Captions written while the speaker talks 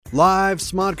Live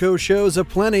Smodco shows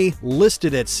aplenty,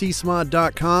 listed at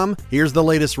csmod.com. Here's the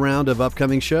latest round of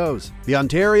upcoming shows. The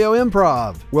Ontario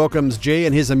Improv welcomes Jay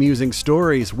and his amusing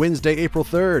stories Wednesday, April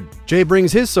 3rd. Jay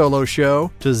brings his solo show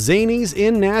to Zanies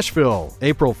in Nashville,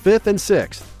 April 5th and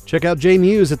 6th. Check out Jay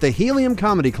Muse at the Helium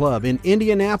Comedy Club in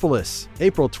Indianapolis,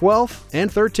 April 12th and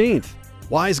 13th.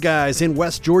 Wise Guys in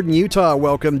West Jordan, Utah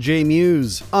welcome Jay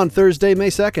Muse on Thursday, May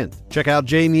 2nd. Check out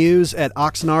Jay Muse at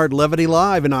Oxnard Levity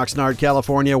Live in Oxnard,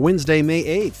 California, Wednesday, May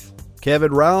 8th. Kev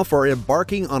and Ralph are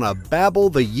embarking on a Babble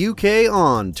the UK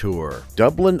On tour.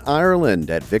 Dublin, Ireland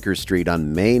at Vicar Street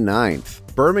on May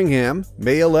 9th. Birmingham,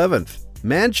 May 11th.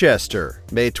 Manchester,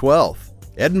 May 12th.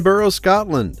 Edinburgh,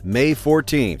 Scotland, May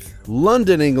 14th.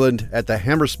 London, England at the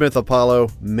Hammersmith Apollo,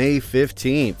 May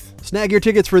 15th. Snag your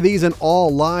tickets for these and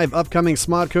all live upcoming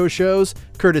Smodco shows,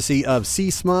 courtesy of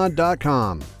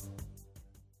csmod.com.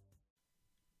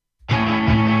 We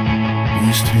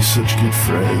used to be such good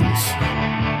friends.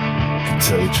 Could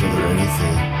tell each other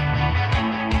anything.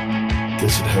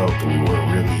 Guess it helped that we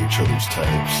weren't really each other's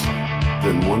types.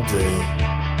 Then one day,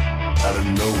 out of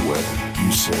nowhere,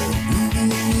 you said,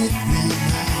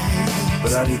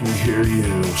 but I didn't hear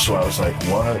you, so I was like,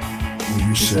 what? And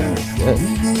you said,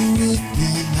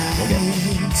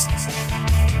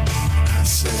 I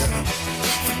said,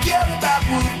 forget about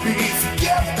would be,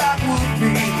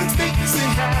 let's make this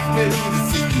thing happen, the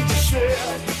thing you just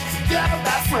said. Forget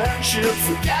about friendship,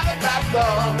 forget about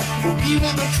love, or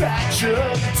even attraction,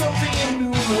 something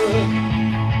new.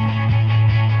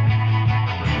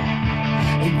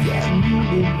 And yeah, you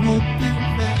would be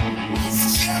nice.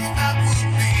 Forget about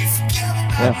would be,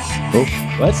 Yeah. Oh,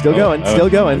 well, still going. Still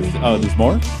going. Oh, there's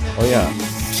more? Oh, yeah.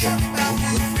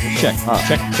 Check.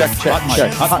 Hot mic.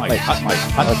 Okay.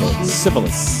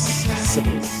 Syphilis.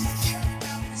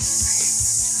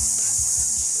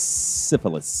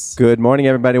 Good morning,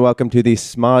 everybody. Welcome to the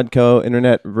Smodco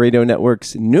Internet Radio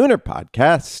Network's Nooner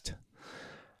Podcast.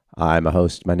 I'm a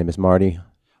host. My name is Marty.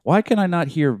 Why can I not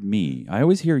hear me? I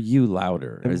always hear you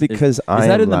louder. Because I am Is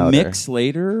that in louder. the mix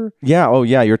later? Yeah. Oh,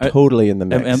 yeah. You're totally in the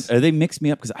mix. Are they mixed me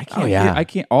up? Because I can't. Oh, yeah. I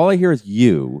can't. All I hear is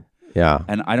you. Yeah.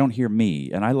 And I don't hear me.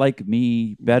 And I like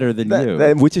me better than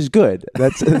you. Which is good.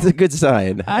 That's a good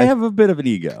sign. I have a bit of an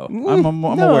ego. I'm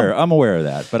aware. I'm aware of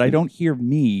that. But I don't hear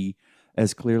me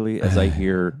as clearly as I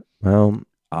hear Well,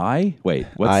 I. Wait.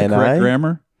 What's I the and correct I?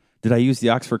 grammar? Did I use the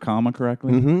Oxford comma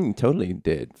correctly? you totally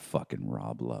did. Fucking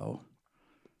Rob Lowe.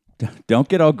 Don't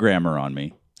get all grammar on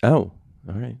me. Oh,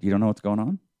 all right. You don't know what's going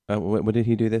on? What did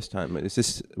he do this time? Is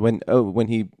this when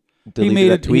he He deleted made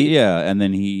that tweet? and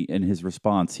then in his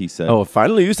response, he said, Oh,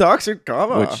 finally used Oxford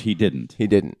comma. which he didn't. He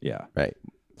didn't. Yeah. Right.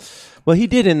 Well, he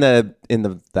did in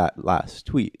that last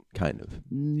tweet, kind of.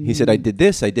 He said, I did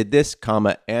this,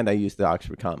 comma, and I used the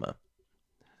Oxford comma.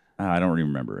 I don't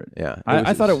remember it. Yeah.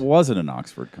 I thought it wasn't an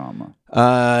Oxford comma.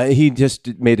 He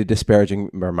just made a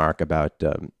disparaging remark about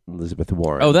Elizabeth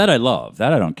Warren. Oh, that I love.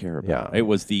 That I don't care about. Yeah. It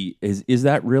was is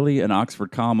that really an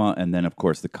Oxford comma? And then, of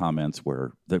course, the comments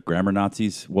where the grammar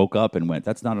Nazis woke up and went,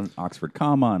 that's not an Oxford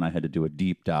comma. And I had to do a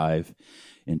deep dive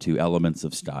into elements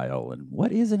of style. And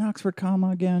what is an Oxford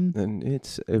comma again? And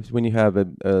it's when you have a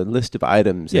list of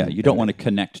items. Yeah, you don't want to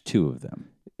connect two of them.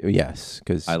 Yes,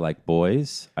 because I like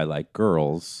boys. I like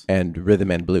girls. and rhythm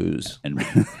and blues. And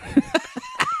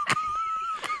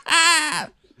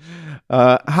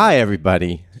Hi,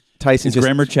 everybody. Tyson is just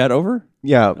grammar chat over?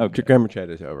 yeah. Okay. Grammar chat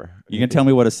is over. You can tell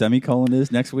me what a semicolon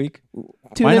is next week?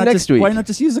 Tune in next week. Why not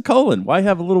just use a colon? Why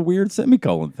have a little weird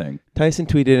semicolon thing? Tyson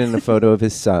tweeted in a photo of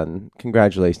his son.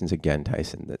 Congratulations again,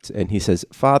 Tyson. And he says,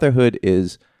 fatherhood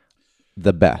is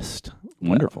the best.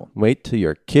 Wonderful. Well, wait till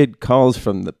your kid calls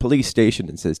from the police station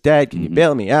and says, Dad, can you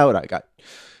bail me out? I got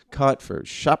caught for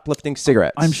shoplifting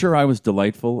cigarettes. I'm sure I was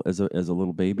delightful as a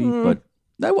little baby, but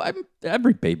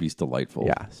every baby's delightful.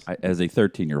 Yes. As a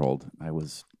 13-year-old, I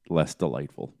was less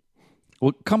delightful.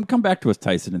 Well, come back to us,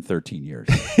 Tyson, in 13 years.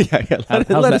 yeah. How's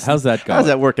that going? How's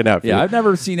that working out for you? Yeah, I've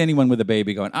never seen anyone with a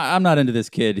baby going, I'm not into this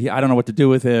kid. I don't know what to do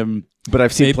with him. But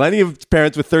I've seen plenty of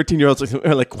parents with 13-year-olds who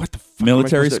are like, what the fuck?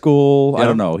 Military school. Yeah. I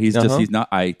don't know. He's not.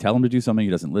 I tell him to do something.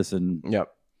 He doesn't listen.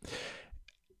 Yep.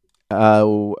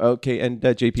 Okay, and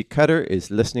JP Cutter is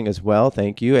listening as well.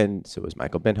 Thank you. And so is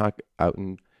Michael Benhock out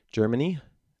in Germany.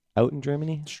 Up in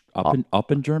Germany? Off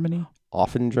in Germany.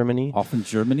 Off in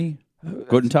Germany.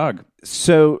 Guten Tag.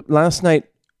 So last night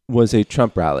was a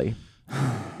Trump rally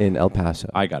in El Paso.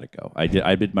 I gotta go. I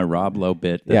did my Rob Lowe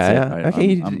bit. That's yeah. it. Okay,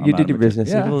 you did your business.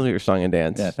 Yeah. You did your song and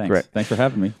dance. Yeah, thanks. Correct. Thanks for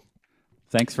having me.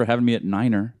 Thanks for having me at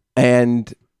Niner.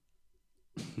 And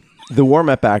the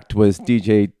warm-up act was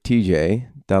DJ TJ,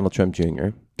 Donald Trump Jr.,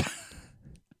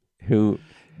 who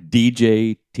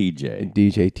DJ TJ.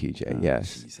 DJ TJ,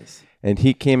 yes. Jesus. And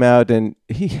he came out and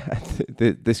he had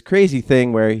this crazy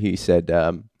thing where he said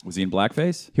Was he in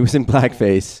blackface? he was in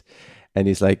blackface, and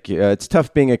he's like, "It's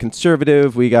tough being a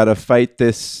conservative. We got to fight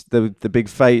the big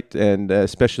fight, and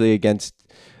especially against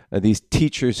these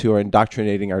teachers who are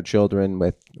indoctrinating our children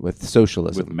with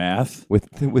socialism, With math with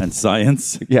and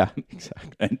science. yeah,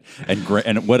 exactly,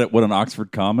 And what an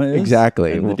Oxford comma is.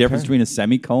 exactly. And Well, the difference between a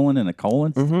semicolon and a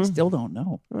colon. Still don't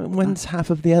know. one's half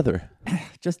of the other.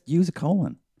 Just use a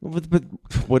colon. But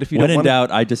what if you When don't in want?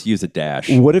 doubt, I just use a dash.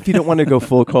 What if you don't want to go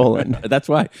full colon? That's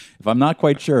why. If I'm not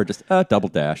quite sure, just double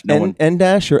dash. No one. N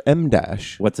dash or M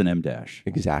dash? What's an M dash?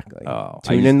 Exactly. Oh,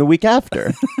 Tune in the week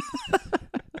after.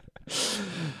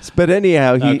 But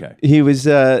anyhow, he was.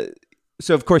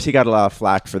 So of course he got a lot of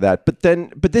flack for that. But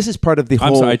this is part of the I'm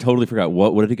whole. sorry, I totally forgot.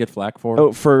 What did he get flack for?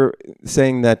 Oh, for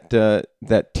saying that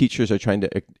that teachers are trying to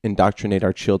indoctrinate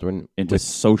our children Into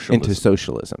socialism. Into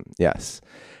socialism, yes.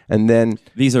 And then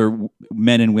These are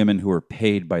men and women who are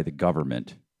paid by the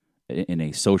government in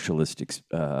a socialist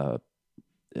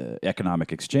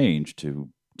economic exchange to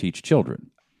teach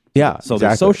children. yeah, So exactly.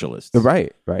 they're socialists.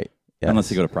 Right. Yes. Unless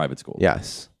they go to private school.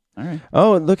 Yes. All right.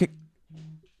 Oh, look at.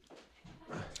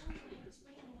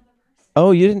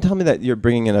 Oh, you didn't tell me that you're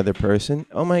bringing another person.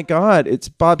 Oh my God, it's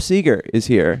Bob Seeger is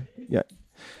here. Yeah.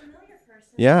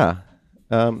 Yeah.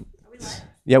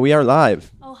 Yeah, we are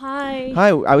live. Oh, hi. Hi.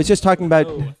 I was just talking about.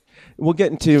 We'll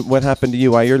get into what happened to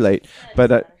you while you're late.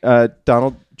 But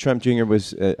Donald Trump Jr.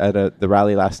 was at the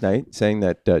rally last night saying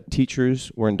that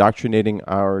teachers were indoctrinating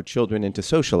our children into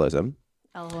socialism.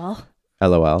 LOL.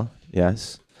 LOL.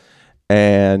 Yes.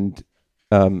 And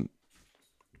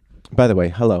by the way,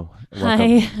 hello.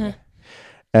 Welcome. Hi.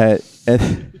 And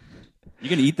You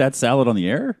gonna eat that salad on the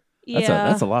air? Yeah.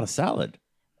 That's a lot of salad.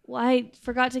 Well, I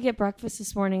forgot to get breakfast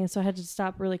this morning, so I had to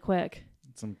stop really quick.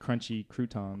 Some crunchy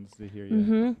croutons to hear you.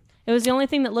 Mm-hmm. It was the only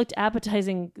thing that looked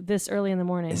appetizing this early in the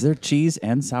morning. Is there cheese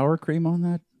and sour cream on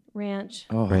that? Ranch,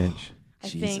 Oh, ranch. I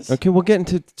Jesus. think. Okay, we'll get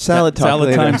into salad talk Salad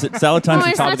later. times. Salad times. Oh, at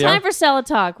it's top not of the hour. time for salad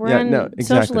talk. We're Yeah, on no,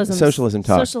 exactly. socialism. Socialism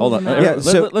talk. Hold on. Socialism Yeah, hour.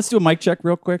 so- Let's do a mic check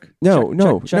real quick.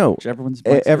 No, Check everyone's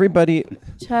mics. Everybody.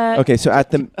 Check. Okay, so at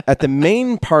the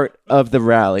main part of the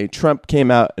rally, Trump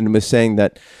came out and was saying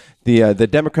that the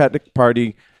Democratic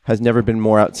Party has never been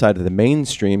more outside of the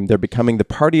mainstream. They're becoming the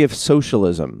party of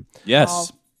socialism.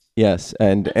 Yes. Yes,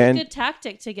 and That's a good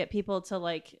tactic to get people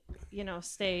to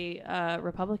stay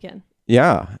Republican.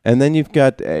 yeah, and then you've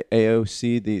got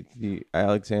AOC, the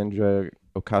Alexandra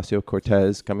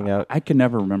Ocasio-Cortez coming out. I can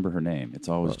never remember her name. It's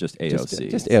always just AOC.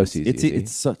 just AOC 's It's easy.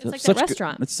 it's such It's like such that good-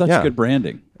 restaurant. It's such Yeah. good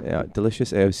branding. Yeah,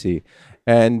 delicious AOC,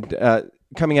 and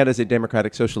coming out as a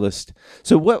democratic socialist.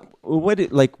 So what is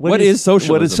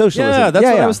socialism? What is socialism? Yeah, that's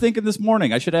what I was thinking this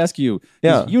morning. I should ask you. 'Cause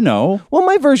Yeah. You know. Well,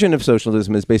 my version of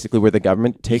socialism is basically where the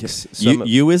government takes some.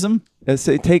 Youism?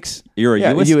 It takes. You're a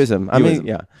yeah, youist? youism. I mean, Youism.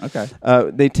 yeah.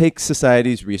 Okay. They take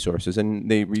society's resources and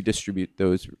they redistribute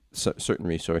those certain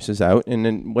resources out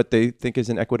in what they think is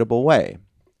an equitable way.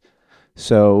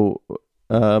 So,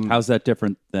 How's that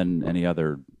different than any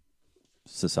other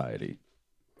society?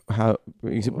 how?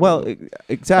 Well,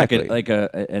 exactly. Like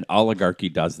an oligarchy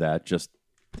does that. Just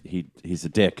he's a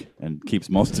dick and keeps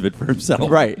most of it for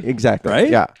himself. Right, exactly. Right?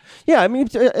 Yeah. I mean,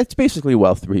 it's basically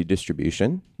wealth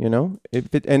redistribution. You know, it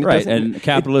Right, doesn't- and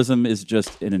capitalism is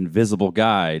just an invisible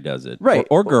guy does it, Right.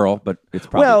 or girl, but it's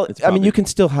probably well, it's I mean, you can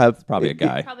still have probably a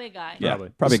guy. Probably a guy. Yeah, Probably.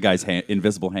 probably a guy's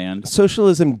invisible hand.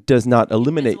 Socialism does not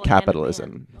eliminate Invisible hand of capitalism.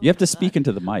 man. You have to speak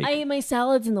into the mic. My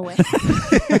salad's in the way.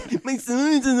 My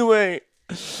son's in the way.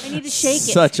 I need to shake it.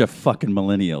 Such a fucking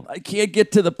millennial. I can't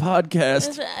get to the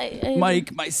podcast. I-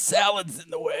 Mike, my salad's in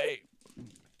the way.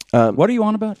 Um, What are you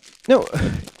on about? No.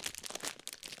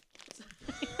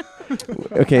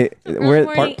 Okay, we're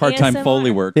Morning. Part-time ASMR.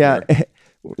 Foley work. yeah. here.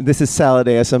 This is Salad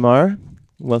ASMR.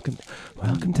 Welcome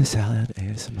to Salad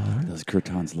ASMR. Those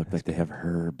croutons look like they have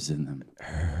herbs in them.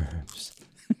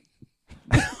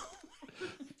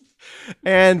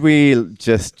 And we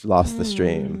just lost the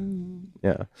stream.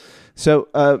 Yeah. So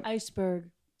Iceberg.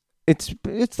 it's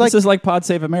like This is like Pod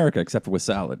Save America, except for with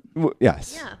salad.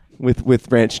 yes. Yeah.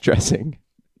 With ranch dressing.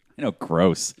 I know,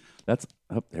 gross.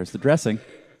 There's the dressing.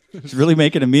 She's really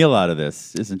making a meal out of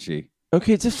this, isn't she?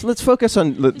 Okay, just let's focus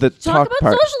on the Talk about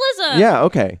part. socialism. Yeah,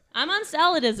 okay. I'm on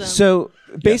saladism. So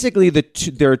basically,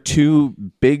 there are two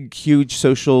big, huge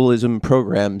socialism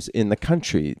programs in the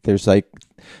country. There's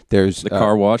The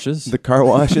car washes. the car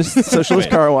washes, socialist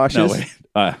car washes. No,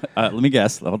 wait. Let me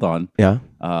guess. Hold on. Yeah.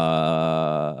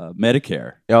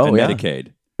 Medicare. Oh, and yeah.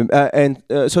 Medicaid. and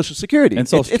Social Security. And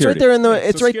Social It's right Security. there in the. Yeah,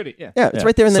 It's Social right. Security, yeah. Yeah, it's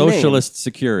right there in the Socialist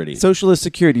Security. name. Socialist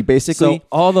Security, basically. So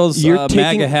all those you're MAGA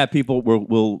taking- hat people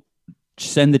will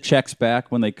send the checks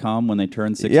back when they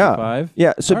turn 65.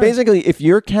 Yeah. So All right. basically, if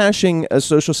you're cashing a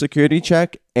Social Security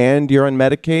check and you're on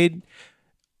Medicaid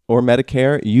or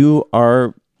Medicare, you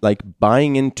are like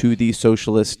buying into the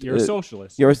socialist. You're a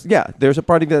socialist. There's a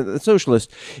party that's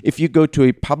socialist. If you go to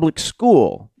a public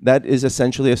school, that is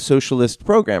essentially a socialist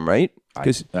program, right?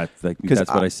 Because That's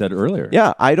what I said earlier.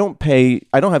 yeah, I don't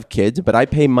have kids, but I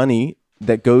pay money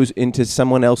that goes into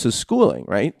someone else's schooling,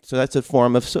 right? So that's a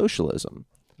form of socialism.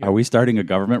 Are we starting a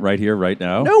government right here, right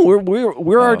now? No,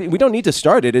 we're already. We don't need to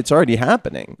start it. It's already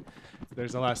happening.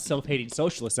 There's a lot of self-hating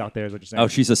socialists out there, is what you're saying. Oh,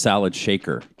 she's a salad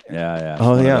shaker. Yeah. Oh,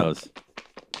 One of yeah. those.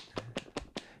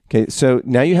 Okay, so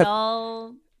now you have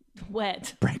all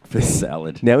wet. Breakfast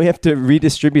salad. now we have to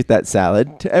redistribute that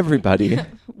salad to everybody,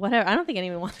 Whatever. I don't think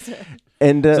anyone wants it.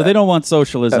 and So they don't want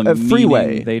socialism. a freeway.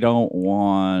 meaning They don't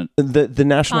want. the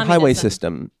national highway Communism.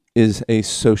 system is a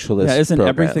socialist. Yeah, isn't program.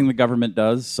 everything the government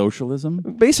does socialism?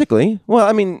 Basically? Well,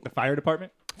 I mean, The fire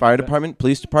department? fire department,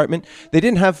 police department. They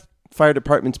didn't have fire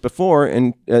departments before,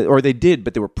 and or they did,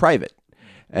 but they were private.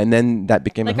 And then that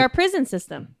became Like our prison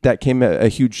system. that came a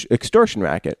huge extortion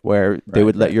racket where they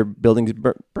would let your buildings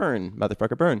burn,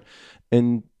 motherfucker, burn,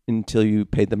 and until you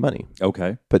paid the money.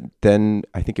 Okay. But then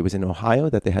I think it was in Ohio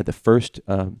that they had the first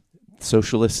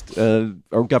socialist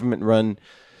or government-run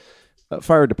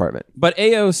fire department. But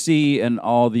AOC and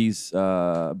all these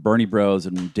Bernie bros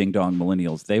and ding dong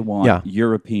millennials, they want Yeah.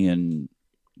 European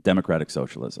democratic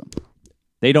socialism.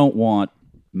 They don't want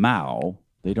Mao.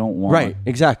 They don't want Right,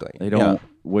 exactly. They don't.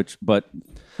 But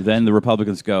then the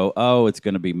Republicans go, oh, it's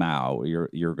going to be Mao.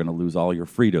 You're going to lose all your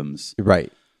freedoms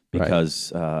Right.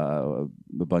 because a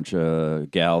bunch of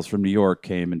gals from New York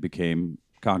came and became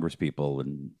Congress people,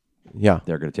 and Yeah.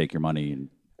 they're going to take your money and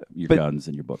your But- guns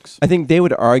and your books. I think they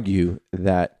would argue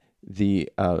that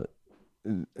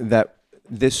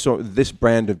this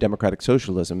brand of democratic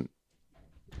socialism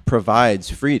provides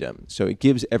freedom, so it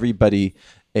gives everybody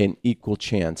an equal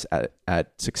chance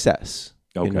at success.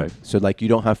 you know? Okay. So like you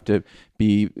don't have to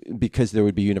be, because there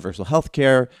would be universal health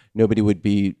care, nobody would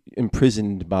be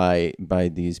imprisoned by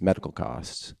these medical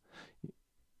costs.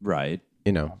 Right.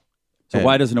 You know. So And-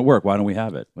 why doesn't it work? Why don't we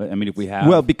have it? I mean, if we have,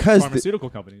 Well, because Pharmaceutical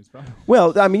companies, probably.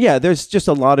 well, I mean, yeah, there's just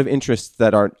a lot of interests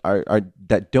that are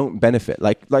that don't benefit.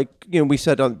 Like we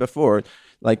said on before,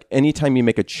 like anytime you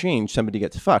make a change, somebody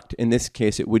gets fucked. In this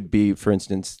case, it would be, for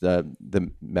instance,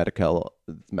 the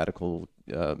medical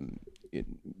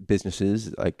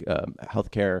businesses like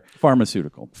healthcare.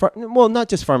 pharmaceutical, Well, not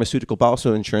just pharmaceutical, but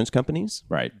also insurance companies.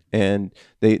 right? And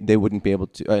they wouldn't be able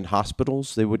to, and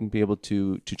hospitals, they wouldn't be able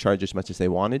to charge as much as they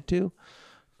wanted to.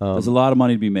 There's a lot of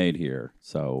money to be made here.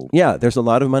 So Yeah, there's a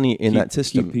lot of money in that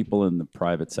system. keep people in the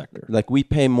private sector. Like we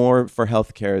pay more for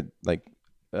healthcare, like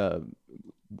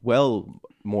well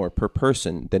more per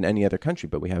person than any other country,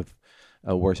 but we have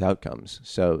worse outcomes.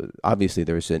 So obviously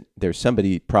there's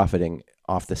somebody profiting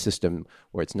off the system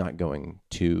where it's not going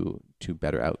to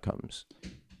better outcomes.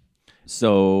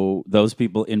 So those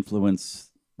people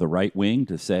influence the right wing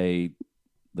to say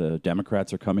the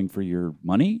Democrats are coming for your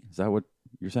money. Is that what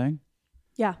you're saying?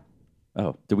 Yeah.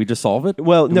 Oh, did we just solve it?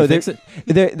 Well, Did no, we they fix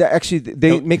it? they're actually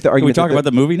they make the Can we argument. talk that about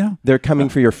the movie now? they're coming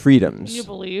for your freedoms. You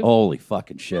believe? Holy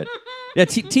fucking shit! Yeah,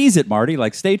 tease it, Marty.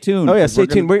 Like, stay tuned. Oh yeah, 'cause stay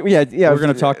tuned. We're going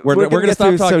to talk. We're going to get stop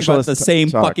through talking about socialist the same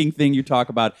talk. fucking thing you talk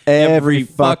about Every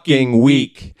fucking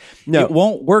week. No. it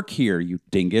won't work here, you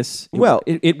dingus. Well-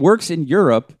 it works in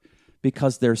Europe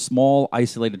because they're small,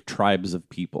 isolated tribes of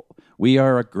people. We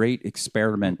are a great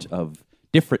experiment of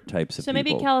different types of So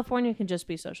people. maybe California can just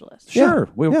be socialist. Sure,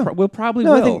 Yeah, we'll, yeah. we'll probably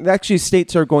No, will. I think actually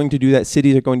states are going to do that.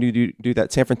 Cities are going to do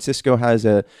that. San Francisco has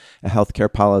a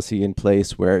healthcare policy in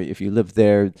place where if you live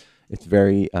there, it's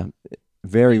very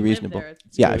very You live reasonable. there,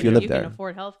 it's Yeah, good. if you live you there. can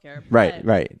afford healthcare. Right, but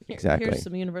right, here- exactly. Here's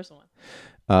some universal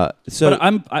one. So but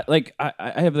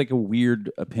I have like a weird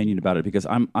opinion about it because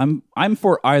I'm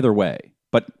for either way,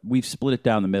 but we've split it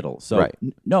down the middle. So Right.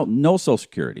 no Social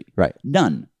Security, Right.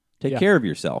 None. Take Yeah. care of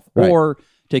yourself Right. or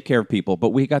take care of people. But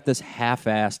we got this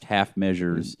half-assed, half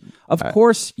measures. Of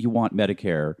course, you want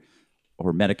Medicare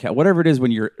or Medi-Cal, whatever it is when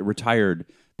you're retired,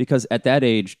 because at that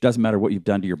age, doesn't matter what you've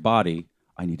done to your body.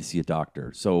 I need to see a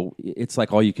doctor. So it's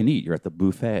like all you can eat. You're at the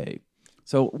buffet.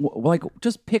 So like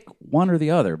just pick one or the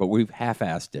other, but we've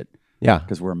half-assed it. Yeah.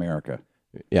 Because we're America.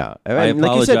 yeah, I and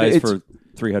like you said, apologize it's- for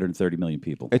 330 million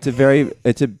people. It's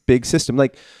a big system.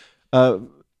 Like,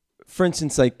 for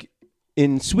instance, like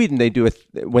in Sweden, they do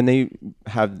when they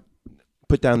have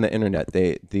put down the internet.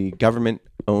 The government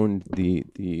owned the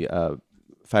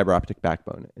fiber optic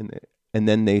backbone, and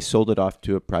then they sold it off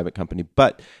to a private company.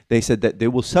 But they said that they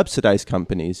will subsidize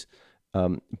companies.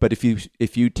 But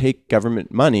if you take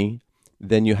government money,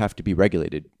 then you have to be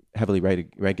heavily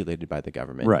regulated by the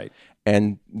government. Right.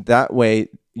 And that way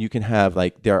you can have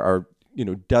there are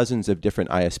dozens of different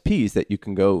ISPs that you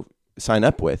can go sign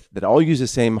up with that all use the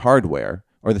same hardware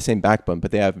or the same backbone,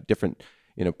 but they have different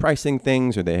pricing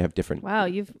things, or they have different. Wow,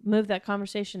 you've moved that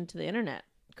conversation to the internet.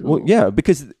 Cool. Well, yeah,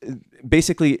 because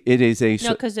basically it is a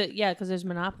No, because there's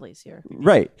monopolies here.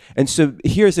 right. And so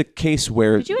here's a case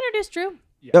where. Did you introduce Drew?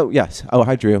 Oh yes. Oh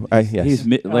hi Drew. Yes. He's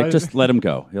just let him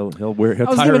go. He'll I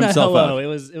was tire giving a himself hello. out. It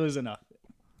was enough.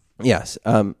 Yes.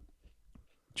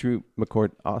 Drew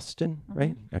McCord Austin,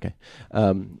 right? Okay.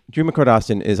 Drew McCord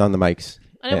Austin is on the mics.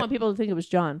 I didn't want people to think it was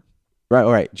John. Right.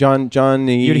 All right. John.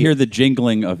 You'd hear the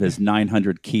jingling of his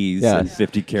 900 keys Yeah. and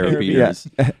 50 carabiners.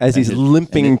 Yeah. As he's his-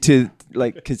 limping to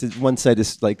because one side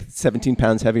is 17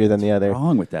 pounds heavier than the other. What's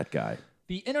wrong with that guy?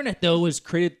 The internet though was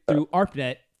created through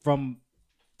ARPANET from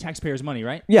taxpayers' money,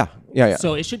 right? Yeah.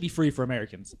 So it should be free for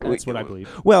Americans. That's what I believe.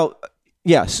 Well,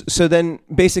 yes. So then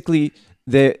basically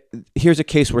here's a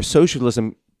case where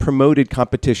socialism promoted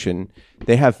competition.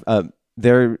 They have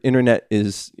their internet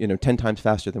is 10 times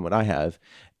faster than what I have,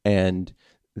 and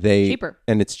Cheaper.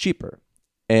 and it's cheaper.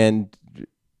 And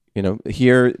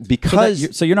here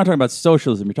because So you're not talking about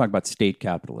socialism. You're talking about state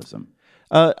capitalism,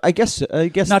 I guess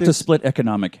not to there's- split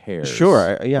economic hairs.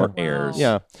 Sure, yeah. or heirs.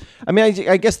 Yeah. I mean,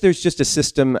 I guess there's just a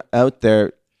system out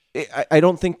there. I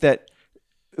don't think that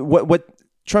what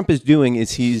Trump is doing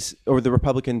is or the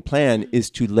Republican plan is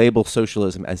to label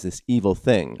socialism as this evil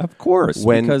thing. Of course,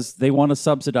 When- because they want to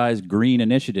subsidize green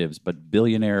initiatives, but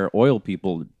billionaire oil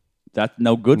people, that's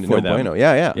no good for No them. bueno.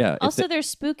 Yeah. Yeah. if Also, they- they're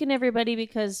spooking everybody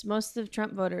because most of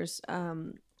Trump voters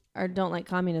don't like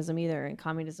communism either, and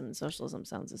communism and socialism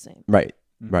sounds the same. Right.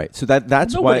 Right. So that's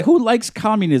nobody, why. who likes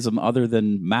communism other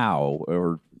than Mao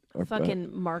or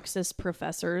Fucking Marxist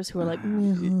professors who are like,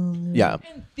 Yeah.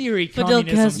 In theory, Fidel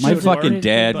communism Castro. my should fucking work,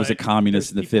 dad but was a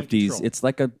communist in the there's people in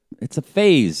 50s. control. It's a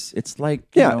phase. It's like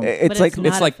Yeah. you know, It's But like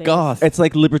not a phase. goth. it's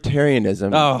like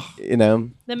libertarianism. Oh.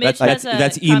 the Midge That's has a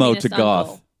that's emo communist to goth.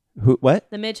 uncle. Who? What?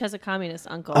 The Midge has a communist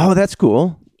uncle. Oh, that's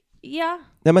cool. yeah.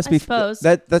 That must I be suppose.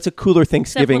 that's a cooler Except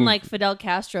Thanksgiving. when Fidel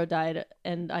Castro died,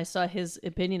 and I saw his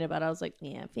opinion about it, I was like,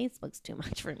 yeah, Facebook's too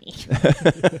much for me.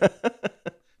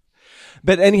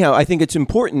 But anyhow, I think it's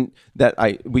important that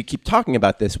we keep talking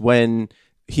about this when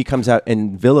he comes out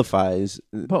and vilifies.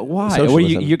 But why? What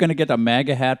socialism. you're going to get a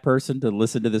MAGA hat person to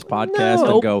listen to this podcast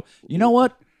No. and go, you know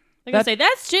what? They're gonna say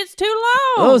that shit's too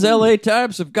long. Those LA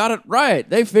types have got it right.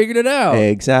 They figured it out.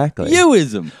 Exactly.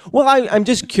 Youism. Well, I'm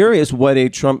just curious what a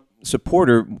Trump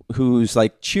supporter who's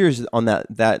cheers on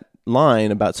that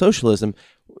line about socialism,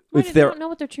 Why if do they they're don't know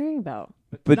what they're cheering about.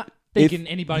 but Not if, thinking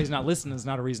anybody's not listening is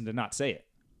not a reason to not say it.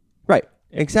 right,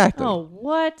 exactly. Oh,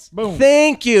 what? Boom.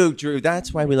 Thank you, Drew.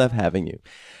 That's why we love having you.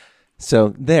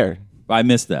 So there, I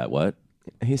missed that. What?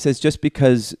 he says, just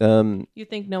because You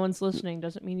think no one's listening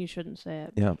doesn't mean you shouldn't say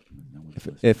it. yeah,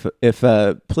 if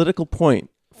a political point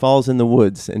falls in the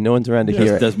woods and no one's around to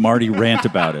hear it, Does Marty rant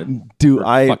about it? do for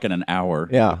I? fucking an hour?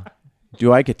 Yeah.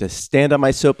 Do I get to stand on my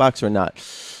soapbox or not?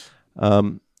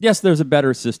 Yes, there's a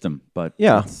better system, but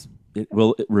Yeah. it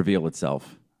will reveal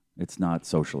itself. It's not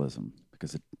socialism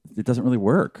because it doesn't really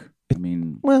work. I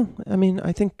mean, Well, I mean,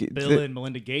 I think Bill and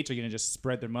Melinda Gates are going to just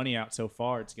spread their money out so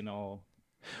far. It's going to all.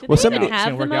 Do Well, they somebody- even It's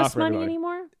have gonna the work out most for money everybody.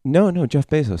 anymore? no, Jeff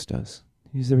Bezos does.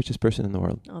 He's the richest person in the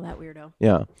world. Oh, that weirdo.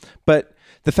 Yeah. But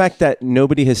the fact that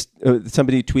nobody has,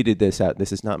 somebody tweeted this out.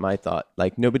 This is not my thought.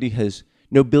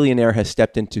 No billionaire has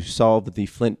stepped in to solve the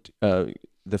Flint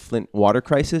water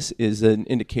crisis is an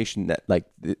indication that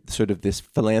sort of this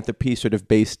philanthropy sort of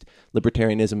based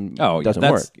libertarianism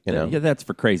doesn't work. Yeah, that's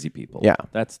for crazy people. Yeah.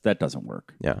 that doesn't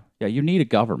work. Yeah. Yeah, you need a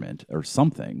government or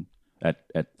something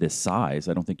at this size.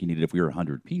 I don't think you need it if we were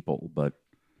 100 people, but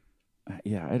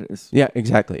it's, Yeah,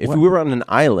 exactly. If What? we were on an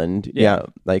island,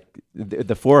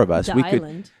 the four of us, The we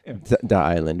island. could the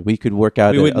island. We could work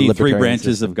out. we would a need three libertarian branches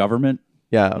system. of government.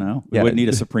 Yeah, No, we yeah. wouldn't need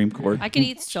a Supreme Court. I could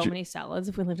eat so many salads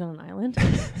if we lived on an island.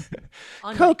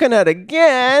 On Coconut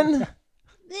again.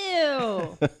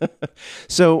 Ew.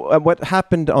 So, what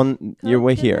happened on your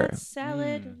way here? Coconut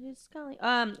salad. is calling.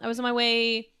 I was on my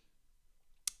way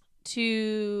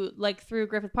to through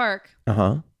Griffith Park Uh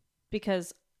huh.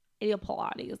 because I do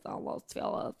Pilates on Los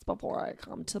Feliz before I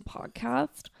come to the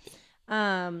podcast.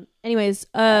 Anyways,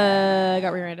 I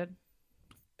got rear-ended.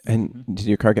 And did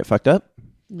your car get fucked up?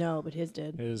 No, but his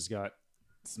did. His got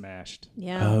smashed.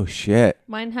 Yeah. Oh shit!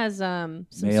 Mine has some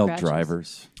Male scratches.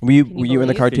 drivers. Were you Can you in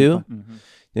the car believe? too?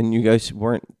 And you guys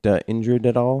weren't injured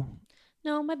at all?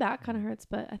 No, my back kind of hurts,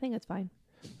 but I think it's fine.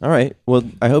 All right. Well,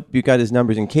 I hope you got his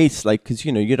numbers in case, like, because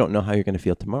you don't know how you're going to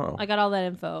feel tomorrow. I got all that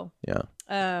info. Yeah.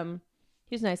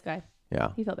 He was a nice guy. Yeah.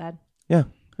 He felt bad. Yeah.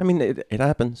 I mean, it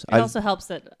happens. It also helps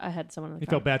that I had someone in the He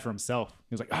car. felt bad for himself.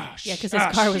 He was like, "Ah, Yeah, because his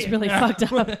car was really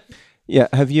fucked up. Yeah.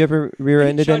 Have you ever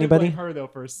rear-ended He tried to anybody? blame her though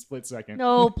for a split second.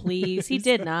 No, please. He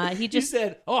did not. He He just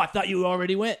said, "Oh, I thought you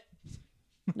already went."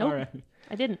 Nope. All right.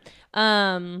 I didn't.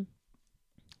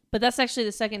 But that's actually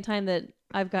the second time that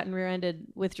I've gotten rear-ended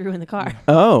with Drew in the car.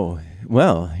 Oh,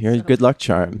 well, you're a good luck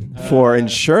charm for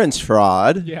insurance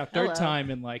fraud. Yeah, third Hello. time,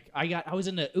 and like I was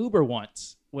in the Uber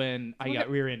once when I got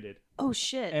rear-ended, Oh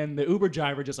shit. and the Uber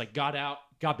driver just like got out,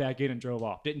 got back in, and drove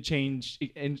off. Didn't change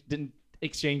and didn't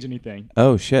exchange anything.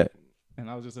 Oh, shit. And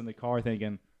I was just in the car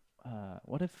thinking,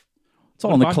 what if? It's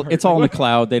all in the What if I'm hurt? it's all in the What-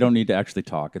 cloud. They don't need to actually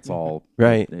talk. It's all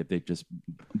Right. They just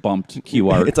bumped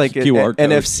QR. It's like QR code.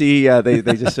 NFC. They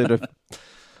just sort of.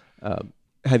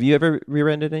 Have you ever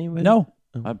rear-ended anyone? No,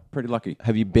 I'm pretty lucky.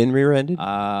 Have you been rear-ended?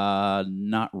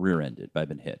 Not rear-ended, but I've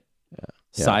been hit.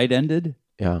 Yeah. Side-ended.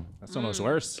 Yeah. That's almost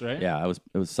worse, right? Yeah,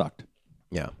 it was sucked.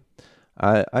 Yeah.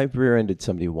 I've rear-ended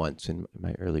somebody once in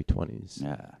my early 20s.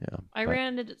 Yeah. Yeah. I but-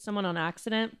 rear-ended someone on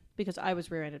accident because I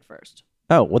was rear-ended first.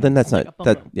 Oh, well, then that's Like not a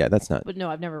that. bummer. Yeah, that's not. But no,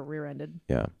 I've never rear-ended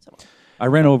Yeah. someone. I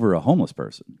ran over a homeless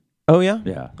person. Oh, yeah?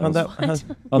 Yeah. On that,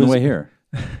 On the way here.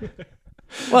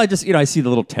 Well, I just I see the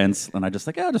little tents and I just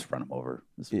like I'll just run them over.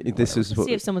 Just, this whatever. is Let's what.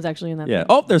 see if someone's actually in that. Yeah. thing.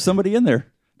 Oh, there's somebody in there.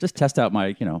 Just test out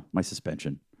my my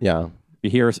suspension. Yeah.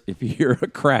 If you hear a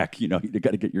crack, you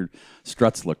got to get your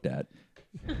struts looked at.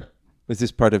 Was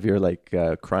this part of your like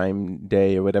crime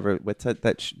day or whatever? What's that?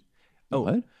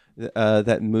 What?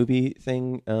 That movie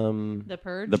thing. The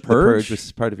Purge. The The Purge.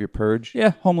 was part of your purge.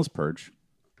 Yeah, homeless purge.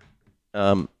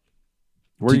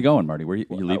 Where are you going, Marty? Where you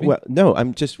leaving? Well, no,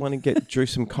 I'm just want to get Drew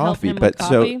some coffee, him but with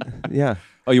coffee? yeah.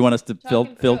 Oh, you want us to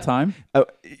fill time?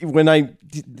 When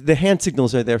the hand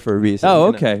signals are there for a reason. Oh,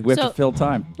 you know. okay. We have So, to fill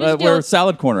time. here's the We're deal.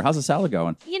 salad corner. How's the salad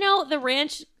going? The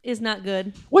ranch is not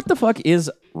good. What the fuck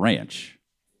is ranch?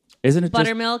 Isn't it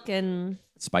Buttermilk and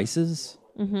just spices?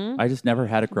 Mm-hmm. I just never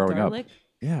had it growing garlic. up.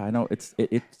 Yeah, I know. It's You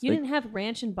like, didn't have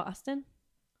ranch in Boston?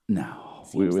 no.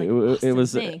 Seems like it Boston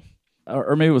was, thing.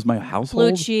 or maybe it was my household.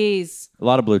 Blue cheese. A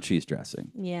lot of blue cheese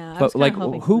dressing. Yeah. I was But kinda like,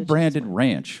 hoping for who blue cheese. branded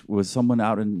ranch? Was someone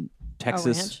out in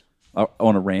Texas ranch?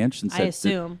 On a ranch and said I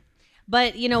assume.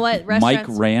 But you know what? Mike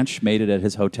Restaurants. Ranch made it at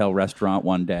his hotel restaurant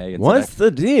one day. And What's said,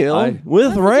 the deal with What's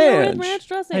the deal ranch? with ranch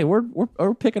dressing? Hey,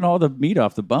 we're picking all the meat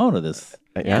off the bone of this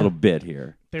Yeah. little bit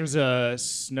here. There's a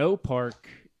snow park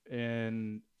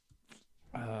in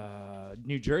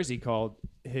New Jersey called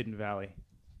Hidden Valley.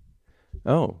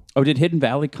 Oh, Oh, did Hidden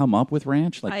Valley come up with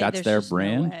ranch? Like that's there's their just no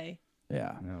brand? way.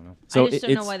 Yeah. I don't know. So I just don't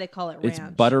know it's- why they call it It's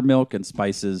ranch. buttermilk and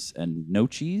spices and no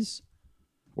cheese,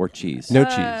 or cheese. no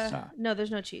cheese. No,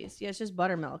 there's no cheese. Yeah, it's just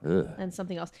buttermilk Ugh. and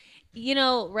something else.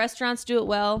 Restaurants do it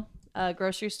well.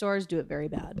 Grocery stores do it very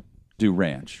bad. Do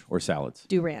ranch or salads.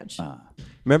 Do ranch.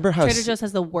 Remember how Trader Joe's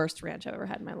has the worst ranch I've ever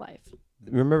had in my life.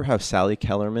 Sally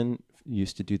Kellerman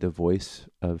used to do the voice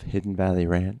of Hidden Valley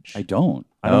Ranch? I don't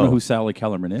know Oh. who Sally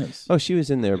Kellerman is. Oh, she was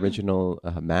in the original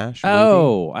MASH. movie.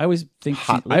 Oh, I always think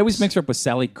Hot I always Lips? mix her up with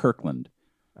Sally Kirkland,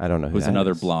 I don't know who who's that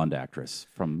another is. blonde actress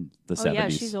from the Oh 70s. yeah,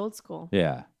 she's old school.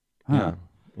 Yeah. Huh.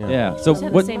 Yeah. Yeah. So She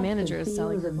had the what? same manager as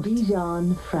Sally. Fields of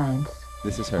Dijon, France,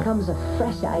 This is her. comes a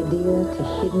fresh idea to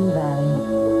Hidden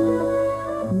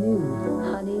Valley. New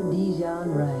honey Dijon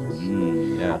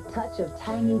ranch. Yeah. A touch of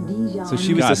tangy Dijon. So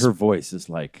she was God, this- her voice is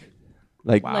like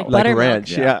Like Wow. Like like buttermilk.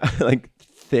 ranch, Yeah. yeah, like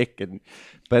thick and.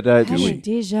 But Honey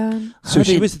Dijon. so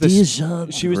she was the Dijon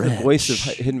she was the voice of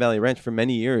Hidden Valley Ranch for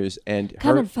many years, and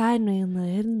Come her and find me in the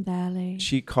Hidden Valley.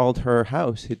 she called her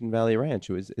house Hidden Valley Ranch.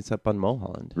 It's up on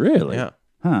Mulholland. really. Yeah,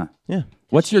 Huh. yeah.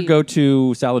 What's your she-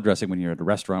 go-to salad dressing when you're at a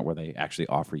restaurant where they actually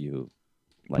offer you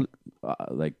like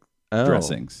Oh.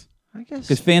 dressings? I guess.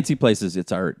 Because fancy places,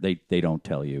 it's art. They don't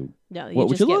tell you No, you what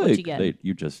would just you get like. what you get.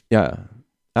 You just Yeah,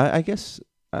 I guess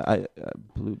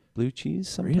blue cheese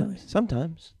sometimes. Really?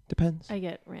 Sometimes depends. I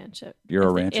get ranch. You're a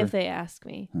if they- rancher? if they ask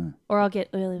me, or I'll get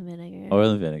oil and vinegar.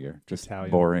 oil and vinegar, just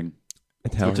Italian. boring.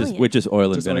 Italian. Which is oil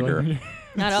and Just oil and vinegar. vinegar.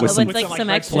 Not all, with with, some- like with some some,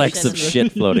 extra Flecks of shit.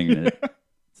 shit floating in it.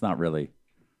 It's not really.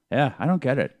 Yeah, I don't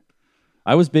get it.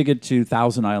 I was big into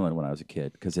Thousand Island when I was a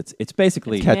kid because it's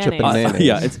basically It's Ketchup and mayonnaise. mayonnaise.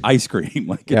 yeah, it's ice cream.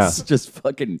 Like Yeah. it's just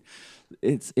fucking.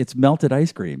 It's melted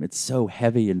ice cream. It's so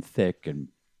heavy and thick and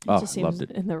It just loved seems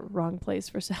it. in the wrong place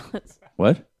for salads.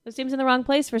 What? It seems in the wrong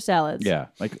place for salads. Yeah,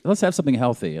 like let's have something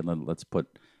healthy and then let's put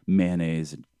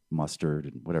mayonnaise and mustard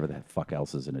and whatever the fuck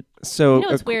else is in it. So You know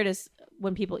what's weird is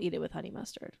when people eat it with honey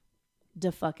mustard.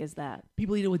 the fuck is that?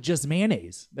 People eat it with just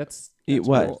mayonnaise. That's Eat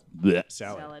what? weird.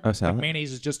 Salad. Salad. Oh, Like salad.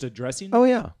 mayonnaise is just a dressing. Oh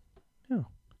yeah, yeah.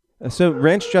 So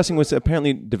ranch dressing was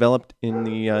apparently developed in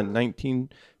the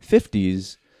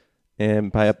 1950s,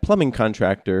 and by a plumbing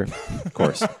contractor, of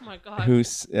course, Oh my god.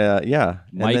 who's Mike and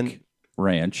then,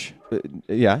 Ranch.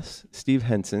 yes, Steve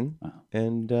Henson,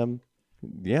 and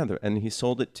and he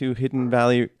sold it to Hidden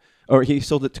Valley, or he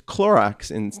sold it to Clorox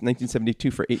in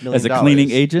 1972 for $8 million As a cleaning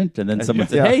agent, and then someone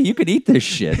said, yeah. "Hey, you could eat this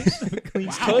shit."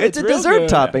 It's a dessert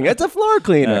topping. It's a floor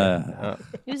cleaner.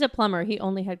 He was a plumber. He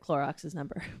only had Clorox's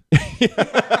number.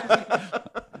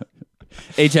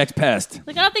 Ajax Pest.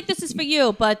 Like, I don't think this is for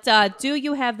you, but do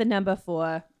you have the number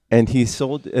for? And he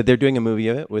sold. They're doing a movie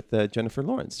of it with Jennifer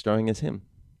Lawrence, starring as him.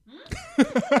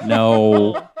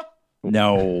 No,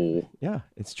 no. Yeah,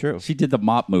 it's true. She did the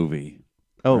Mop movie.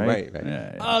 Oh, right? right.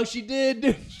 Yeah, yeah. Oh, she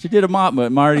did. She did a Mop movie.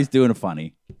 Marty's doing a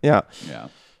funny. Yeah. Yeah.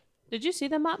 Did you see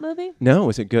the Mop movie? No,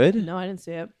 was it good? No, I didn't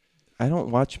see it. I don't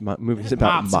watch movies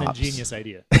about Mop's mops. an ingenious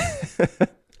idea.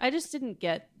 I just didn't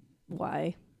get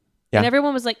why. Yeah. And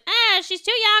everyone was like, she's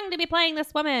too young to be playing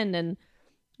this woman. And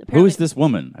Who apparently is this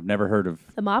woman? I've never heard of.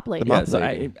 The Mop lady. The Mop Yeah, so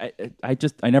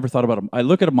lady. I never thought about it. I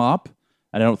look at a mop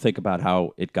and I don't think about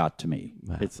how it got to me.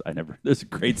 There's a great There's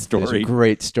a story.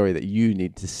 great story that you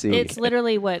need to see. It's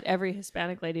literally what every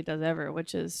Hispanic lady does ever,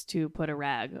 which is to put a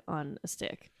rag on a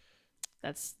stick.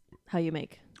 That's how you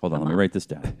make. Hold on, a let me mop. wrag this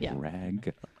down. Yeah.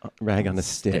 Rag Rag on a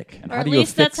stick. And Or how at do you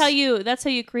least that's affix- how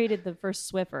you created the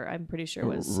first Swiffer. I'm pretty sure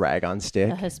was Rag on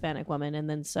stick. a Hispanic woman, and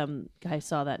then some guy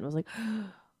saw that and was like,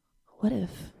 "What if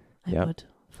I Yep. put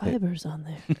fibers on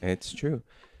there?" It's true.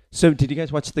 So, did you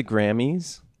guys watch the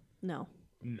Grammys? No.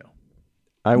 No.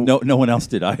 No one else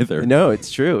did either. No,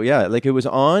 it's true. Yeah, like it was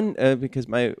on because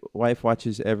my wife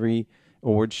watches every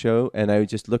award show, and I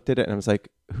just looked at it and I was like,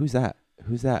 "Who's that?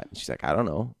 Who's that?" And she's like, "I don't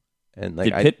know." And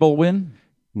like, Did Pitbull win?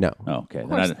 no, Oh, okay.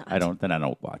 course Then not. I don't. Then I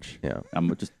don't watch. Yeah.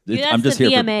 I'm just. That's I'm just the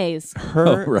here VMAs. for. her,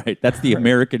 Oh, right. That's the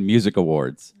American Music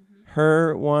Awards.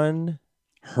 her won.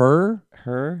 Her.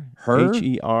 Her Her?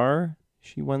 HER.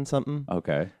 She won something.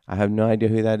 Okay. I have no idea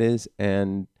who that is,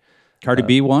 and Cardi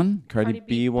B won. Cardi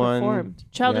B won. performed.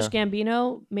 Childish Yeah.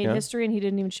 Gambino made Yeah. history, and he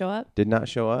didn't even show up. Did not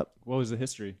show up. What was the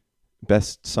history?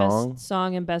 Best song. Best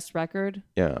song and best record.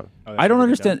 Yeah. Oh, that's I don't written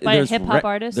understand. down. By a There's hip-hop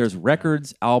artist? There's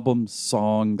records, albums,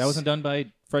 songs. That wasn't done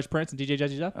by Fresh Prince and DJ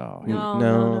Jazzy Jeff. Oh, No, No.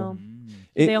 no.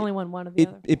 It- They only won one of the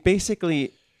other. It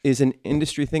basically is an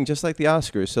industry thing, just like the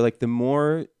Oscars. So like the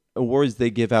more awards they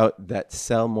give out that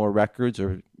sell more records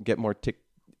or get more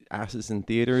asses in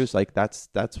theaters, like that's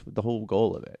the whole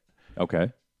goal of it.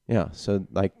 okay. Yeah. So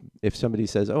like if somebody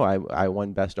says, "Oh, I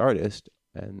won Best Artist,"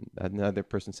 and another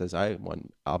person says, "I won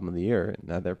Album of the Year," and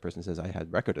another person says, "I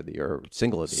had Record of the Year," or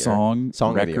Single of the Year, Song, of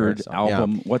the Year, record, song, yeah.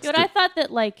 album. What's But the, I thought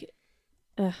that like,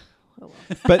 oh well.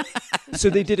 But so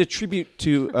they did a tribute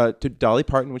to Dolly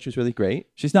Parton, which was really great.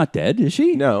 She's not dead, is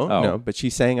she? No, Oh. no, but she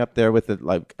sang up there with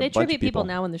like They a bunch tribute of people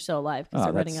now when they're still alive because Oh,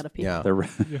 they're running that's- out of people. Yeah. They're, And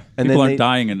people then aren't they-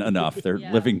 dying enough. They're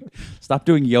Yeah. living. Stop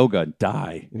doing yoga and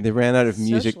die. They ran out of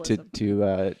music Socialism.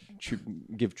 to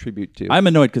give tribute to. I'm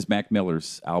annoyed because Mac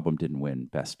Miller's album didn't win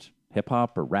Best Hip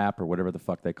Hop or Rap or whatever the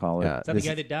fuck they call it. Yeah. Is that This the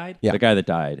guy is- that died? Yeah. The guy that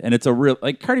died, and it's a real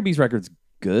like Cardi B's record's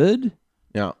good,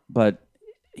 Yeah. but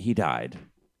he died,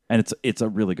 and it's a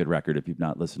really good record if you've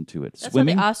not listened to it. That's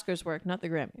Swimming. how the Oscars work, not the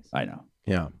Grammys. I know.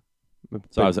 Yeah.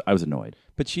 So I was annoyed.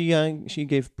 But she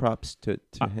gave props to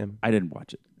him. I didn't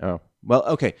watch it. Oh well,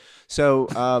 okay. So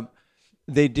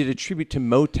they did a tribute to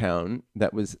Motown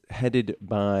that was headed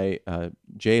by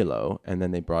J Lo, and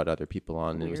then they brought other people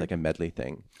on, and it was like a medley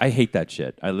thing. I hate that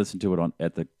shit. I listened to it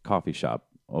at the coffee shop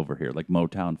over here, like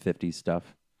Motown 50s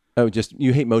stuff. Oh, just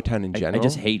you hate Motown in I general.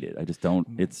 just hate it. I just don't.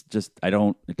 It's just I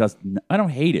don't. It does. I don't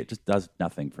hate it. It just does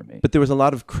nothing for me. But there was a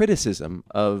lot of criticism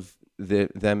of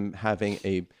them having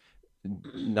a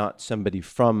not somebody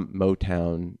from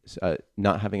Motown,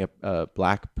 not having a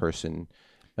black person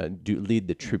lead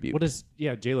the tribute. What does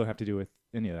J Lo have to do with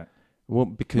any of that? Well,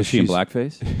 because Was she in she's-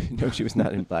 blackface? No, she was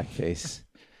not in blackface.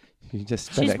 You just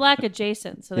spent She's a- black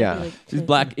adjacent, so Yeah. they really, She's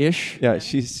black-ish. Yeah,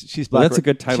 she's Well, black. that's a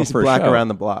good title she's for a black show. around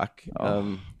the block.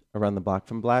 Oh. Around the block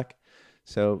from black.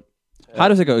 So How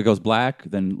does it go? It goes black,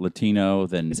 then Latino,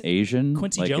 then Asian.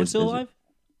 Quincy Like, Jones still is it- alive?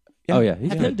 Oh yeah, he's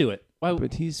Have good. him do it. Why?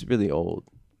 but he's really old.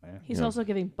 He's also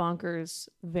giving bonkers,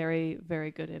 very,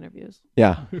 very good interviews.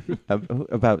 Yeah,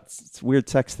 about weird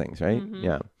sex things, right? Mm-hmm.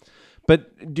 Yeah,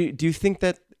 but do you think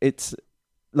that it's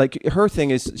like her thing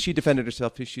is she defended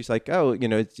herself? She's like, oh,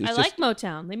 it's I just like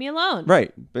Motown. Leave me alone.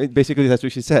 right. Basically, that's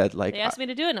what she said. Like, They asked me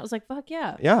to do it, and I was like, "Fuck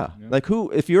yeah!" yeah, like who?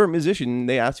 If you're a musician,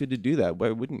 they ask you to do that.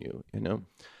 Why wouldn't you?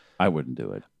 I wouldn't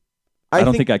do it. I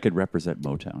don't think I could represent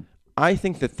Motown. I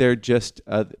think that they're just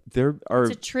there are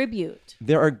It's a tribute.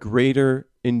 greater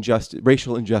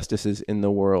racial injustices in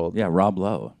the world. Yeah, Rob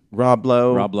Lowe. Rob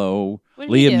Lowe. What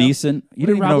did he Liam do? Neeson. You What did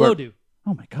didn't Rob know Lowe where- do?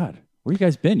 Oh my God, where you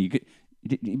guys been? You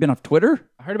been off Twitter?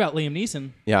 I heard about Liam Neeson.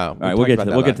 Yeah. All right, we'll get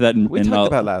to that. We talked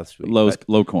about last week. Lowe's but-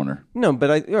 Low Corner. No,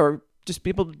 but or just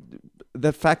people.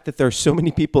 The fact that there are so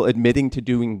many people admitting to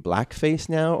doing blackface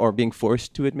now, or being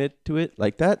forced to admit to it,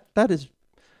 like that is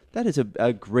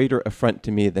a greater affront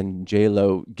to me than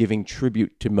J-Lo giving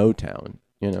tribute to Motown.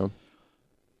 You know.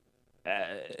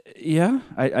 Yeah,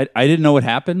 I didn't know what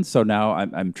happened, so now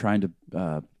I'm trying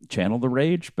to channel the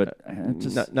rage. But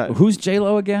who's J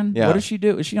Lo again? Yeah. What does she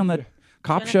do? Is she on that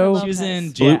cop Jennifer show? Lopez. She was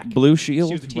in Blue, Jack. Blue Shield.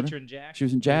 She was the teacher Whatever. in Jack. She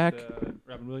was in Jack. With,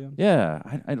 Robin Williams. Yeah,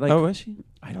 I like. Oh, was she?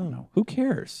 I don't know. Who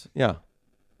cares? Yeah.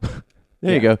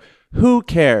 There you go. Who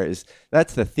cares?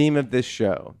 That's the theme of this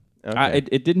show. Okay.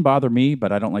 It didn't bother me,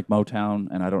 but I don't like Motown,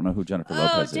 and I don't know who Jennifer Oh,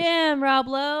 Lopez is. damn, Rob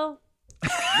Lowe.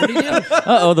 What do you do?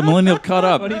 Uh-oh, the millennial caught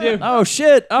up. What'd he do? Oh,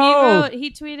 shit. Oh.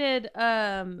 He tweeted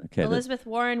Okay, Elizabeth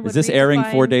Warren would Is this airing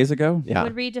 4 redefine- days ago? Yeah.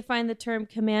 would redefine the term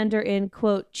commander in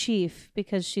quote chief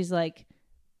because she's like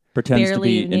Pretends to barely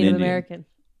be an Native Indian. American.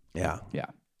 Yeah. Yeah.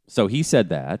 So he said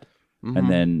that, and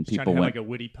then She's trying people to have went. like a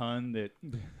witty pun that.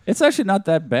 It's actually not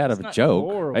that bad of a not joke.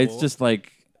 horrible. It's just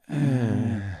like,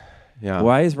 Yeah.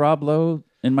 why is Rob Lowe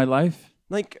in my life?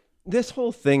 Like this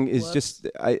whole thing is just.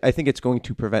 I think it's going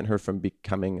to prevent her from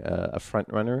becoming a front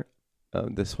runner.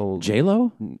 This whole J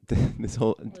Lo? this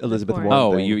whole Elizabeth Warren.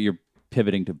 Warren. Oh, thing. you're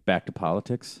pivoting back to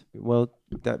politics. Well,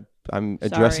 that I'm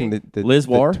addressing the Liz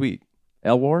the War? tweet.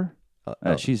 El War?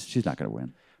 oh. She's not going to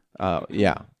win.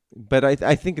 Yeah, but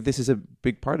I think this is a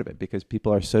big part of it because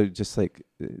people are so just like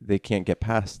they can't get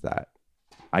past that.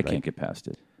 I can't get past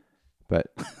it. But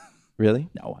really,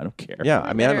 No, I don't care. yeah,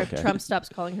 I mean, I Better don't if care. Trump stops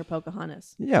calling her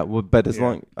Pocahontas. Yeah, well, but as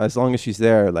long as she's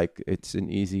there, like it's an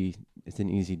easy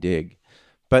dig.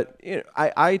 But you know,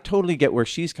 I totally get where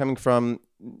she's coming from.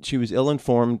 She was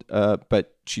ill-informed,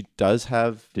 but she does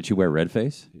have Did she wear red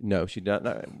face? no, she not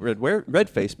red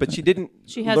face, but she didn't.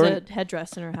 She has learn, a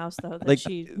headdress in her house though that like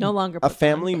she no longer a puts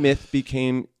family on. myth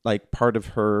became like part of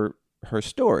her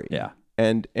story. Yeah.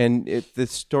 and if the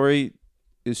story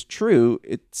is true,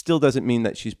 it still doesn't mean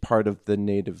that she's part of the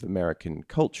Native American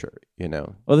culture. You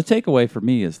know. Well, the takeaway for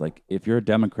me is like, if you're a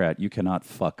Democrat, you cannot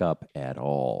fuck up at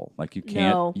all. Like you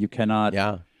can't. No. You cannot.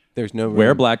 Yeah. There's no Wear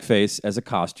room. blackface as a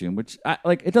costume, which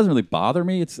it doesn't really bother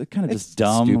me. It's kind of It's just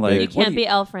dumb. stupid. Like You what can't do be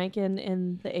Al Franken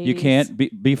in the 80s. You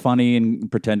can't be funny and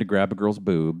pretend to grab a girl's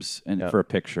boobs and for a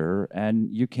picture,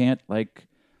 and you can't like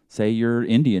say you're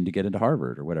Indian to get into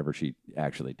Harvard or whatever she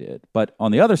actually did. But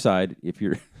on the other side, if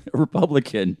you're a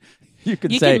Republican, you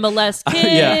can You say, can molest kids.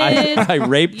 yeah, I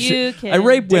raped You I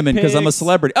raped can- women because I'm a pics.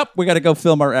 celebrity. Up, we got to go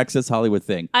film our Access Hollywood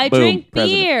thing. I Boom, drink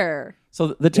president. beer. So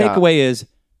the takeaway is,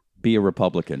 be a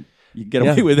Republican. You can get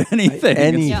away Yeah. with anything.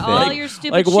 Anything. Yeah, all your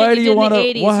stupid like, shit why you do did you in the wanna-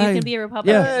 80s, why- you can be a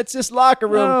Republican. Yeah. It's just locker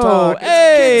room Oh, talk. It's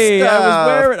hey, kid I was stuff.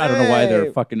 wearing. I don't know why they're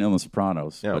Hey. fucking in The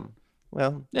Sopranos. Yeah. But,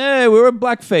 Well, hey, we were in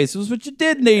blackface. It was what you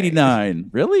did in '89.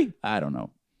 Really? I don't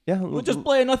know. yeah. We're just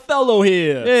playing Othello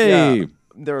here. Hey, Yeah.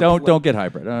 There were don't get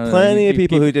hybrid. plenty of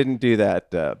people who didn't do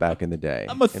that back in the day.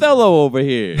 I'm Othello over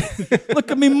here. Look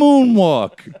at me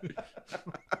moonwalk.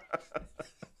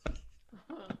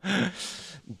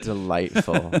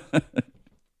 Delightful.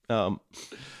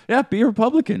 Yeah, be a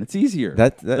Republican. It's easier.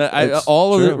 That's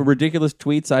all of the true. ridiculous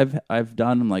tweets I've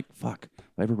done. I'm like, fuck. If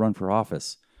I ever run for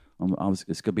office,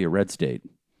 it's gonna be a red state.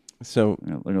 So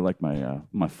They're like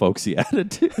my folksy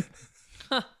attitude.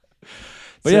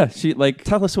 But yeah, she like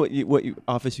tell us what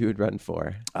office you would run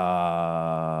for.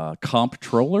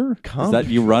 comptroller. Is that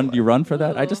you run for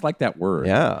that? I just like that word.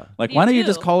 Yeah. Like, Me why don't you too.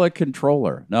 just call it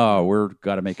controller? No, we're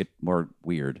got to make it more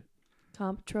weird.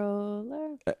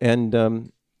 Comptroller. And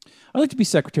I'd like to be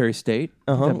Secretary of State.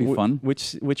 That'd be fun.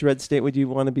 Which red state would you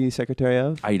want to be secretary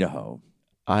of? Idaho.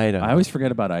 Idaho. I always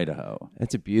forget about Idaho.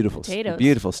 That's a beautiful, Potatoes.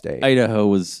 beautiful state. Idaho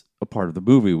was a part of the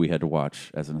movie we had to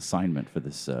watch as an assignment for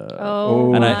this.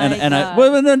 Oh, and my I God.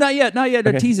 well, no, not yet.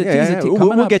 Okay. Tease it. Yeah, Tease yeah, it. yeah. Coming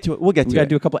We'll up. get to it. We'll get to We got to it.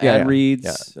 do a couple Yeah, ad yeah.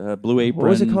 reads. Blue Apron. What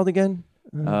was it called again?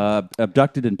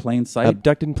 Abducted in Plain Sight.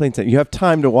 Abducted in Plain Sight. You have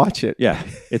time to watch it. Yeah,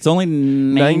 it's only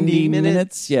 90 minutes?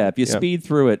 minutes. Yeah, if you Yeah. speed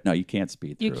through it, no, you can't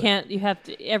speed through You it. can't. You have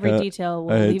to. Every detail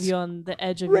will leave it's you on the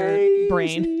edge of your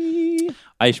brain.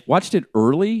 I watched it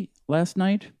early last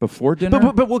night before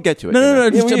dinner. But we'll get to it. No, Yeah,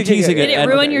 just yeah, I'm teasing Did it. it And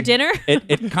ruin your dinner?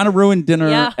 It kind of ruined dinner,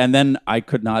 Yeah. and then I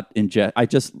could not ingest. I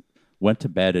just went to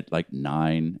bed at like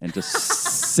 9 and just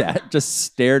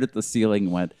stared at the ceiling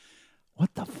and went, "What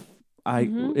the?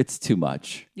 It's too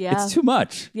much. Yeah. It's too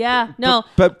much. Yeah. No.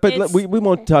 But it's- we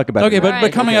won't talk about Okay, it. but, All but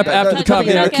right, coming okay. up after the Coming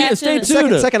coffee, up after stay the-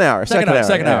 tuned. Second hour. Second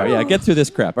hour. Yeah, get through this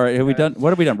crap. All right, have we done? What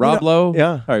have we done? Rob Lowe.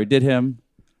 yeah. All right, we did him.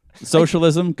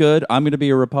 Socialism, good. I'm going to be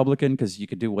a Republican because you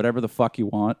can do whatever the fuck you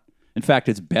want. In fact,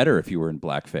 it's better if you were in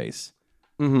blackface.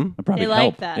 Mm-hmm. I'd probably They like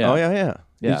help. that. Yeah. Oh yeah.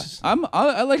 Yeah. It's just-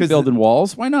 I like 'cause building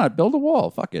walls. Why not build a wall?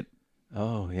 Fuck it.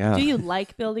 oh yeah. Do you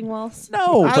like building walls?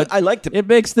 No, I, but I like to. it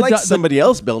makes the like du- somebody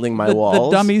else building my the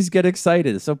walls. dummies get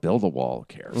excited. So build a wall. Who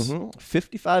cares?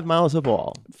 55 miles of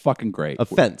wall. Fucking great. A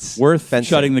fence. Worth Fencing.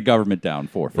 shutting the government down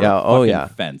for Yeah, a oh, fucking yeah.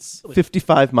 fence.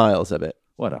 55 miles of it.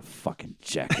 What a fucking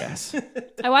jackass.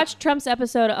 I watched Trump's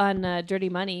episode on Dirty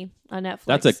Money on Netflix.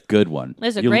 That's a good one.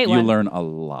 That's a You- great You one. learn a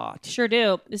lot. Sure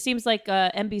do. It seems like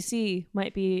NBC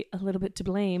might be a little bit to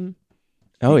blame.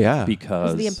 Oh yeah.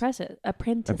 Because It's the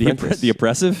apprentice. the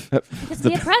oppressive. It's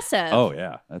the oppressive. Oh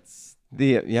yeah, that's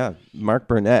Mark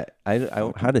Burnett.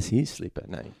 How does he sleep at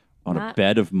night? on a Not-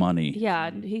 bed of money.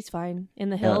 Yeah, he's fine in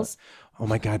the hills. Oh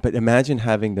my God! But imagine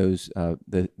having those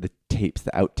the tapes, the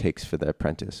outtakes for The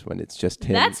Apprentice when it's just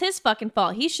him. That's his fucking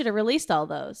fault. He should have released all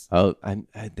those. oh,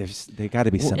 they got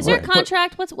to be somewhere. Is there a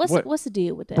contract? What's what- what's the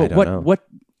deal with that? I But don't what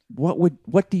know.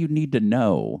 what do you need to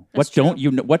know? That's what don't true.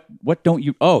 you know? What don't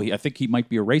you? Oh, I think he might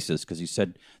be a racist because he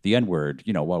said the N word.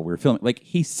 While we were filming, like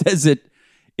he says it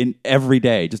in every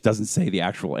day, just doesn't say the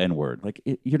actual N word. Like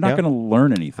you're not Yeah. going to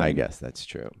learn anything. I guess that's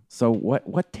true. So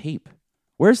what tape?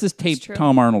 Where's this tape true.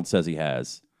 Tom Arnold says he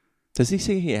has? Does he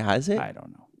say he has it? I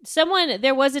don't know.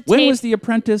 There was a tape. When was The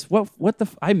Apprentice? What the?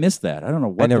 I missed that. I don't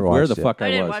know never where watched the it. fuck I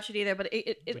I didn't was. watch it either, but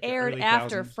it Like the aired early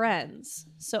after thousands. Friends,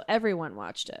 so everyone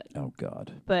watched it. Oh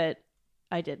God. But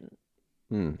I didn't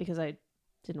Hmm. because I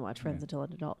didn't watch Friends until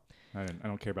an adult. I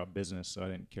don't care about business, so I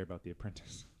didn't care about The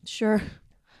Apprentice. Sure,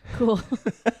 cool,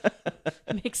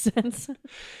 makes sense.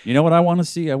 You know what I want to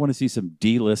see? I want to see some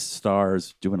D-list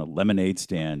stars doing a lemonade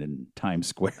stand in Times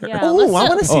Square. Yeah, Oh, let's I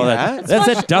want to see Oh, that. that's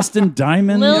watch that Dustin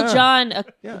Diamond. Lil Yeah. Jon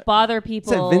Yeah. bother Is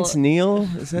people. that Vince Neil?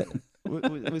 Is that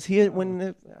was he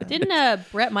when? Didn't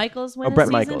Brett Michaels win? Oh, the Brett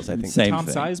season? Michaels, I think. Same Tom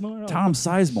thing. Sizemore? Oh. Tom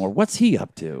Sizemore. What's he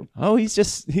up to? Oh, he's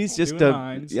just Doing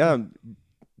lines.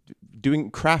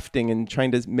 doing crafting and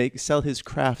trying to sell his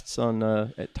crafts on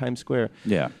at Times Square.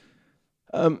 Yeah.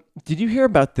 Did you hear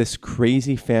about this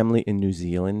crazy family in New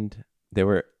Zealand? There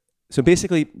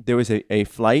was a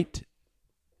flight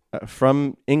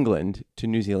from England to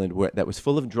New Zealand that was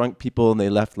full of drunk people, and they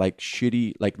left like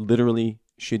literally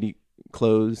shitty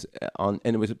clothes on,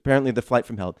 and it was apparently the flight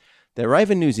from hell. They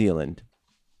arrive in New Zealand,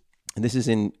 and this is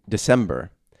in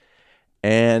December,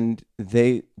 and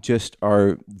they just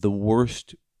are the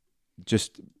worst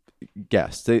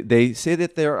guests. They say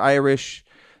that they're Irish.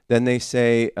 Then they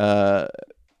say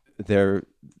they're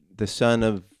the son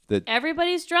of the.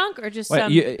 Everybody's drunk, or just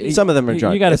Wait, some? Some of them are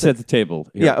drunk. You got to It's set the table.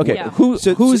 here. Yeah, okay. Yeah.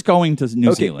 Who's going to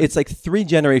New Zealand? It's like 3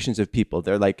 generations of people.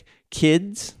 They're like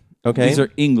kids. Okay, These are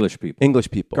English people.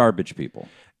 English people. Garbage people.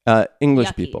 English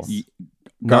Yuckies. people.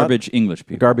 Garbage English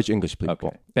people. Garbage English people.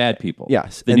 Okay. Bad people.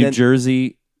 Yes, The and New then-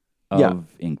 Jersey of Yeah.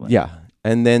 England. Yeah,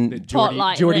 and then Taught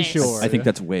like Geordie this. Shore. I think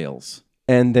that's Wales.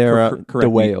 and they're Correct the me-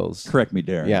 Wales. Correct me,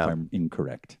 Darren, Yeah. if I'm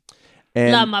incorrect.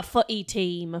 And Love my footy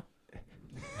team.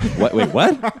 What? Wait,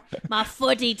 what? My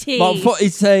footy team. My footy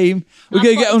team. We're My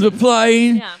going to get on the footy-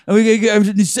 plane Yeah. and we're going to get over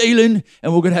to New Zealand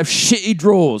and we're going to have shitty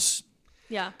draws.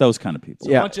 Yeah. Those kind of people.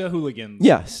 A yeah. bunch of hooligans.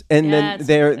 Yes, and Yeah,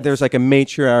 then it's there's like a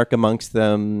matriarch amongst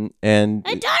them, and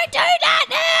Don't do that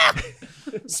now.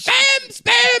 Spam,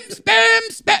 spam, spam,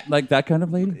 spam. Like that kind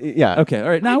of lady? yeah, Okay, all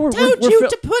right. Now we're Told we're you fil-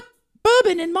 to put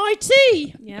bourbon in my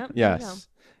tea. Yeah. yes,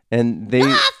 and they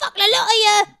Fuck the lot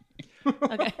of you.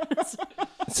 Okay.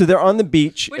 so they're on the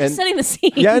beach, We're and just setting the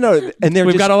scene. yeah, I know, and they're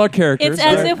We've just, got all our characters. It's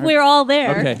as if we're all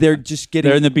there. Okay. they're just getting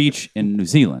They're in the beach in New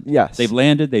Zealand. Yes. They've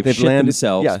landed. They've shit landed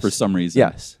themselves yes. for some reason.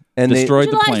 Yes, and Destroyed Would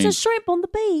the you like plane. to shrimp on the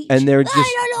beach? And they're No, just-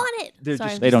 I don't want it. they're Sorry.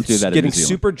 just They don't do that in getting New Zealand.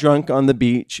 super drunk on the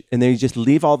beach, and they just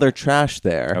leave all their trash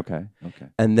there. Okay. Okay.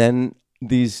 And then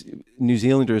these New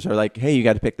Zealanders are like, "Hey, you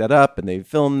got to pick that up," and they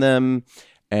film them,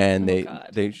 and God.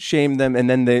 they shame them, and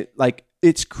then they like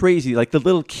it's crazy. Like the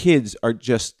little kids are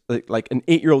just like an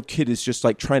 8-year-old kid is just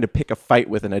like trying to pick a fight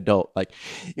with an adult. Like,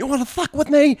 you want to fuck with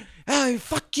me? Hey,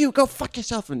 fuck you, go fuck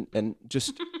yourself, and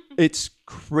just it's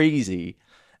crazy.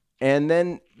 And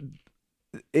then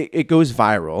it goes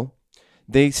viral.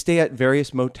 They stay at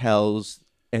various motels,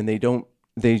 and they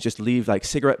just leave like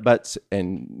cigarette butts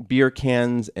and beer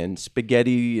cans and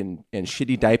spaghetti and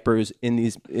shitty diapers in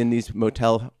these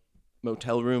motel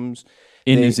rooms,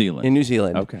 In New Zealand. In New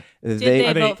Zealand. Okay. they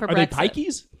Are they, vote for are they Brexit?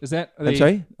 pikeys? Is that? Are I'm they,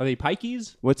 sorry? Are they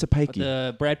pikeys? What's a pikey?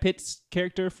 The Brad Pitt's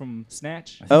character from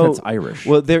Snatch. I think that's Irish.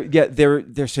 Well,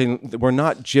 they're saying we're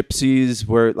not gypsies.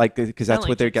 We're like, because that's Sound what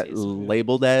like they got gypsies.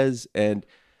 labeled as, and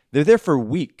they're there for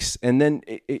weeks, and then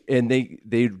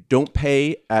they don't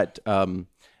pay at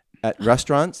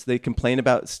restaurants. They complain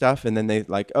about stuff, and then they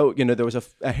like, oh, there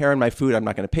was a hair in my food. I'm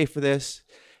not going to pay for this.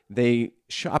 They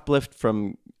shoplift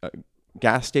from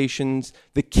gas stations.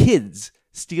 The kids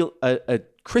steal a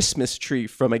Christmas tree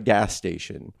from a gas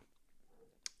station.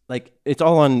 Like, it's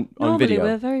all on Normally, video.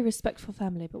 we're a very respectful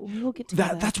family, but we all get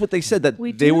together. That's what they said, that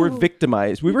We they were do.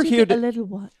 victimized. We were do here get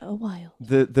to a while.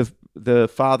 the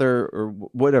father or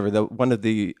whatever, one of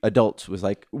the adults was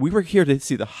like, we were here to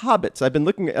see the hobbits. I've been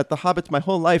looking at the hobbits my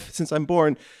whole life since I'm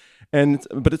born,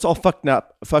 but it's all fucked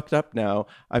up now.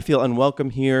 I feel unwelcome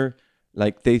here.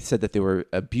 Like, they said that they were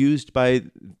abused by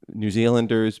New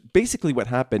Zealanders. Basically what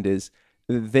happened is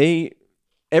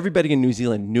everybody in New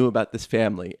Zealand knew about this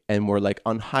family and were like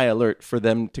on high alert for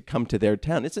them to come to their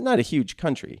town. It's not a huge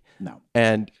country. No.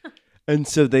 And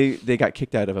so they got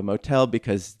kicked out of a motel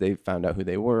because they found out who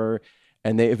they were.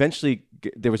 And they eventually,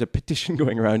 there was a petition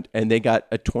going around, and they got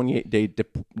a 28-day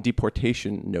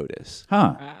deportation notice.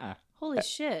 Huh. Holy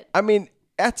shit. I mean,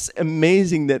 that's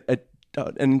amazing that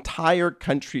an entire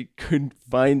country could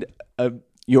find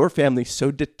your family so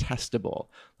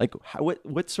detestable. Like,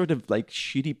 what sort of like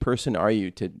shitty person are you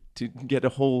to get a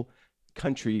whole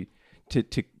country to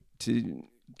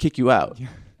kick you out?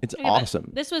 It's Okay, but awesome.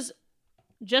 This was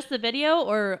just the video,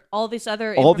 or all this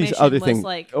other All these information other was things.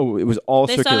 like, Oh, it was all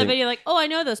they saw the circulating. video like, oh, I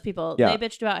know those people. Yeah. They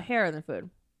bitched about hair in their food.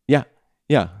 Yeah.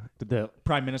 Did the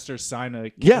prime minister sign a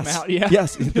kick Yes. him out? Yeah.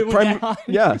 Yes. It went down.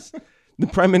 Yes. The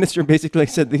prime minister basically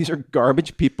said these are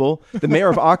garbage people. The mayor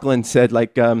of Auckland said,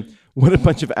 like, what a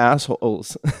bunch of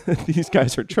assholes. These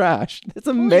guys are trash. It's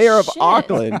the mayor of shit.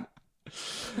 Auckland.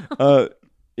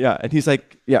 Yeah. And he's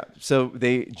like, yeah. So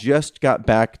they just got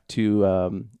back to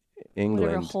Whatever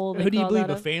England. hole they Who do you crawled believe, out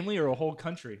a of. family or a whole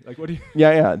country? Like, what do you?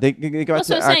 Yeah. They got That's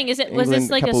to what I'm saying. Was England this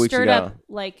like couple a weeks stirred ago. up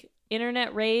like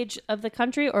internet rage of the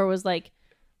country, or was like,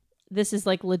 this is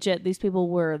like legit? These people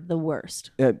were the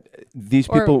worst. These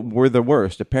Or- people were the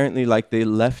worst. Apparently, like, they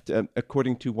left,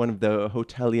 according to one of the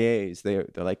hoteliers, they're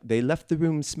like, they left the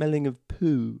room smelling of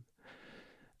poo.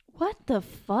 What the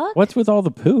fuck? What's with all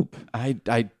the poop?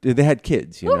 They had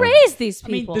kids, Who raised these I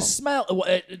mean, people? the smell.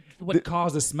 What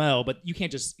caused the smell? But you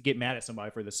can't just get mad at somebody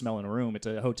for the smell in a room. It's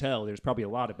a hotel. There's probably a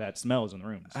lot of bad smells in the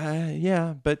rooms.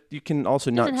 Yeah, but you can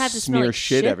also not Doesn't have to smell smear like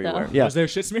shit shit, everywhere. though. Yeah, Was there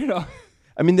shit smeared on?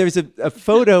 I mean, there's a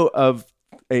photo of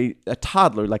a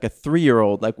toddler, like a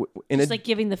 3-year-old, like in Just a like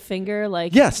giving the finger,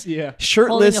 like yes, Yeah.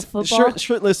 shirtless, Holding a football?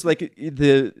 shirtless, like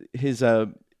his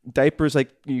diapers,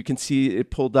 like you can see it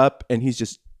pulled up, and he's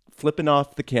just flipping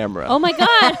off the camera. Oh my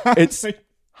god! It's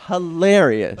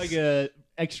hilarious. Like a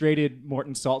X-rated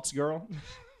Morton Salt's girl.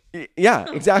 Yeah,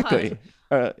 exactly.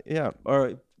 Yeah,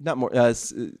 or not more.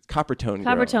 Copper Tone.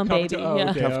 Copper Girl. tone baby. Oh, Yeah.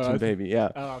 okay. Copper Tone baby. Yeah.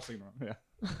 Oh, I was thinking wrong.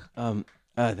 Yeah.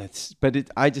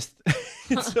 I just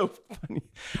it's so funny.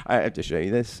 I have to show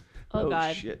you this. Oh,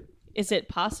 God. Shit. Is it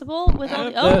possible with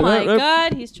all? Oh my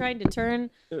god! He's trying to turn.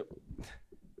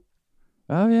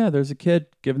 Oh yeah, there's a kid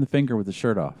giving the finger with the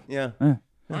shirt off. Yeah.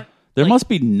 There must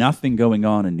be nothing going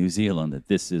on in New Zealand that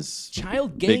this is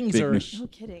Child big, gangs big are news. No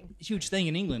kidding. a huge thing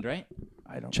in England, right?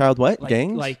 I don't. Child what? Like,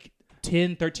 Gangs? Like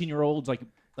 10, 13-year-olds, like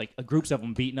groups of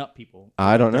them beating up people.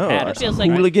 I don't know. That feels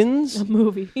like- Hooligans? A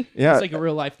movie. Yeah. It's like a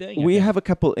real life thing. I We think. have a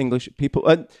couple English people.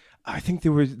 I think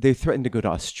they threatened to go to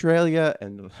Australia,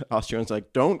 and the Australians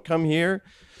like, don't come here.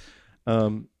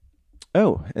 And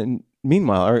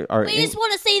meanwhile, our We just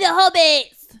want to see the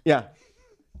hobbits. yeah.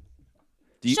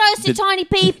 Show us the tiny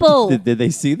people. Did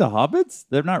they see the hobbits?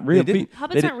 They're not real. They didn't.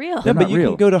 Hobbits aren't real. They're No, but not you real.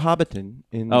 can go to Hobbiton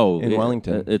in it-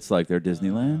 Wellington. It's like their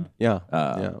Disneyland. yeah.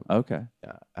 Okay.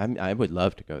 Yeah. I would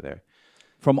love to go there.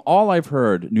 From all I've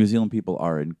heard, New Zealand people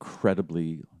are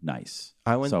incredibly nice.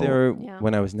 I went So- there Yeah.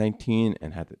 when I was 19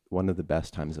 and had one of the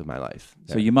best times of my life.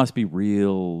 So you must be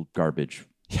real garbage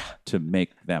to make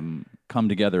them come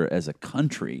together as a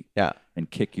country yeah. and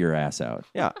kick your ass out.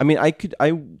 Yeah. I mean, I could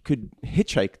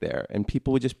hitchhike there, and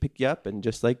people would just pick you up and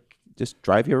just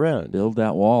drive you around. Build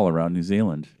that wall around New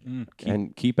Zealand.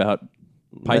 And Keep out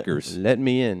pikers. Let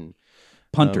me in.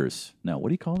 Punters. No, what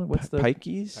do you call it? What's the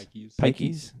Pikeys?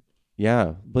 Pikeys.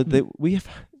 Yeah, but we have.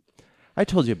 I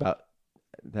told you about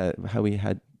that. How we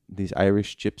had these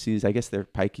Irish gypsies. I guess they're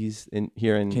pikeys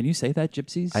here in. Can you say that,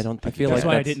 gypsies? I don't think I feel you That's can.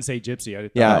 like why I that's- didn't say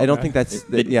gypsy. Yeah, thought- I don't think that's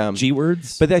yeah. G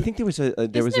words. But I think there was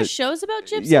Isn't there shows about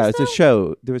gypsies? yeah, it's though? a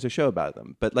show. There was a show about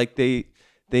them, but like they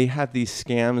they have these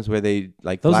scams where they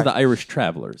like Those are the Irish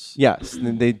travelers. yes,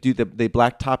 and they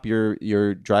blacktop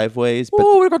your driveways, but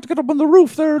We got to get up on the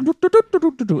roof there, and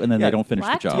then they don't finish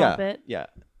the job. Blacktop it. yeah,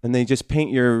 and they just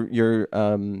paint your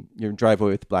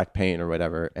driveway with black paint or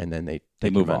whatever, and then they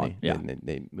take move your on, money. yeah. and then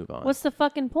they move on. What's the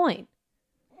fucking point?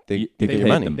 they they get your paid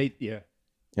money? them. Yeah.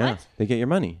 Yeah, What? they get your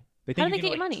money. They How think do you they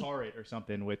can, get like, your money? tar it or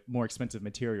something with more expensive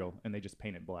material, and they just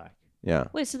paint it black. Yeah.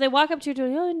 Wait, so they walk up to you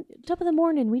doing, oh, top of the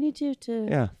morning, we need you to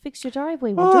Yeah. fix your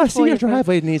driveway. We'll Oh, do it I for see you your for-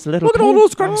 driveway needs a little. Look at all paint.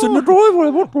 those cracks in the driveway.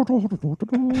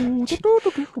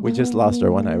 We just lost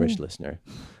our one Irish listener,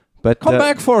 but Come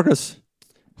back, Fergus.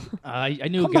 I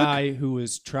knew a guy who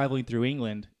was traveling through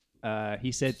England.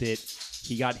 He said that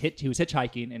he got hit. He was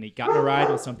hitchhiking and he got in a ride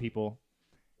with some people,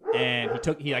 and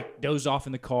he like dozed off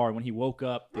in the car. And when he woke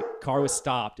up, the car was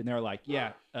stopped, and they were like,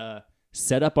 "Yeah,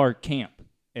 set up our camp,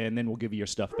 and then we'll give you your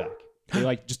stuff back." They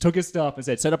like just took his stuff and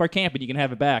said, "Set up our camp, and you can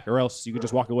have it back, or else you can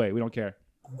just walk away. We don't care."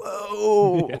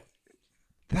 Whoa, Yeah.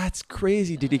 that's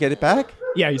crazy. Did he get it back?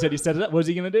 Yeah, he said he set it up. What was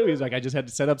he gonna do? He's like, "I just had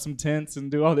to set up some tents and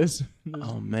do all this."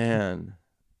 Oh man.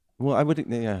 Well, I would.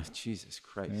 Yeah, Jesus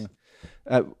Christ.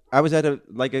 I was at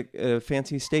a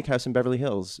fancy steakhouse in Beverly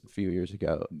Hills a few years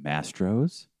ago.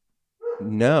 Mastros?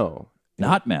 No,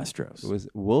 Not Mastros. it was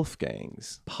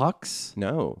Wolfgang's. Pucks?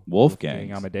 No.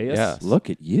 Wolfgang. Amadeus. Yeah. Look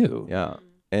at you. Yeah.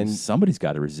 And Somebody's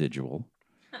got a residual.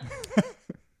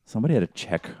 Somebody had a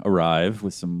check arrive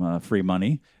with some free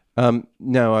money.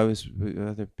 no,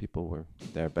 other people were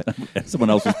there, but Someone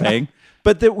else was paying.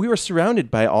 we were surrounded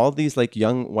by all these like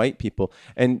young white people.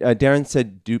 And Darren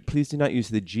said, please do not use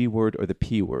the G word or the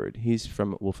P word. He's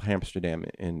from Wolf Amsterdam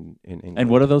in England. And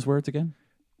what are those words again?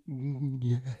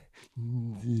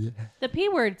 The P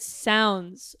word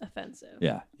sounds offensive.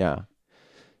 Yeah. Yeah.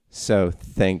 So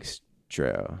thanks,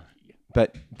 Drew.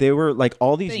 But they were like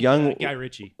all these young Guy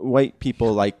Ritchie. white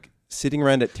people like sitting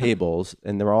around at tables,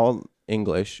 and they're all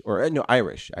English or no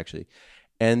Irish actually,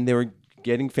 and they were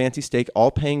getting fancy steak, all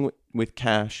paying with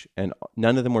cash, and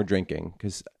none of them were drinking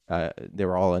because they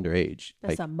were all underage. That's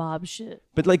Like, some mob shit.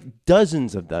 but like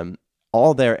dozens of them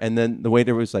all there, and then the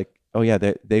waiter was like, "Oh yeah,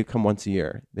 they come once a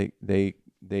year.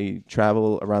 They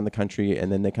travel around the country, and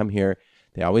then they come here.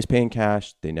 They always pay in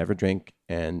cash. They never drink."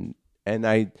 And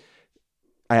I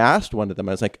asked one of them,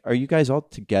 I was like, "Are you guys all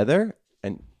together?"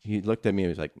 And he looked at me and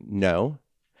was like, "No."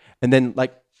 And then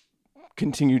like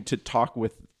continued to talk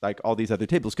with like all these other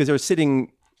tables because they were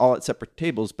sitting all at separate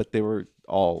tables, but they were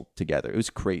all together. It was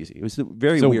crazy. It was a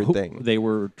very weird thing. They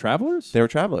were travelers? They were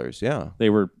travelers, yeah. They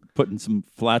were putting some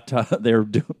flat they were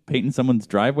painting someone's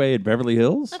driveway in Beverly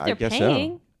Hills? If I they're guess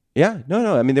paying, so. Yeah,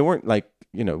 no. I mean, they weren't like,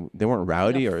 they weren't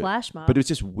rowdy Like a or flash mob. but it was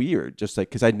just weird, just like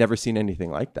because I'd never seen anything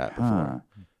like that before.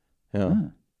 Yeah,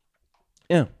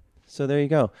 yeah. So there you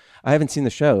go. I haven't seen the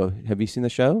show. Have you seen the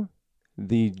show?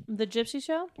 The Gypsy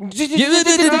Show?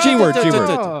 G word.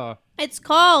 Oh. It's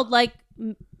called like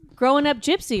Growing Up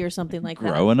Gypsy or something like that.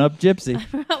 Growing up gypsy. I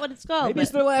forgot what it's called. Maybe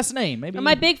it's but- their last name. Maybe or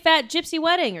My Big Fat Gypsy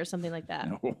Wedding or something like that.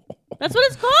 That's what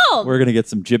it's called. We're going to get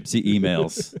some gypsy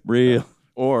emails. Real.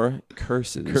 or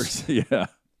curses. Yeah.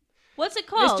 What's it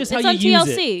called? just It's how on you use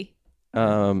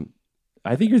TLC.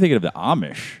 I think you're thinking of the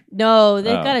Amish. No,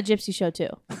 they've Oh. got a gypsy show too.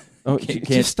 Oh, Can't-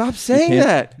 just stop saying can't-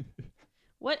 that.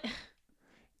 What?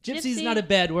 Gypsy's Gypsy not a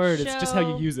bad word. It's just how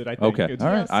show. you use it. I think. Okay. It's-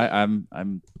 All right. TLC.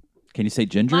 I'm. Can you say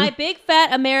ginger? My Big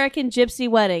Fat American Gypsy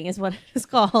Wedding is what it's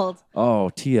called.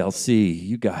 Oh, TLC.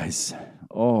 You guys.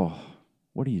 Oh,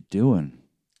 what are you doing?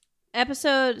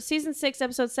 Season 6,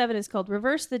 episode 7 is called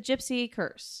Reverse the Gypsy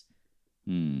Curse.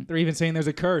 They're even saying there's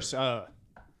a curse.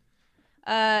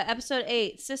 Episode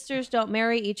 8, Sisters Don't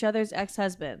Marry Each Other's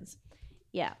Ex-Husbands.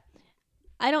 Yeah.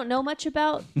 I don't know much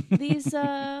about these.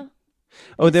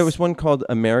 Oh, there was one called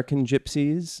American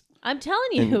Gypsies I'm telling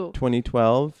in you.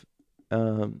 2012.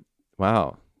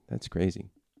 Wow, that's crazy.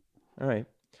 All right.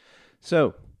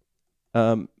 So,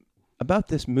 about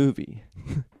this movie,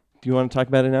 do you want to talk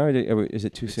about it now, or is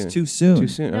it too soon? Too soon. Too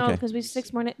soon. No, Okay. because we have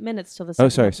 6 more minutes till the Oh,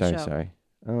 second sorry. half of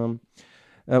the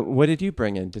show. What did you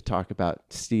bring in to talk about,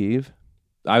 Steve?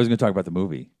 I was going to talk about the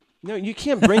movie. No, you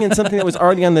can't bring in something that was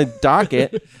already on the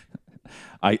docket.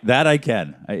 I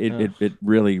can. It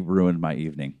really ruined my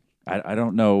evening. I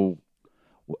don't know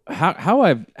how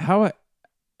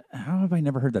have I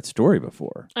never heard that story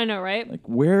before? I know, right? Like,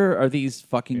 where are these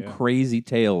fucking Yeah. crazy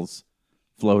tales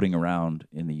floating around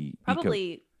in the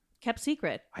Probably kept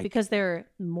secret because they're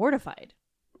mortified.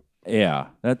 Yeah,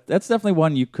 that's definitely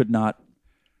one you could not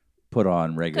put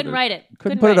on regular. Couldn't write it. Couldn't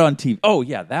Couldn't put it write on TV. Oh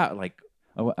yeah, that like.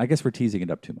 Oh, I guess we're teasing it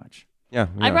up too much. Yeah.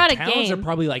 I brought a Towns game. are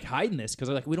probably like hiding this because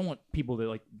like we don't want people to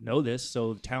like know this,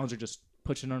 so towns are just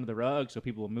pushing it under the rug so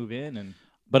people will move in and.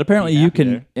 But apparently, be you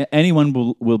happy can.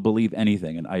 Anyone will believe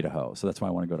anything in Idaho, so that's why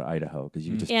I want to go to Idaho because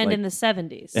you just And like, in the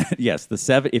 70s. yes,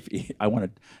 If I want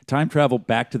to time travel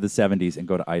back to the 70s and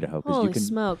go to Idaho because you Holy can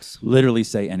smokes. literally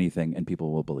say anything and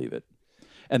people will believe it.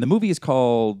 And the movie is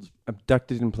called.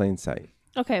 Abducted in Plain Sight.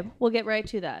 Okay, we'll get right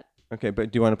to that. Okay,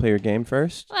 but do you want to play your game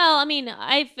first? Well, I mean,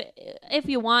 if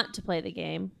you want to play the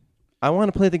game. I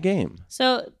want to play the game.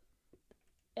 So,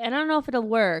 I don't know if it'll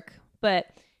work, but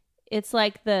it's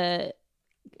like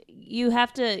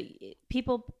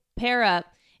people pair up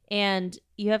and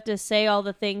you have to say all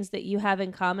the things that you have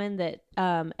in common that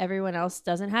everyone else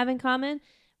doesn't have in common.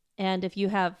 And if you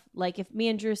have, like, if me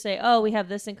and Drew say, oh, we have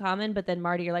this in common, but then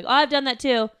Marty, you're like, oh, I've done that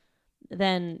too,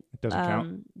 then It doesn't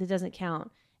count. It doesn't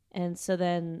count. And so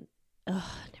then, never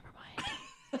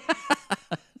mind.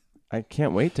 I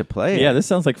can't wait to play it. Yeah, this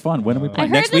sounds like fun. When are we I playing?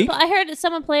 heard Next week? I heard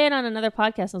someone play it on another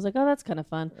podcast. I was like, oh, that's kind of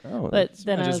fun. Oh, But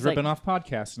then I'm I just was like, ripping off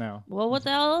podcasts now. well, what the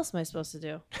hell else am I supposed to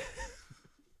do?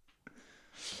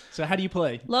 So how do you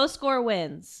play? Low score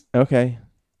wins. Okay.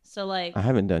 So, like, I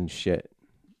haven't done shit.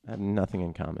 I have nothing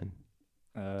in common.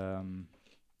 you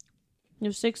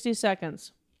have 60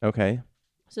 seconds. Okay.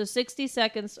 So 60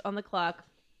 seconds on the clock.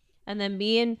 And then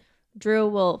me and Drew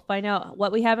will find out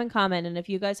what we have in common. And if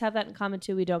you guys have that in common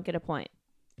too, we don't get a point.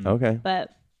 Okay.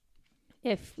 But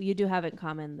if you do have it in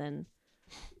common, then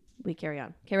we carry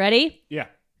on. Okay, ready? Yeah.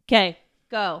 Okay,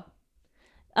 go.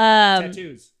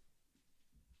 Tattoos.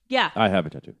 Yeah. I have a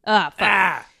tattoo.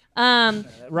 Fuck.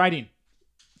 Writing.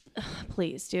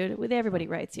 Please, dude. With everybody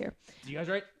writes here. Do you guys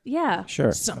write? Yeah,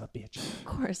 Sure. Son of a bitch. of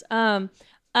course.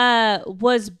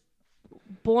 Was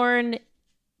born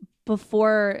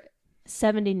before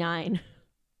 79.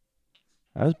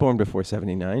 I was born before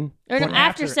 79. Or no, Born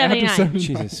after after 79. 79.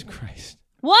 Jesus Christ.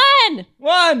 One.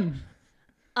 One.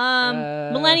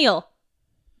 Millennial.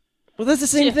 Well, that's the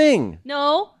same thing.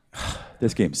 No.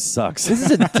 This game sucks. This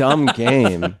is a dumb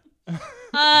game.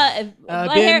 Been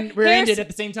rear-ended at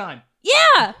the same time.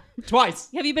 Yeah. Twice.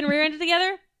 Have you been rear-ended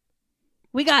together?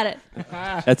 We got it.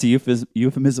 That's a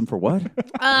euphemism for what?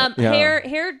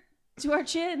 Hair to our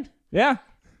chin. Yeah.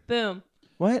 Boom.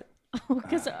 What?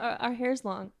 Because our hair's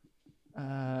long.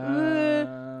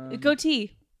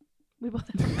 Goatee. We both.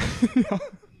 All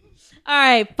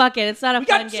right, fuck it. It's not a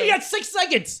fun game. We got 6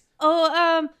 seconds.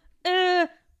 Oh,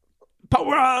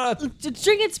 Power up.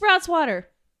 drinking Sprouts water.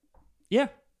 Yeah.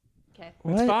 Okay.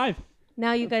 That's 5.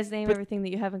 Now you guys name everything that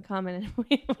you have in common.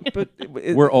 But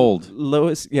We're old.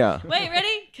 Lois, yeah. Wait,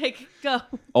 ready? Okay, go.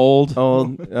 Old.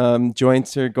 Old.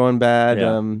 Joints are going bad.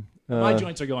 Yeah. My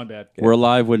joints are going bad. We're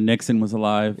alive when Nixon was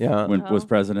alive. Yeah. When Oh. was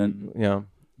president. Yeah.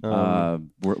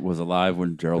 Was alive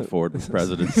when Gerald Ford was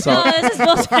president. No, this is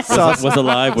bullshit. was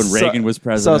alive when Reagan was Saw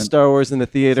president. Star Wars in the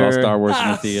theater. Saw Star Wars in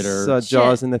the theater. Saw Shit.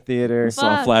 Jaws in the theater. Fuck.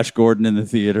 Saw Flash Gordon in the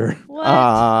theater.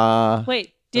 What?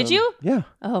 Wait, did you? Yeah.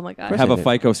 Oh my god. course. Have a I did.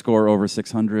 FICO score over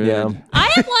 600. Yeah. I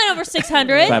have one over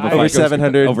 600. I have a Over FICO score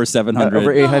 700. Over 700.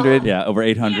 Over 800. Yeah, over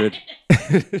 800.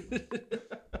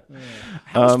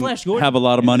 How was Flash Gordon? Have a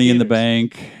lot of money in the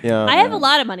bank. Yeah. I have a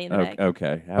lot of money in the bank.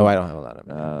 Okay. Oh, I don't have a lot of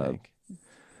money. I think.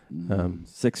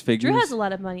 6 figures. Drew has a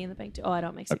lot of money in the bank too. Oh, I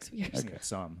don't make 6 figures. Okay,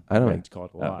 some. I don't- like to call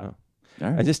it a lot. All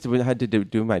right. I just had to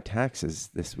do my taxes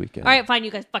this weekend. All right, fine.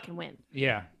 You guys fucking win.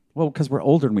 Yeah. Well, because we're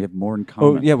older and we have more in Oh,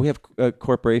 common. yeah, we have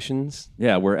corporations.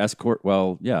 Yeah, we're S corp.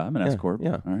 Well, yeah, I'm an S corp.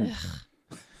 yeah. All right.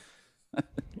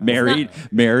 Married.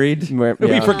 Yeah.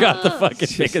 We forgot the fucking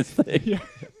biggest thing.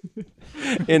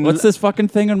 In What's this fucking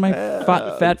thing on my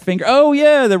fat finger? Oh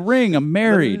yeah, the ring. I'm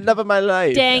married. love of my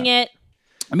life. Dang it.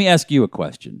 Let me ask you a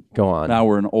question. Go on. Now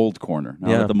we're in old corner. Now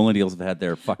Yeah. that the millennials have had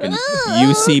their fucking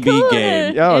Oh, UCB cool.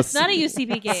 game. Yeah, It's not a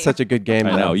UCB game. Such a good game.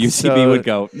 I know. though. UCB So- would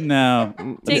go, no.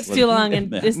 Takes too long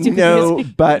and it's too No,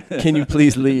 confusing. but can you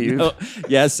please leave? Oh,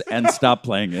 yes, and stop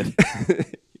playing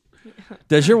it.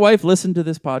 Does your wife listen to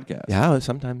this podcast? Yeah,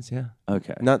 sometimes, yeah.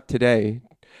 Okay. Not today.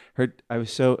 I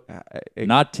was so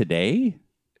Not today?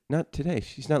 not today.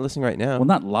 She's not listening right now. Well,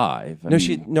 not live. I no,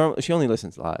 mean, she only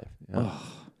listens live. Yeah.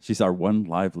 she's our one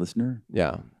live listener.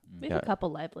 Yeah. We have a couple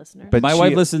live listeners. But My she-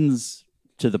 wife listens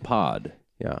to the pod,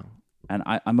 Yeah. and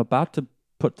I'm about to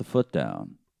put the foot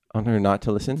down. On her not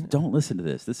to listen. Don't listen to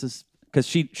this. This is because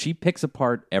she picks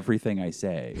apart everything I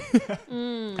say,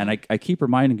 and I keep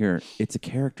reminding her it's a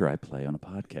character I play on a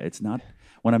podcast. It's not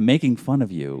when I'm making fun of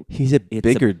you. He's a It's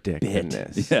bigger a dick bit. than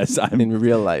this. Yes, I'm in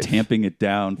real life. tamping it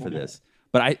down for this.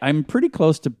 But I'm pretty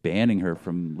close to banning her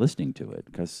from listening to it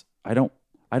because I don't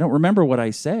remember what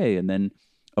I say, and then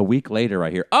a week later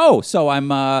I hear, oh, so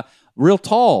I'm real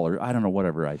tall, or I don't know,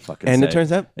 whatever I fucking And say. it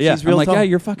turns out yeah, she's real I'm like, tall. yeah,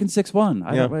 you're fucking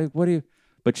 6'1". Yeah. What do you?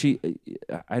 But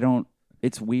I don't.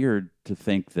 It's weird to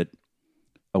think that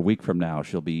a week from now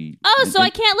she'll be. Oh, so I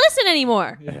can't listen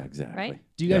anymore. Yeah, exactly. Right?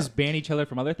 Do you guys ban each other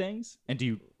from other things? And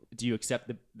do you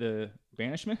accept the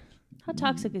banishment? How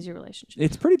toxic is your relationship?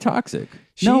 It's pretty toxic.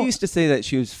 She used to say that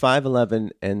she was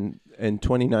 5'11" and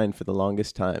 29 for the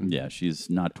longest time. Yeah, she's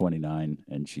not 29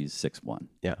 and she's 6'1".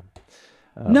 Yeah.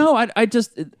 No, I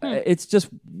just it's just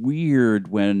weird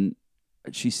when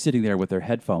she's sitting there with her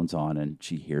headphones on and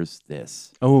she hears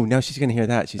this. Oh, now she's gonna hear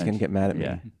that. She's gonna get mad at me.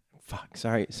 Yeah. Fuck.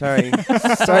 Sorry, Lance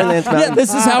Mountain. Yeah,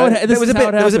 this is how it. This was is a how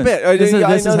bit. it That was a happens. bit.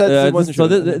 I know that wasn't so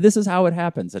true. this is how it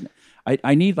happens, and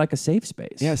I need like a safe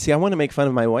space. Yeah. See, I want to make fun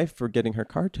of my wife for getting her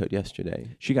car towed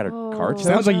yesterday. She got her car towed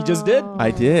Sounds like you just did.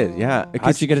 I did. Yeah.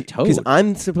 How'd she get it towed? Because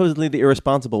I'm supposedly the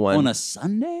irresponsible one. on a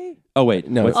Sunday. Oh wait,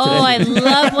 No, what's it's Oh, I today?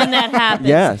 love when that happens.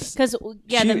 Yes. Because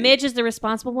the midge is the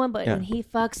responsible one, but Yeah. when he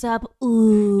fucks up,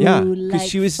 ooh, Yeah, like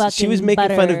she was fucking making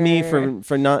fun of me butter.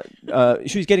 for not.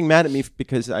 She was getting mad at me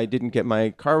because I didn't get my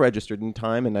car registered in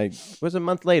time, and I was a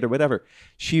month late or whatever.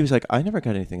 She was like, "I never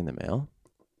got anything in the mail,"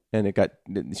 and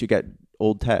she got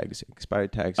old tags,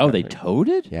 expired tags. Oh, on they her. towed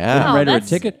it. Yeah. Didn't Oh, write her a that's-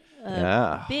 ticket.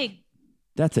 Yeah, Big.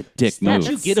 That's a dick That- move.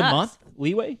 Did you that get a sucks. month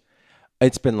leeway?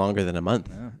 it's been longer than a month.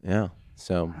 Yeah,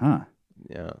 so Huh.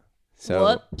 yeah,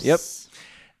 so Whoops. yep.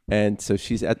 And so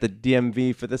she's at the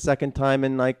DMV for the second time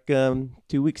in like 2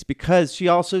 weeks because she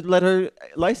also let her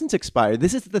license expire.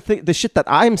 This is the shit that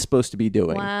I'm supposed to be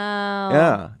doing.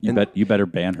 Wow. Yeah. You better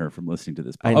ban her from listening to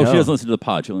this pod. I Oh, know. she doesn't listen to the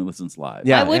pod. She only listens live.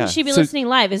 Yeah. Why wouldn't she be So- listening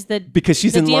live? Is the Because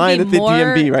she's the in DMV line at the more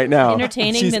DMV right now.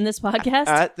 entertaining She's than this podcast?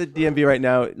 at the DMV right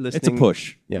now listening. It's a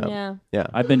push. Yeah. Yeah. Yeah.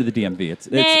 I've been to the DMV. It's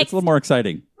a Next. little more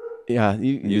exciting. Yeah. It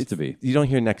used to be. You don't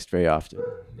hear next very often.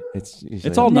 It's usually,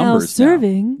 It's all Now numbers.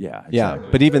 serving. Yeah. Yeah.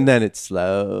 Exactly. But even then it's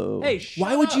slow. Hey,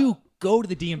 why would you go to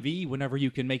the DMV whenever you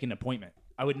can make an appointment?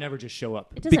 I would never just show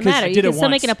up. It doesn't Because matter. I You did can it still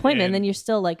make an once, appointment, and and- then you're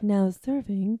still like, now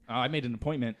serving. I made an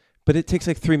appointment. But it takes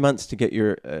like 3 months to get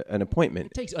your an appointment.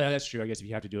 It takes. That's true. I guess if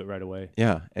you have to do it right away.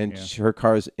 Yeah. And Yeah. her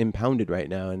car's impounded right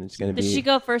now and it's going to Does be she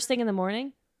go first thing in the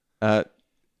morning?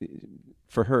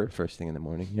 for her first thing in the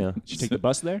morning. Yeah. Did you take the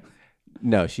bus there?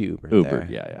 No, she Ubered Ubered, there.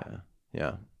 yeah.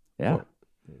 Yeah. Yeah.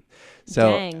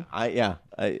 So Dang.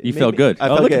 You felt good. I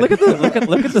Oh, felt look, good.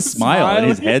 look at the smile and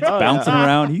his head's bouncing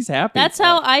around. He's happy. That's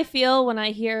how I feel when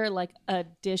I hear like a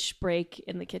dish break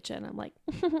in the kitchen. I'm like,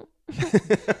 oh,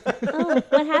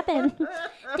 what happened?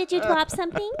 Did you drop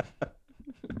something?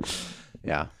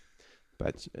 Yeah.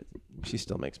 But she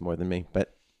still makes more than me.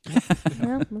 But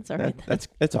No, that's all right.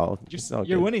 that's all. It's all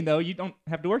You're good. winning though. You don't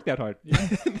have to work that hard.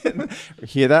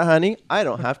 Hear that, honey? I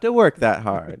don't have to work that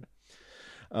hard.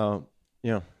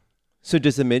 Yeah. So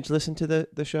does the midge listen to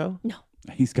the show? No,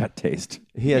 He's got taste.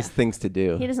 He has things to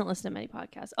do. he doesn't listen to many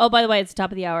podcasts. Oh, by the way, it's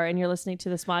top of the hour, and you're listening to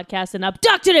this podcast and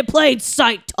Abducted in Plain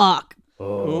Sight Talk.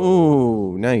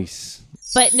 Oh, nice.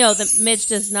 But no, the Midge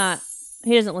does not.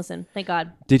 He doesn't listen. Thank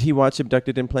God. Did he watch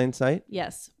Abducted in Plain Sight?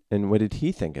 Yes. And what did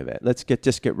he think of it? Let's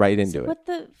just get right into it. What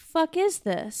the fuck is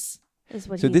this? Is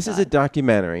what So he this is a thought.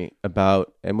 documentary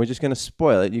about, and we're just going to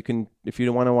spoil it. You can, if you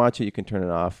don't want to watch it, you can turn it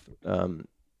off.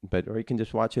 Or you can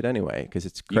just watch it anyway because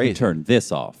it's You crazy. can turn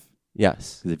this off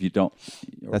Yes, because if you don't,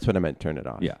 that's what I meant. Turn it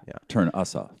off. yeah, yeah. turn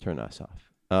us off. Turn us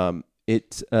off.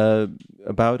 It's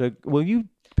about a. Well, you.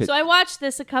 So I watched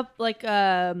this a couple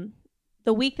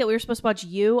the week that we were supposed to watch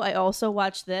You. I also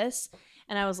watched this,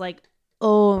 and I was like,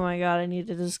 oh my God, I need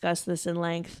to discuss this in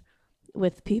length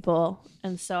with people.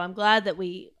 And so I'm glad that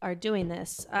we are doing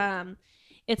this.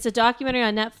 It's a documentary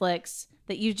on Netflix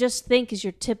that you just think is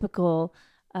your typical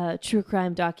true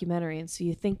crime documentary. And so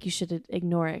you think you should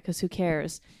ignore it because who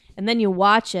cares? And then you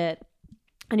watch it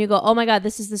and you go, oh my God,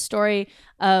 this is the story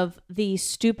of the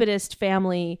stupidest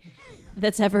family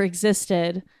that's ever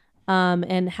existed,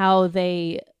 and how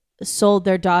they sold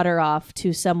their daughter off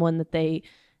to someone that they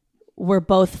were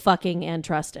both fucking and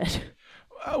trusted.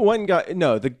 One guy.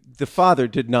 No, the father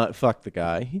did not fuck the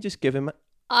guy. He just gave him.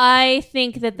 I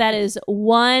think that is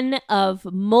one of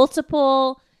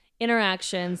multiple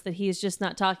interactions that he's just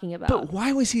not talking about. But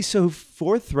why was he so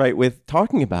forthright with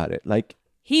talking about it? Like,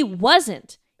 He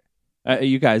wasn't.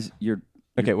 You guys, you're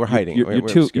okay, we're hiding. You're We're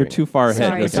too obscuring. far ahead.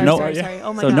 Sorry, So sorry, no, sorry.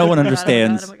 Oh my so God, no oh one my God,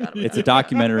 understands. oh my God, oh my God, It's a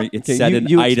documentary. It's Okay, set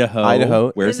in Idaho.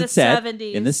 Idaho. Where's In it the set?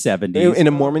 70s. In the 70s. In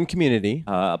a Mormon community.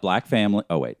 A black family.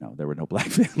 Oh wait, no, there were no black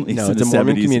families. No, in it's the a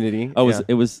Mormon 70s. community. Oh, Yeah.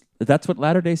 it was. That's what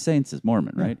Latter-day Saints is.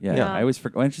 Mormon, right? Yeah. Yeah. I always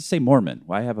forget. Why don't you just say Mormon?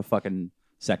 Why have a fucking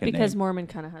second Because name? Mormon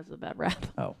kind of has a bad rap.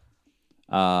 Oh,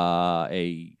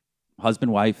 a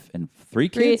husband, wife, and three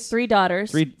kids. Three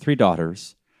daughters. Three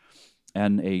daughters,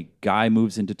 and a guy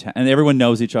moves into town, and everyone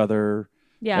knows each other.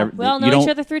 Yeah, we all you know each don't-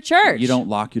 other through church. You don't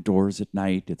lock your doors at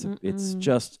night. It's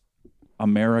just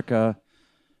America.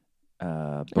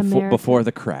 before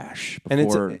the crash.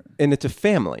 Before, and it's a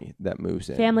family that moves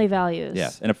in. Family values.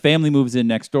 yes, and a family moves in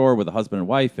next door with a husband and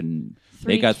wife, and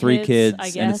they got 3 kids, I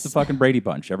and it's the guess. fucking Brady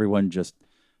Bunch. Everyone just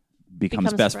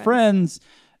becomes best friends,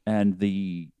 and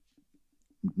the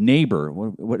neighbor,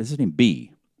 what is his name?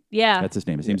 B. Yeah. That's his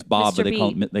name. His name's Bob, Mr. but B.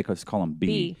 they call him B.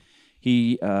 B.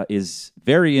 He is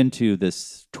very into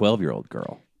this 12-year-old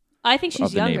girl. I think of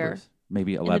she's the younger. neighbors.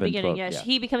 Maybe In 11, the beginning, 12.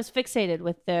 He becomes fixated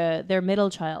with their middle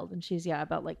child, and she's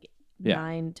about like Yeah.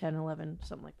 9, 10, 11,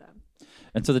 something like that.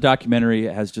 And so the documentary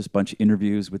has just a bunch of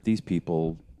interviews with these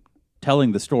people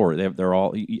telling the story. They're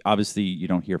all, obviously, you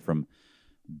don't hear from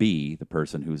B, the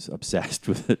person who's obsessed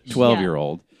with a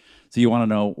 12-year-old. So you want to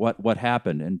know what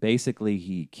happened. And basically,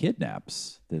 he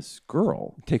kidnaps this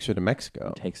girl. Takes her to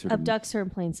Mexico. Takes her to... Abducts her in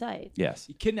plain sight. Yes.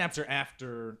 He kidnaps her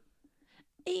after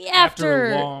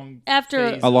After a long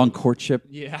after phase A long courtship.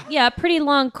 yeah, a pretty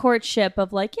long courtship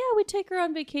of like, yeah, we take her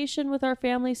on vacation with our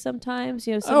family sometimes.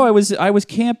 You know, Oh, I was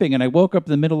camping and I woke up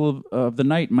in the middle of the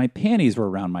night and my panties were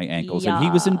around my ankles and he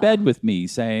was in bed with me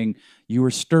saying you were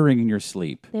stirring in your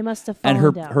sleep. They must have And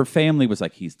fallen down. her family was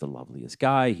like, he's the loveliest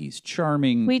guy. He's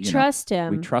charming. We you know. trust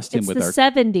him. We trust him it's with the our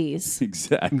 70s.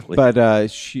 exactly.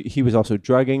 But he was also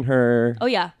drugging her Oh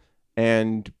yeah.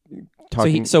 and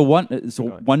talking. So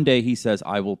one day he says,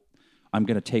 I'm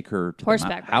going to take her to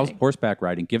Horseback riding. horseback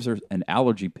riding. Gives her an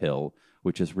allergy pill,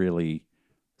 which is really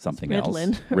something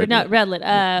Ritalin. else. Or not Redlin.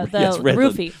 The Yes,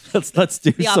 Ritalin. roofie. Let's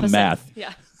do The some opposite. math.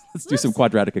 Yeah. Let's do some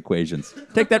quadratic equations.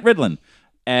 Take that Ritalin,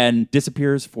 and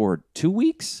disappears for 2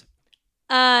 weeks.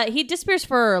 He disappears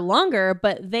for longer,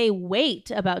 but they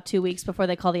wait about 2 weeks before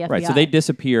they call the FBI. Right. So they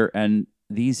disappear, and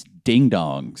these ding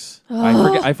dongs.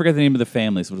 I forget the name of the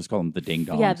family, so we'll just call them the ding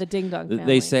dongs. Yeah, the ding dong family.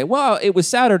 They say, "Well, it was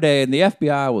Saturday, and the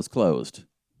FBI was closed."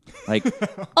 Like,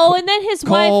 oh, and then his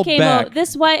Call wife came back.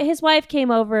 over. His wife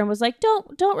came over and was like,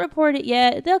 "Don't report it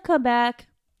yet. They'll come back."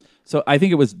 so I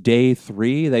think it was day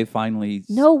 3. They finally.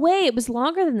 No way, it was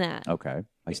longer than that. Okay,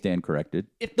 I stand corrected.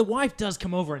 If the wife does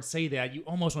come over and say that, you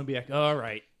almost want to be like, all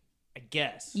right, I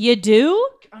guess. You do?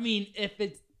 I mean, if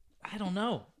it's, I don't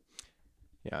know.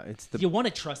 yeah, it's the You want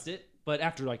to trust it, but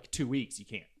after like 2 weeks, you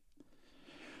can't.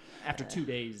 After 2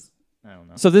 days, I don't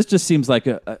know. So this just seems like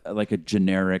a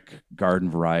generic garden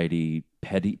variety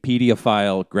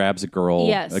pedophile grabs a girl.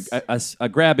 Yes. A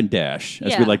grab and dash,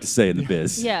 as we Yeah. like to say in the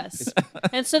biz. Yes.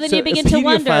 And so then so you begin a to pedophile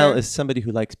wonder. is somebody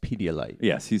who likes Pedialyte.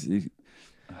 Yes, he's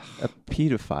A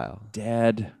pedophile.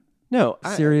 Dad. No,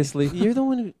 Seriously? you're the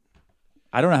one who.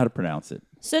 I don't know how to pronounce it.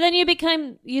 So then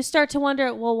you start to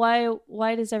wonder, well,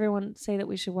 why does everyone say that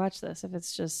we should watch this if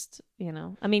it's just,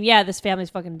 I mean, yeah, this family's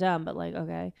fucking dumb, but like,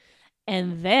 okay.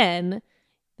 And then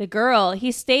the girl,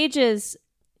 he stages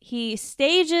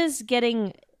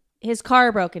getting his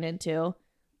car broken into,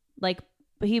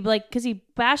 because he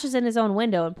bashes in his own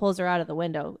window and pulls her out of the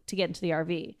window to get into the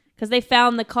RV because they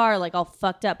found the car like all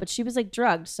fucked up, but she was like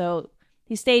drugged, so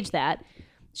he staged that.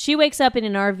 She wakes up in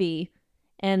an RV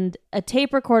and a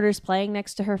tape recorder's playing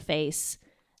next to her face,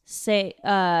 in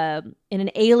an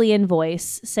alien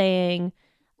voice saying,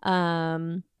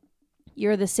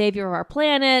 "You're the savior of our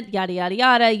planet, yada yada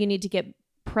yada. You need to get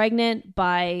pregnant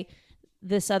by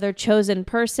this other chosen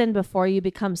person before you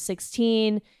become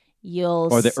 16.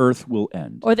 Or the earth will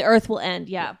end. Or the earth will end.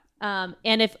 Yeah. And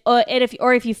if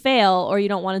you fail or you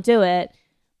don't want to do it,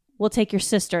 we'll take your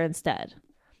sister instead."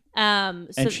 And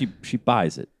she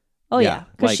buys it. Oh yeah,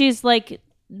 because like- she's like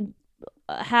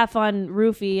half on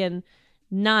roofie and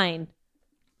 9.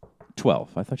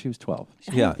 12. I thought she was 12.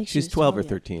 I don't Yeah, think she she's was 12 or 12 yet.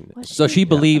 13. Was So she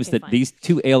believes Okay, that fine. these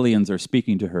 2 aliens are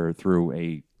speaking to her through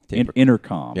a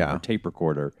intercom Yeah. or tape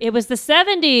recorder. It was the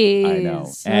 70s. I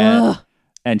know. Ugh.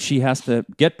 And she has to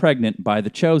get pregnant by the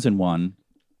chosen one.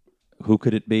 Who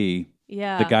could it be?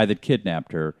 Yeah. The guy that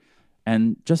kidnapped her,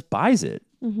 and just buys it.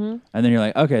 Mm-hmm. And then you're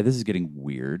like, okay, this is getting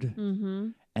weird. Mm-hmm.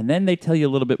 And then they tell you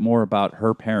a little bit more about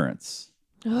her parents.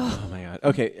 Oh my god.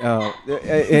 Okay.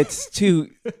 It's too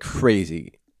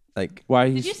crazy. Like, Why?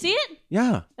 Did you see it?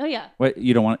 yeah. Oh yeah. What,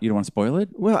 you don't want to spoil it?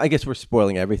 Well, I guess we're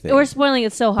spoiling everything. We're spoiling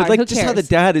it so hard. but like, Who just cares? how the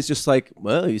dad is just like,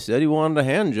 well, he said he wanted a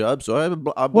hand job, so I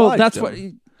obliged Well, that's him. what.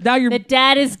 Now you're. The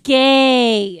dad is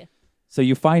gay. So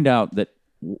you find out that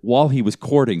while he was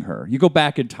courting her, you go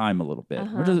back in time a little bit.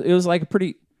 It was like a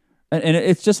pretty, and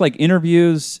it's just like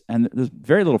interviews, and there's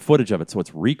very little footage of it, so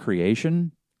it's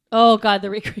recreation, Oh god, the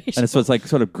recreation. and so it's like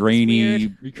sort of grainy,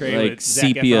 weird. Recreated like with Zac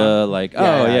sepia, Efron. like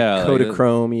oh yeah, like,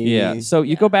 Kodachrome. yeah. So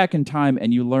you go back in time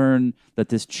and you learn that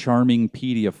this charming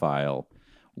pedophile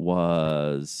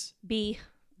was B.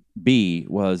 into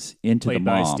Played the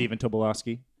by mom. Stephen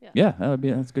Tobolowsky. Yeah,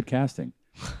 that's good casting.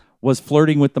 was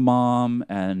flirting with the mom,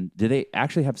 and did they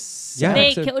actually have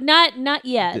sex? They not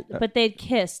yet, but they'd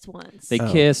kissed once. They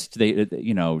kissed. They,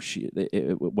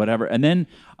 whatever. And then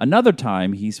another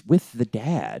time, he's with the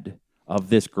dad of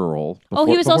this girl.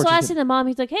 He was also she asking the mom.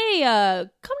 He's like, "Hey,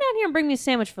 come down here and bring me a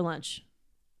sandwich for lunch."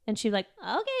 And she's like,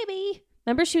 "Okay, B."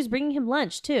 Remember, she was bringing him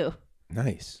lunch too.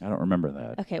 Nice. I don't remember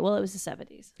that. Okay, well, it was the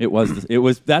 70s. It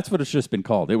was. That's what it's just been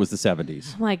called. It was the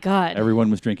 70s. Oh my God. Everyone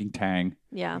was drinking Tang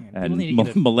Yeah. and need to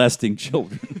get molesting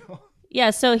children.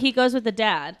 Yeah. So he goes with the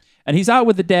dad. And he's out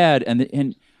with the dad,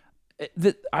 and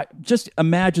I just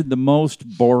imagine the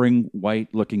most boring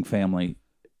white-looking family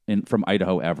from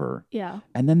Idaho ever. Yeah.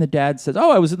 And then the dad says,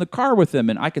 "Oh, I was in the car with him,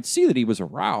 and I could see that he was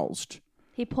aroused."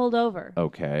 He pulled over.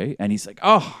 Okay, and he's like,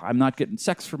 "Oh, I'm not getting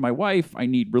sex for my wife. I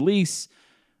need release."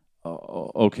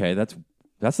 Okay, that's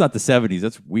not the 70s.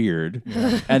 That's weird.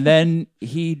 And then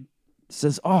he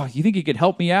says, "Oh, you think you could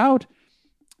help me out?"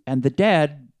 And the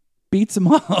dad beats him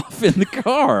off in the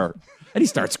car. And he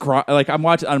starts crying. Like, I'm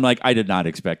watching. I'm like, I did not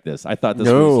expect this. I thought this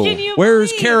was, Can you where's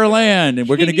believe? Carol Ann? And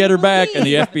we're going to Can get you her back. And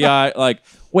the believe? FBI, like,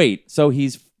 wait. So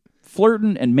he's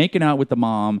flirting and making out with the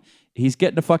mom. He's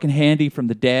getting a fucking handy from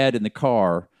the dad in the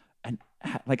car. And,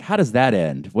 like, how does that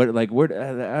end?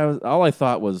 All I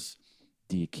thought was,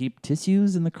 do you keep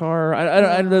tissues in the car? I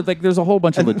don't know. Like, there's a whole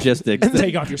bunch of logistics.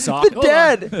 Take off your sock. The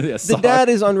dad, Yeah, the sock. dad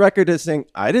is on record as saying,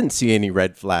 "I didn't see any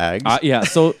red flags." Yeah.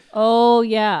 So. Oh,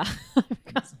 yeah.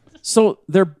 So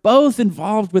they're both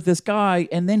involved with this guy,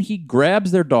 and then he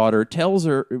grabs their daughter, tells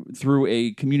her through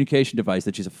a communication device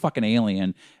that she's a fucking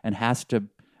alien and has to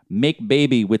make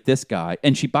baby with this guy,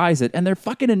 and she buys it, and they're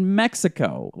fucking in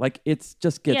Mexico. Like, it's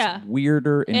just gets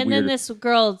weirder and And weirder. then this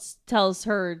girl tells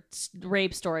her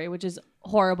rape story, which is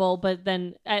horrible. But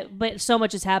then, but so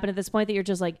much has happened at this point that you're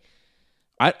just like,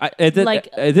 at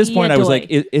like, this point, I was like,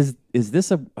 Yadoy. is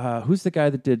this a who's the guy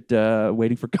that did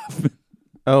Waiting for Guffman?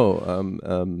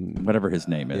 Whatever his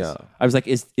name is. Yeah. I was like,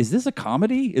 is this a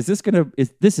comedy?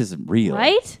 This isn't real.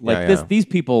 Right? Like Yeah. these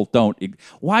people don't,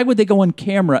 why would they go on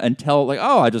camera and tell like,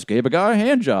 oh, I just gave a guy a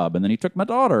hand job and then he took my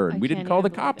daughter and I we didn't can't call the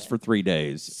even believe cops it. for 3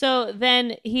 days, So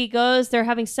then he goes, they're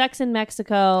having sex in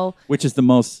Mexico. which is the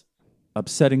most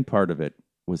upsetting part of it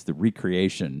was the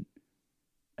recreation.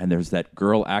 And there's that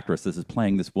girl actress that is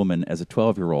playing this woman as a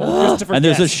 12-year-old. Christopher And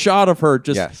there's a Guest. shot of her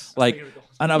just Yes. like,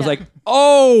 and I was Yeah. like,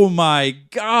 oh my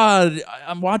God,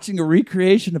 I'm watching a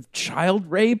recreation of child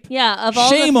rape. Yeah, of all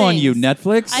the Shame on you, things.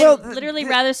 Netflix. I'd literally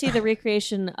rather see the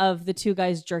recreation of the two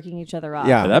guys jerking each other off.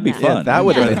 Yeah, that'd be than that. fun. that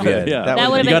would have Yeah. been good. Yeah. That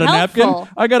would've would've You been got a helpful.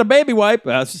 napkin? I got a baby wipe.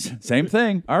 That's same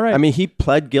thing. All right. I mean, he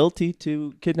pled guilty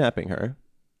to kidnapping her.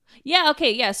 Yeah,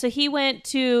 okay, yeah. So he went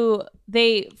to,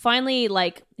 they finally,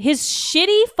 like, his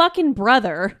shitty fucking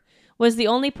brother was the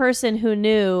only person who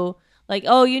knew, like,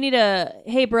 oh, you need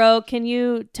hey, bro, can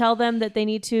you tell them that they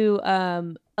need to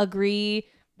agree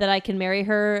that I can marry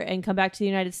her and come back to the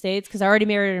United States? Because I already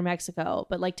married her in Mexico,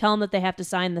 but, like, tell them that they have to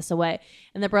sign this away.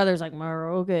 And the brother's like,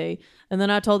 okay. And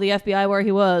then I told the FBI where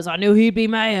he was. I knew he'd be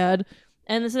mad.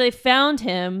 And so they found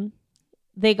him.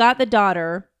 They got the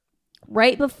daughter.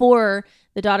 Right before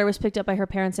the daughter was picked up by her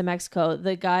parents in Mexico,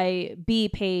 the guy B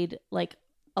paid like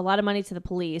a lot of money to the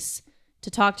police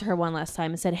to talk to her one last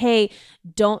time and said, hey,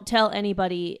 don't tell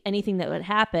anybody anything that would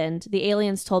happen. The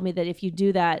aliens told me that if you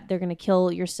do that, they're going to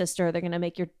kill your sister. They're going to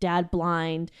make your dad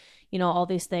blind, all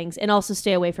these things, and also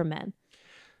stay away from men.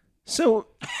 So,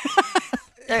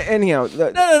 anyhow,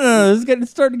 no.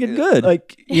 It's starting to get good.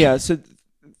 like, yeah. So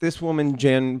this woman,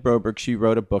 Jan Broberg, she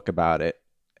wrote a book about it,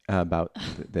 about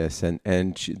this, and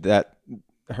that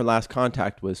her last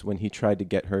contact was when he tried to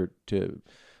get her to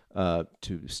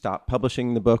stop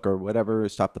publishing the book or whatever,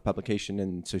 stop the publication,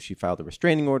 and so she filed a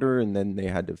restraining order, and then they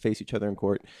had to face each other in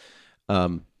court.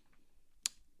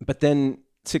 But then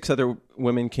 6 other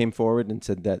women came forward and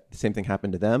said that the same thing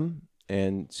happened to them,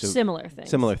 and so Similar things.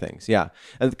 Similar things, yeah.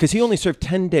 Because he only served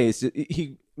 10 days.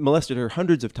 He molested her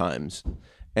hundreds of times,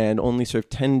 and only served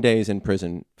 10 days in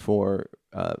prison for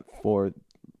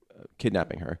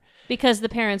kidnapping her. Because the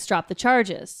parents dropped the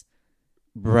charges.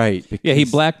 Right. Yeah, he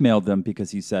because- blackmailed them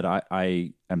because he said,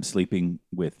 I am sleeping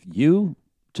with you,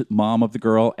 mom of the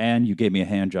girl, and you gave me a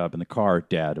hand job in the car,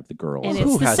 dad of the girl. And So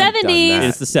it's the hasn't done 70s. that?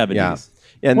 it's the 70s. Yeah.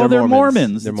 And well, they're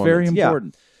Mormons. They're It's very Mormons. Yeah.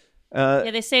 important.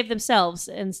 Yeah, they saved themselves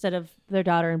instead of their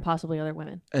daughter and possibly other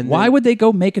women. And Why then- would they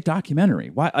go make a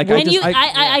documentary? Why? Like,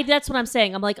 And that's what I'm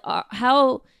saying. I'm like,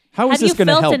 how How is Have this you going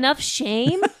to felt help? enough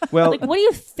shame? Well, Like, what do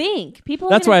you think? People.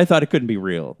 That's are why gonna, I thought it couldn't be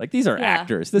real. Like, these are Yeah.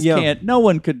 actors. This Yeah. can't. No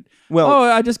one could. Well- oh,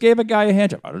 I just gave a guy a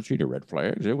hand job. I don't see the red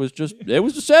flags. It was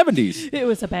the 70s. It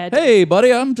was a bad. Hey,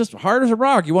 buddy, I'm just hard as a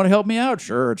rock. You want to help me out?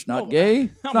 Sure. It's not gay.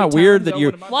 It's how not many weird times that I you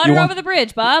would've- Water you over want, the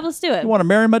bridge, Bob. Let's do it. you want to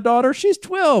marry my daughter? She's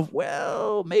 12.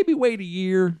 Well, maybe wait a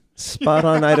year. spot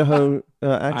on Idaho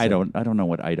accent. I don't know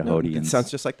what No, Idahoans. it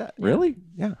sounds just like that. Really?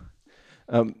 Yeah.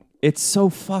 It's so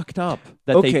fucked up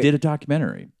that Okay. they did a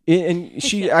documentary. And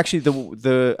she actually,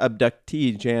 the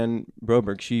abductee, Jan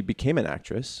Broberg, she became an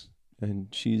actress. And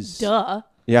she's. Duh.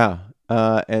 Yeah.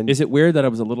 And Is it weird that I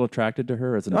was a little attracted to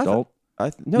her as an I thought- adult?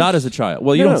 no, Not as a child.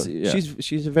 Well, you no, don't no, see. Yeah.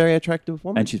 She's a very attractive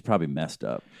woman. And she's probably messed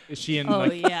up. Is she in Oh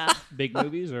like yeah. big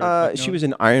movies? Or She was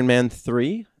in Iron Man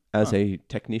 3 as a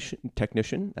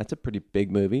technician. That's a pretty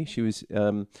big movie. She was.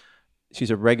 She's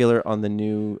a regular on the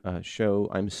new show.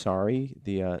 I'm Sorry,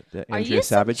 the Are Andrea you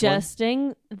Savage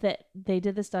suggesting that they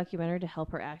did this documentary to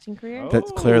help her acting career? Oh. one.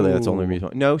 That's the only reason.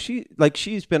 No,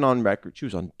 she's been on record. She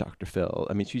was on Dr. Phil.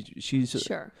 I mean, she's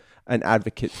Sure. an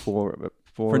advocate for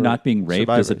For not being raped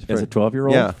as a survivors,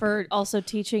 12-year-old? Yeah. For also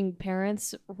teaching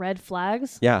parents red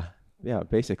flags. Yeah,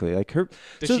 basically, like her.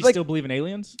 Does so she like, still believe in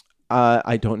aliens?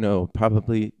 I don't know.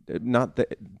 Probably not the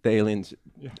aliens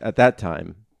at that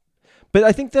time. But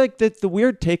I think that the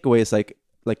weird takeaway is like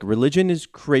religion is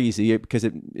crazy because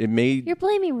it made. You're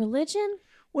blaming religion?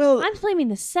 Well, I'm blaming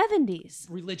the 70s.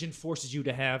 Religion forces you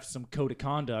to have some code of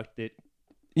conduct that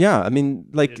yeah. I mean,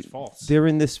 like is false. they're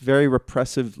in this very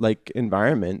repressive like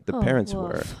environment. The Oh, parents woof.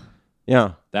 were.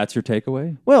 Yeah. That's your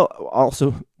takeaway? Well,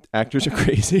 also actors are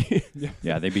crazy.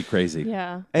 Yeah, they'd be crazy.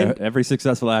 Yeah. And Every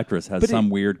successful actress has But some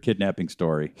weird kidnapping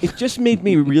story. it just made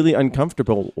me really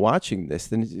uncomfortable watching this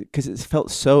because it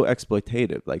felt so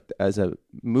exploitative, like as a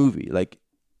movie, like,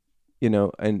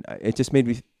 and it just made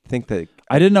me think that.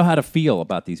 I didn't know how to feel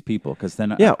about these people because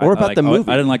then Yeah, I or about the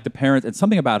movie. I didn't like the parents. And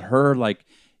something about her, like,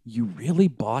 you really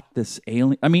bought this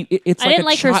alien. I mean, it's I like didn't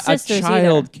like her sisters a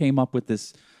child either. came up with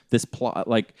this plot,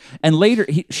 like, and later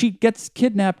she gets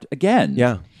kidnapped again.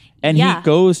 Yeah. And Yeah. he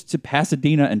goes to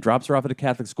Pasadena and drops her off at a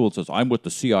Catholic school and says, "I'm with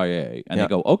the CIA," and Yeah. they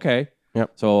go, "Okay."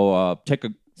 Yep. So take a.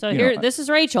 So you here, know, this is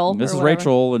Rachel. This or is whatever.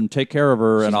 Rachel, and take care of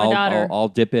her, She's and my daughter. I'll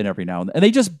dip in every now and then. And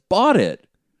they just bought it.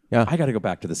 Yeah. I got to go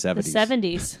back to the The 70s.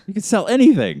 70s. You can sell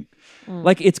anything.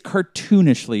 Like, it's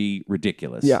cartoonishly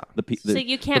ridiculous. Yeah. So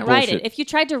you can't write it. If you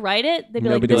tried to write it, they'd be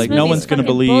Nobody like, "This like, no movie's one's gonna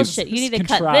fucking believe bullshit. You it's need to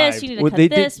cut contrived." this. You need to Well, cut they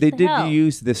this." did. They What the did hell?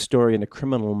 use this story in a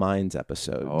Criminal Minds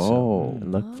episode. Oh.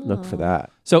 and look for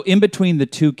that. So in between the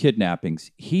two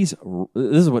kidnappings, this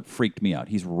is what freaked me out.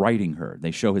 He's writing her.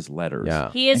 They show his letters.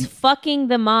 Yeah. He is fucking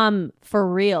the mom for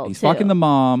real. He's too. fucking the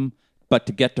mom, but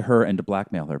to get to her and to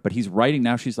blackmail her. But he's writing,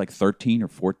 now she's like 13 or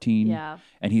 14. Yeah.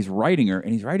 And he's writing her,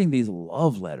 and he's writing these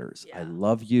love letters. I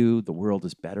love you. The world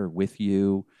is better with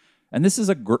you. And this is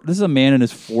a man in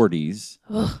his 40s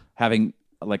having,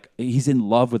 like, he's in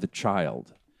love with a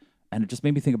child. And it just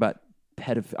made me think about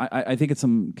pedophilia. I think it's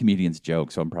some comedian's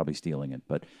joke, so I'm probably stealing it.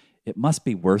 But it must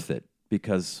be worth it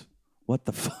because what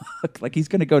the fuck? Like, he's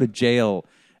going to go to jail,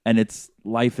 and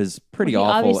life is pretty Well, he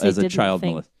awful obviously as a didn't child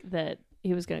think molester. that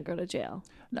he was going to go to jail.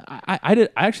 No, I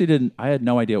actually didn't. I had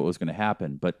no idea what was going to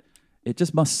happen, but it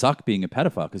just must suck being a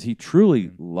pedophile because he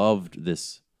truly loved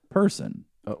this person.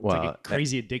 Well, Like a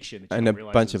crazy addiction. That you and a don't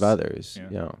realize bunch of is- others.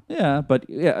 Yeah. Yeah. But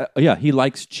he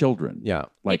likes children. Yeah.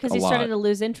 like Because a he lot. started to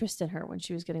lose interest in her when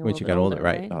she was getting When she got older,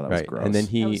 right? Oh, that was right. gross. And then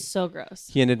That he was so gross.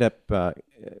 he ended up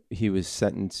he was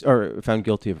sentenced or found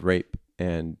guilty of rape,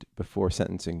 and before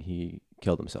sentencing he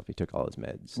killed himself. He took all his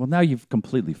meds. Well, now you've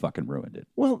completely fucking ruined it.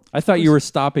 Well, I thought you were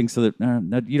stopping so that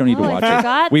no, you don't need to Oh, I watch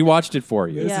forgot. it. We watched it for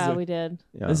you. Yeah, we did.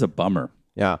 yeah. This is a bummer.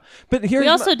 Yeah. But here's We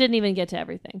also didn't even get to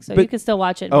everything, so But- you can still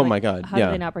watch it. And Oh be my like, God, How yeah.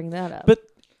 did they not bring that up? But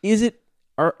is it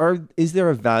is there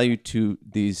a value to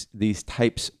these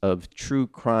types of true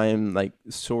crime, like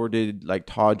sordid, like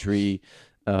tawdry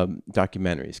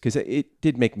documentaries? Because it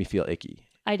did make me feel icky.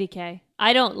 IDK.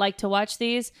 I don't like to watch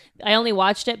these. I only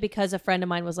watched it because a friend of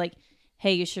mine was like,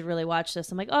 "Hey, you should really watch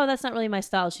this." I'm like, "Oh, that's not really my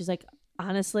style." She's like,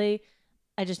 "Honestly,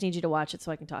 I just need you to watch it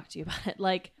so I can talk to you about it."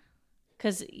 Like,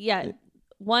 because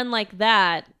one like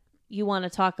that you want to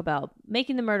talk about.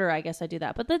 Making the Murderer, I guess I do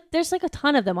that, but there's like a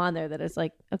ton of them on there that is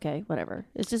like, okay, whatever.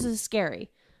 It's just as scary.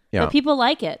 Yeah. But people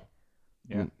like it.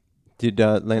 Yeah. Did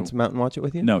Lance Mountain watch it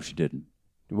with you? No, she didn't.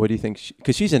 What do you think?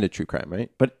 Because she's into true crime, right?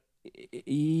 But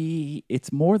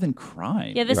it's more than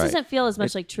crime. Yeah, this Right. doesn't feel as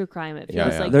much like true crime. It feels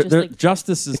Yeah, yeah. like There- just there- like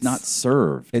justice is not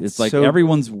served. it's It's like so-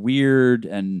 everyone's weird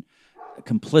and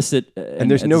complicit,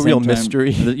 and there's at no the same real time-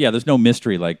 mystery. There's no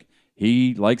mystery. Like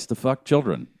he likes to fuck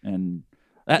children, and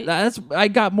that's I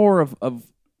got more of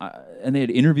and they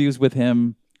had interviews with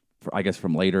him, I guess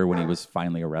from later when he was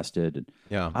finally arrested. And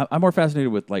Yeah. I'm more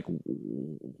fascinated with like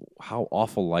how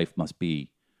awful life must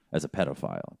be as a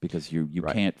pedophile, because you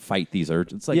can't fight these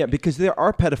urges. It's like, yeah, because there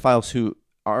are pedophiles who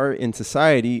are in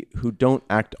society who don't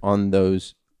act on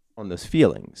those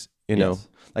feelings. You know, Yes.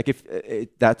 like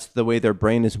if that's the way their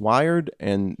brain is wired,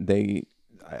 and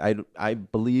I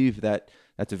believe that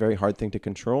that's a very hard thing to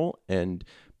control,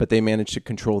 but they manage to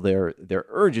control their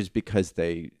urges because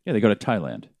they they go to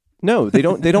Thailand. no, they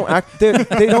don't act they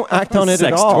don't act on it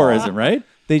Sex at all. tourism, right?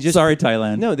 They just Sorry,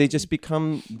 Thailand. No,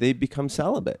 they become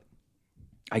celibate.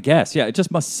 I guess, yeah, it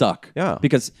just must suck. Yeah.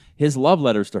 Because his love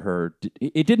letters to her,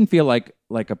 it didn't feel like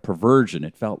a perversion.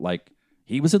 It felt like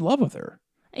he was in love with her.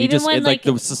 Even when, like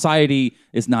the society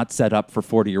is not set up for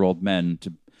 40-year-old men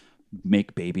to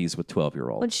make babies with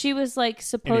 12-year-olds. When she was like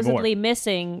supposedly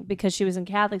missing because she was in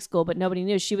Catholic school, but nobody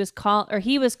knew, he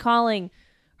was calling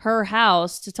her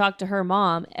house to talk to her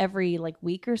mom every like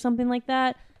week or something like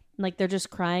that. And, like they're just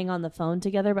crying on the phone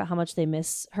together about how much they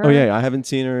miss her. Oh yeah, I haven't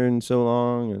seen her in so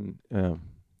long, and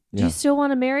Do you still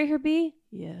want to marry her, B?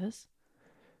 Yes.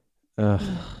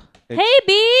 Hey,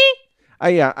 B.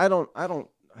 I don't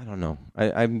know.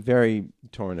 I'm very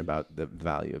torn about the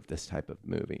value of this type of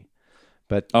movie,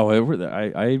 but I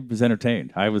was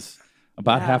entertained. I was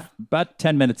about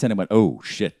 10 minutes in and went, oh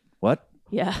shit, what?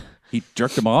 Yeah. He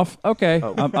jerked him off? Okay,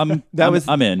 I'm in. that was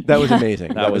amazing. That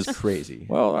was was- crazy.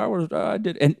 Well, I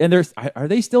did, and there's are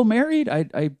they still married?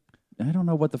 I don't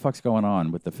know what the fuck's going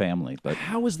on with the family, but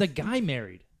How is the guy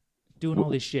married? Doing all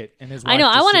this shit, and his I wife know.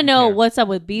 just I want to didn't know care. what's up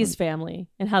with B's family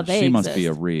and how they she exist. must be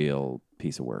a real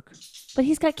piece of work, But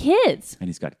he's got kids. and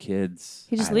he's got kids.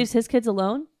 He just leaves his kids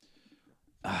alone.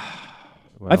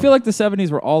 I feel like the 70s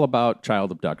were all about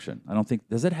child abduction. I don't think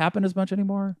does it happen as much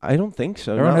anymore. I don't think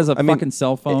so. Everyone no. has a I mean, fucking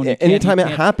cell phone. You Anytime can't-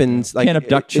 it you happens, like can't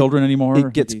abduct children anymore.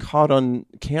 It gets caught on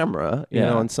camera, you Yeah.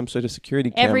 know, on some sort of security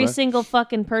camera. Every single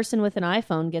fucking person with an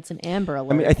iPhone gets an Amber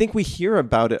Alert. I mean, I think we hear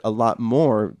about it a lot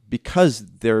more because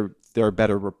there are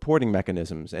better reporting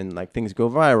mechanisms, and like things go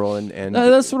viral, and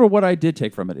That's sort of what I did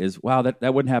take from it is, wow,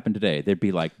 that wouldn't happen today. They'd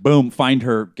be like, boom, find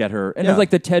her, get her. And it Yeah. was like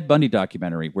the Ted Bundy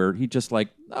documentary where he just like,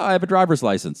 oh, I have a driver's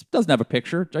license. Doesn't have a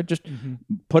picture. I just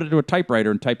put it to a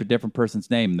typewriter and typed a different person's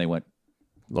name, and they went,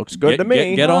 looks good to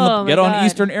me. Get Oh on my get on God.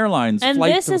 Eastern Airlines. and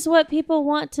flight this to- is what people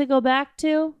want to go back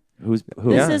to. who?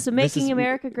 This is making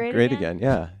America great again.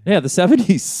 Yeah, Yeah, the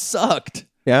 70s sucked.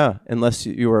 yeah. Unless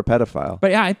you were a pedophile.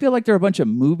 But yeah, I feel like there are a bunch of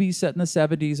movies set in the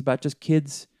 70s about just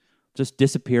kids just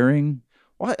disappearing.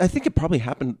 Well, I think it probably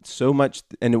happened so much,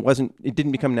 and it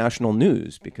didn't become national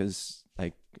news because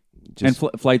like And just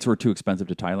flights were too expensive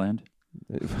to Thailand,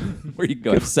 where you can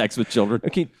go have sex with children.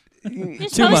 okay.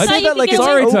 Just Too always much. thought you That could like get it's away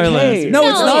Sorry, with- okay. Thailand. No,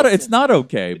 it's No. not. It's not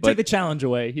okay. Took But the challenge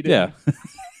away. He didn't.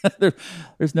 yeah,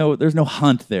 there's no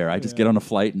hunt there. I just get on a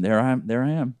flight and there I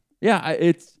am. Yeah,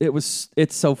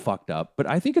 it's so fucked up. But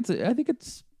I think it's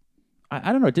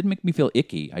I don't know. It didn't make me feel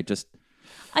icky. I just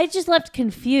left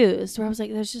confused where I was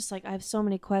like, there's just like, I have so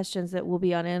many questions that will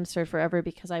be unanswered forever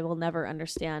because I will never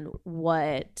understand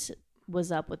what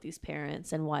was up with these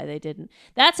parents and why they didn't.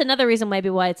 That's another reason maybe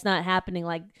why it's not happening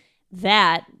like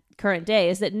that current day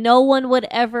is that no one would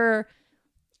ever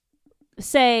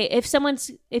say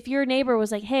if your neighbor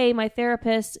was like, hey, my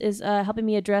therapist is helping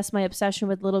me address my obsession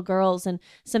with little girls, and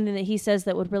something that he says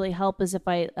that would really help is if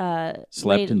I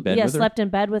Slept in bed with her? slept in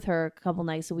bed with her a couple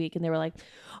nights a week, and they were like,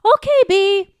 okay,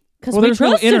 B, because we there's no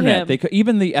trusted internet. him.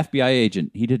 Even the FBI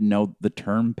agent, he didn't know the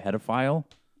term pedophile,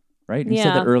 right? He said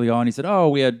Yeah. that early on. He said, "Oh,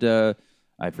 we had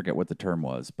I forget what the term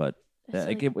was, but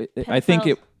like I think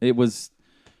it was."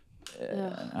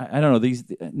 I don't know. These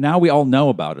now we all know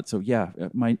about it. So yeah,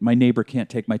 my neighbor can't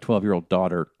take my 12-year-old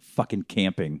daughter fucking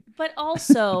camping. But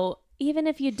also, even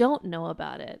if you don't know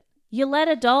about it, you let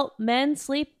adult men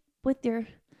sleep with your.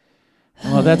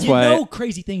 Well, that's You why. know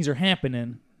crazy things are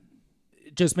happening.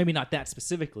 Just maybe not that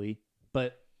specifically,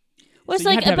 but Well, it's So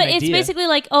you like, have to have but an it's idea. basically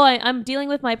like, oh, I'm dealing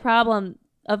with my problem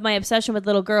of my obsession with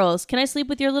little girls. Can I sleep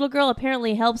with your little girl?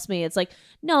 Apparently helps me. It's like,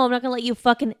 no, I'm not gonna let you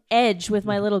fucking edge with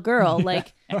my little girl.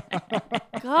 Like,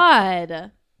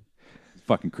 God,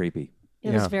 fucking creepy.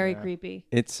 it was Yeah. very creepy.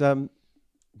 It's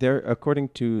they're according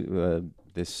to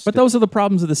this. But those are the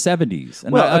problems of the 70s.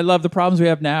 And Well, I love the problems we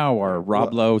have now. Or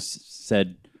Rob Lowe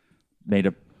made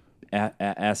a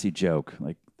assy joke.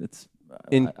 Like it's.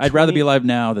 I'd rather be alive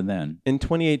now than then. In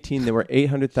 2018, there were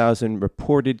 800,000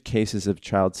 reported cases of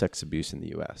child sex abuse in the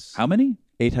U.S. How many?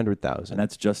 800,000. And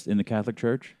that's just in the Catholic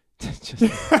Church? just,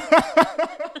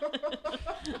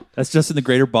 That's just in the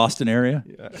greater Boston area?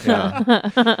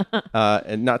 yeah.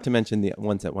 And not to mention the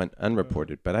ones that went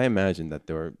unreported. But I imagine that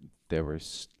there were there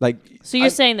was like. So you're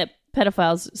saying that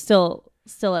pedophiles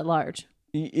still at large?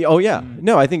 Oh yeah,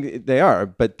 no, I think they are,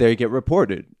 but they get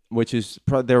reported, which is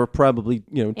there were probably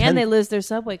and they lose their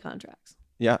subway contracts.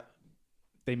 Yeah.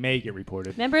 They may get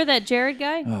reported. Remember that Jared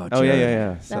guy? Oh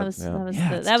yeah.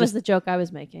 That was the joke I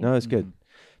was making. No, it's good.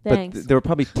 Thanks. But there were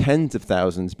probably tens of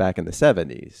thousands back in the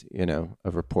 70s,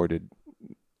 of reported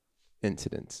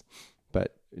incidents.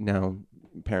 But now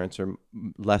parents are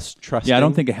less trusting. Yeah, I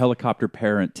don't think a helicopter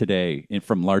parent today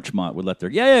from Larchmont would let their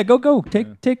go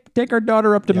take our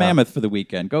daughter up to Mammoth for the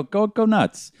weekend. Go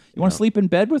nuts. You want to sleep in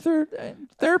bed with her?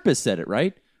 Therapist said it,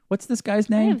 right? What's this guy's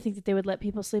I name? didn't think that they would let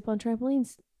people sleep on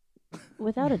trampolines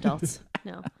without adults.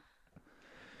 No.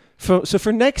 So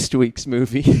for next week's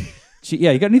movie,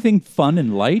 You got anything fun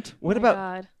and light? what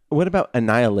about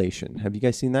Annihilation? Have you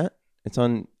guys seen that? It's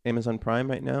on Amazon Prime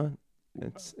right now.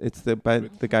 It's by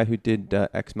the guy who did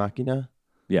Ex Machina.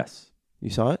 Yes. You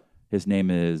saw it? His name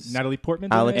is Natalie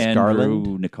Portman. Alex Andrew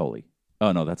Garland? Nicoli.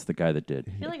 Oh no, that's the guy that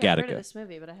did I feel like I've heard of Gattaca. this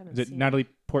movie, but I haven't Is it seen Natalie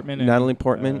Portman? And, Natalie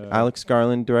Portman, Alex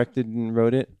Garland directed and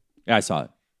wrote it. Yeah, I saw it.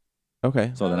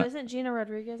 Okay. So it. then Isn't Gina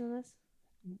Rodriguez in this?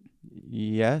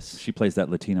 Yes. she plays that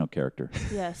Latino character.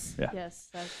 Yes. Yeah. Yes.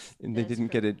 That's, And they that is didn't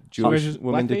correct. get a Jewish Blackface?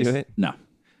 woman to do it, No.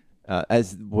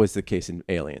 as was the case in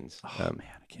Aliens. Oh man,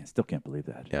 I still can't believe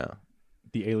that. Yeah.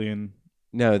 the alien.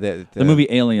 No, The movie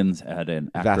Aliens had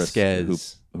an actress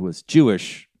Vasquez. who was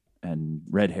Jewish and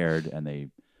red-haired, and they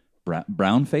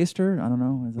brown-faced her. I don't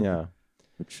know. Is that- Yeah.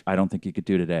 Which I don't think you could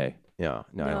do today. Yeah.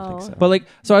 No, I don't think No. so. But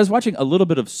so I was watching a little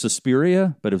bit of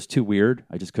Suspiria, but it was too weird.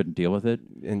 I just couldn't deal with it.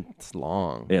 And it's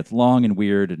long. Yeah, it's long and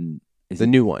weird, and The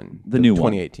new one. The new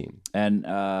one. 2018.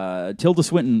 And Tilda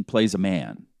Swinton plays a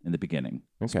man in the beginning.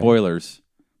 Okay. Spoilers.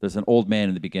 There's an old man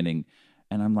in the beginning,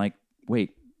 and I'm like,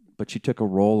 wait, but she took a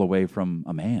role away from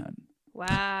a man. Wow.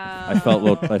 I felt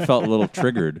a little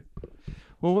triggered.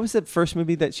 Well, what was that first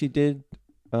movie that she did?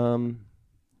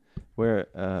 Where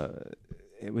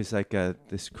it was like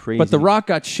this crazy. But The Rock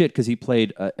got shit because he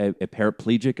played a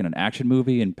paraplegic in an action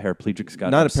movie, and paraplegics got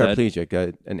not upset. a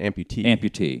paraplegic, an amputee.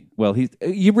 Amputee. Well,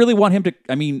 you really want him to?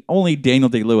 I mean, only Daniel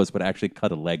Day-Lewis would actually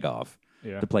cut a leg off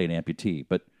to play an amputee.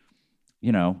 But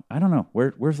I don't know.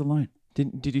 Where's the line?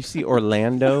 Did you see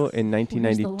Orlando in Where's the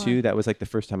 1992? line? That was like the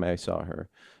first time I saw her.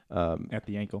 At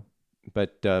the ankle.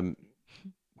 But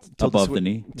Above the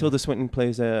knee. Tilda Swinton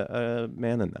plays a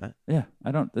man in that. Yeah,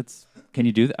 I don't. Can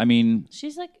you do that? I mean,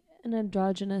 She's like an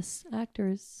androgynous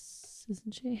actress,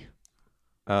 isn't she?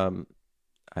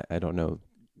 I don't know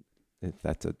if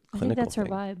that's a clinical I think that's her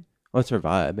thing. vibe. Well, it's her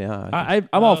vibe. Yeah.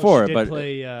 I'm all for she it, did but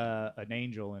play an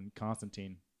angel in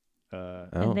Constantine. Oh.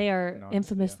 And they are No,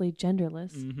 infamously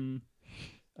genderless. Mm-hmm.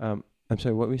 I'm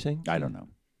sorry. What were you saying? I don't know.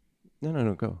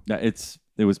 No. Go.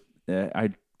 It was. I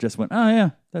just went. Oh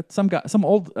yeah, that some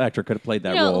old actor could have played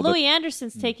that role. Louis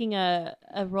Anderson's taking a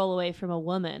role away from a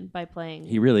woman by playing.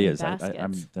 He really in is.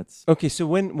 Baskets. That's Okay. So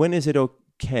when is it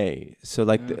okay? So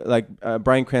like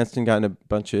Bryan Cranston got in a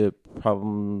bunch of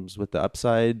problems with the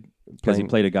Upside because he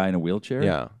played a guy in a wheelchair.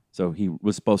 Yeah. So he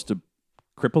was supposed to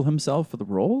cripple himself for the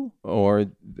role, or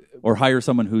hire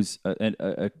someone who's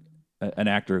an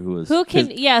actor who is who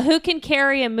can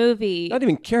carry a movie? not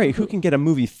even carry. Who can get a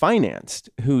movie financed?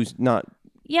 Who's not?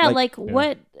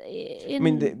 What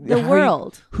in the how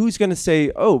world? Who's going to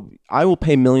say, "Oh, I will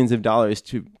pay millions of dollars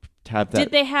to have that"?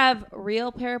 Did they have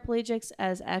real paraplegics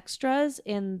as extras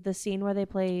in the scene where they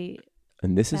play?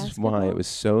 And this is why basketball? it was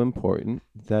so important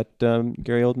that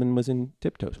Gary Oldman was in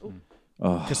Tiptoes.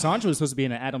 Cassandra was supposed to be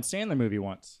in an Adam Sandler movie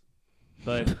once,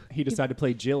 but he decided to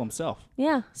play Jill himself.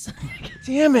 Yeah.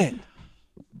 Damn it!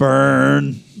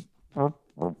 burn.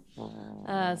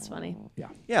 That's funny.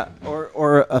 Yeah,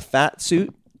 or a fat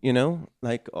suit.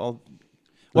 Like all.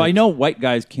 Well, I know white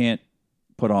guys can't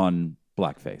put on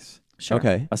blackface. Sure.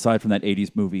 Okay. Aside from that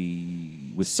 80s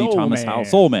movie with C. Soul Thomas Man. Howell.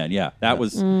 Soul Man, yeah. That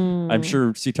was, I'm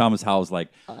sure C. Thomas Howell was like,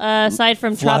 Aside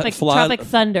from Tropic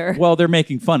Thunder. well, they're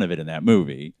making fun of it in that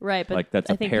movie. Right, but like that's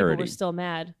I a think parody. people were still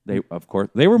mad. Of course,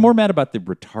 they were more mad about the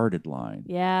retarded line.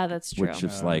 Yeah, that's true. Which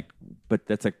is like, but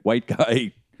that's like white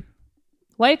guy.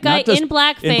 White guy not just in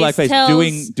blackface,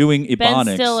 tells doing Ben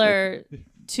ebonics. Stiller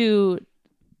to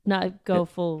not go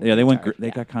full. Yeah, they went. retard.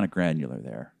 They got kind of granular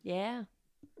there. Yeah.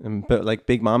 But like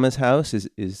Big Mama's house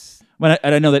is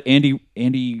I know that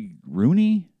Andy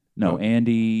Rooney. No,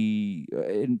 Andy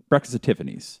in Breakfast at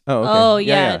Tiffany's. oh okay. Oh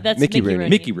yeah, that's Mickey Mickey Rooney.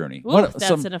 Mickey Rooney. Oof,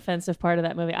 that's an offensive part of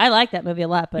that movie. I like that movie a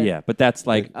lot, but Yeah, but that's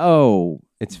like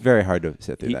It's very hard to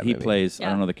sit through he that movie. plays. I Yeah.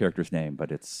 don't know the character's name,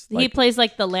 but it's he like, plays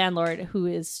like the landlord who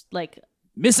is like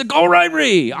Mr.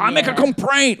 Goldright, I make a Yeah.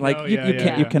 complaint. Like Oh, you yeah.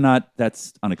 can't. You cannot.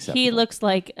 That's unacceptable. he looks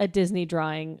like a Disney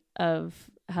drawing of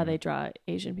how they draw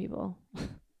Asian people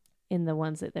in the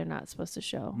ones that they're not supposed to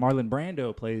show. Marlon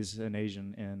Brando plays an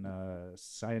Asian in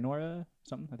Sayonara,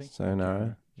 something, I think. Sayonara, I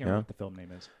can't yeah. remember what the film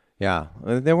name is. Yeah,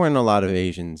 there weren't a lot of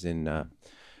Asians in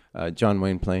John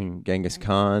Wayne playing Genghis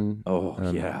Khan. Oh,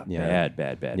 bad.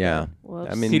 Yeah.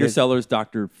 Whoops. I mean, Peter there's- Sellers,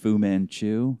 Dr. Fu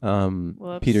Manchu.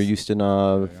 Whoops. Peter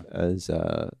Ustinov as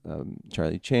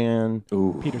Charlie Chan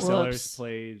Ooh. Peter Whoops. Sellers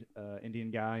played Indian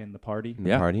guy in The Party. in the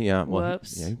Yeah. party. Yeah. Well,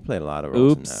 Whoops. yeah, he played a lot of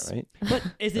roles Oops. in that, right?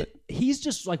 But is it? He's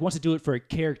just like wants to do it for a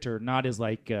character, not as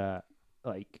like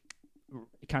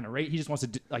kind of he just wants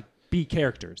to be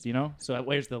characters, you know. So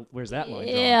where's that line? drawn?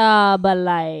 Yeah, but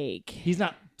like He's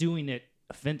not doing it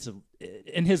offensive.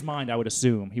 In his mind, I would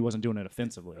assume he wasn't doing it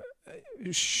offensively.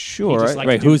 Sure. He just liked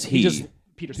Wait, to do- who's he? just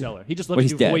Peter Seller. He just Well, loves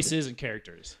he's to do dead. voices and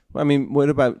characters. I mean, what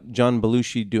about John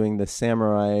Belushi doing the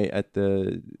samurai at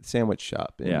the sandwich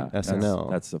shop in SNL?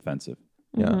 That's offensive.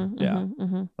 yeah. Yeah.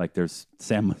 Like there's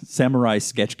samurai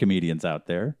sketch comedians out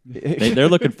there. They're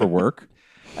looking for work.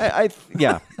 I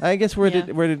guess we're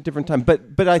Yeah. we're at a different time, but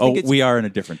I think it's we are in a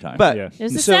different time. but Yeah. it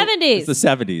was the so- 70s. it's the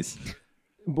 70s.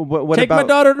 what Take about my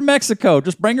daughter to Mexico.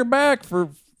 Just bring her back for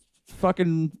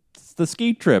fucking the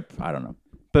ski trip. I don't know.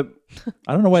 but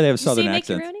I don't know why they have Did you see southern Mickey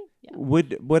accents. Rooney?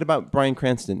 Yeah. what about Bryan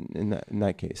Cranston in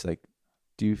that case? Like,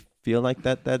 do you feel like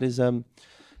that is an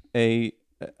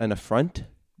affront?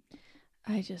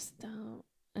 I just don't.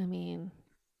 I mean,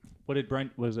 What did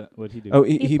Brent? What did he do? Oh,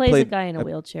 he plays played a guy in a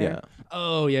wheelchair. Yeah,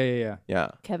 Oh, yeah. yeah,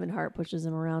 Kevin Hart pushes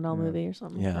him around all movie or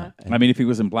something. yeah. Like I mean, if he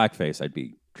was in blackface, I'd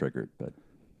be triggered. But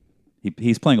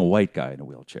he's playing a white guy in a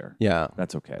wheelchair. Yeah.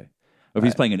 That's okay. If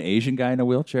he's playing an Asian guy in a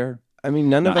wheelchair, I mean,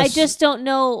 none of that. I us. just don't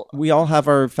know. we all have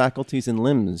our faculties and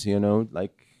limbs, you know.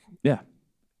 Like, yeah,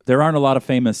 there aren't a lot of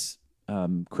famous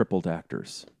crippled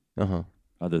actors uh-huh.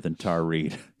 other than Tar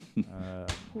Reid.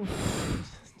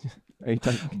 Are you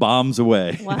talking? Bombs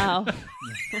away. Wow.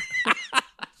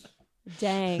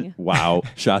 Dang. Wow.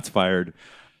 Shots fired.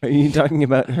 Are you talking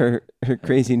about her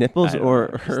crazy nipples I don't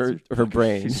or know. her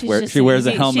brain? She's Where just she an wears a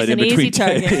easy- helmet she's in an easy between.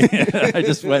 target. I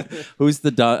just went. Who's the?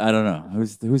 I don't know.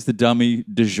 Who's the dummy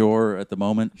du jour at the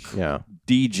moment? Yeah.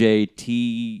 DJ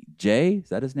TJ. Is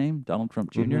that his name? Donald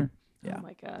Trump junior Yeah. Oh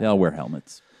my god. They all wear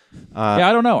helmets. Yeah,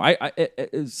 I don't know.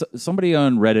 Somebody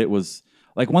on Reddit was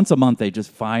like, once a month they just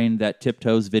find that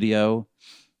Tiptoes video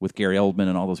with Gary Oldman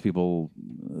and all those people,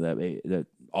 that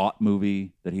Ought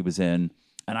movie that he was in.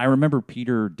 And I remember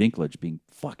Peter Dinklage being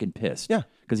fucking pissed. Yeah.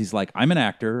 Because he's like, I'm an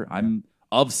actor. I'm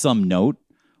of some note.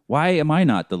 Why am I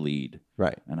not the lead?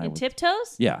 Right. And I In was,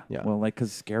 Tiptoes? yeah. Yeah. Well, like,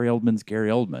 because Gary Oldman's Gary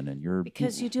Oldman, and you're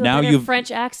Because you do a now better you've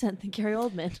French accent than Gary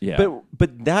Oldman. yeah.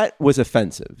 But that was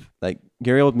offensive. Like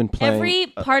Gary Oldman playing. Every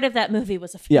part of that movie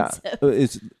was yeah, offensive.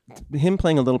 is him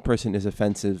playing a little person is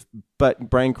offensive, but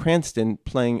Bryan Cranston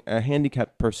playing a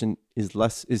handicapped person is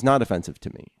not offensive to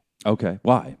me. Okay.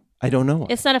 Why? I don't know.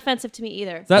 It's not offensive to me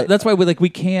either. That's why we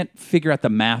can't figure out the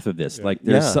math of this. Like,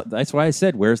 there's Yeah. that's why I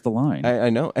said, where's the line? I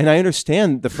know, and I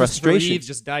understand the frustration. Reeves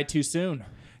just died too soon.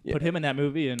 Put him in that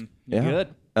movie and you're Yeah.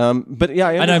 good. But yeah,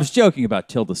 and I was joking about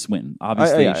Tilda Swinton.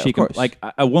 Obviously, yeah, she of can, course. like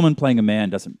a woman playing a man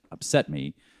doesn't upset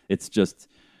me. It's just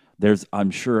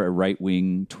I'm sure a right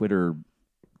wing Twitter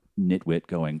nitwit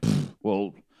going,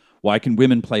 well, why can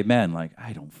women play men? Like,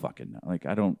 I don't fucking know. Like,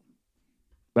 I don't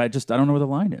know where the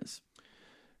line is.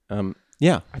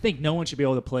 Yeah, I think no one should be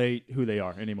able to play who they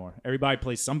are anymore. Everybody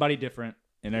plays somebody different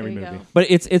in every There you movie. go. But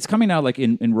it's coming out like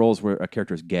in roles where a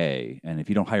character is gay, and if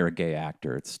you don't hire a gay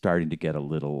actor, it's starting to get a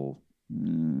little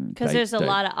Because there's a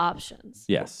lot of options.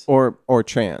 yes. or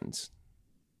trans.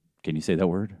 Can you say that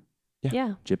word?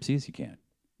 Yeah. Gypsies, you can't.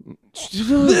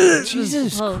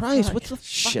 Jesus Oh, Christ, fuck. what the fuck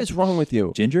Shit. is wrong with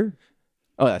you? Ginger?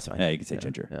 Oh, that's fine. Yeah, you can say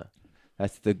ginger. Yeah,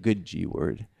 that's the good G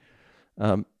word.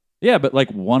 Yeah, but like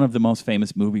one of the most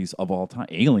famous movies of all time,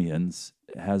 Aliens,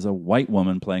 has a white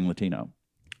woman playing Latino,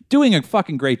 doing a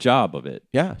fucking great job of it.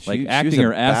 Yeah, like she was acting a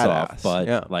her ass badass. off. But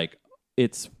Yeah. like,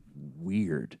 it's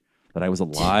weird that I was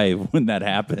alive when that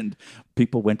happened.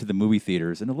 People went to the movie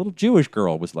theaters, and a little Jewish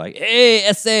girl was like, "Hey,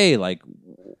 SA!" Like,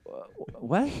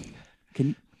 what? Can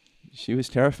you? She was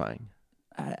terrifying.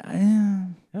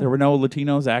 There were no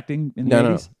Latinos acting in the No,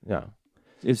 80s? no.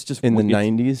 It's just In the it's-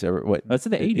 90s or what? That's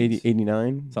in the 80s.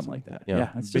 89? Something like that. Yeah. Yeah.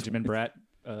 it's just- Benjamin Bratt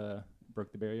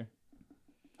broke the barrier.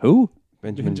 Who?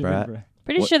 Benjamin Bratt.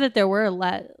 Pretty What- sure that there were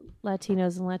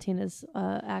Latinos and Latinas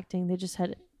acting. They just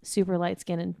had super light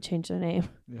skin and changed their name.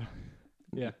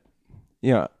 Yeah.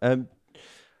 Yeah.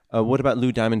 What about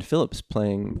Lou Diamond Phillips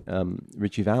playing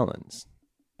Richie Valens?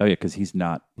 Oh yeah, because he's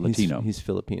not Latino. He's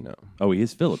Filipino. Oh, he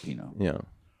is Filipino. Yeah.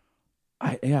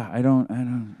 I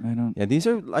don't. Yeah, these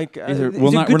are like These are- these we're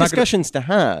are not good gonna- discussions to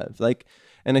have. Like,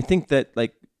 and I think that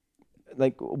like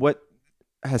like what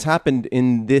has happened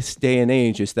in this day and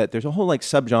age is that there's a whole like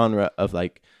subgenre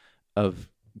of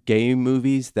gay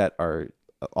movies that are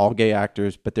all gay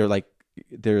actors, but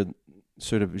they're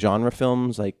sort of genre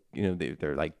films, like, you know,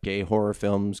 they're like gay horror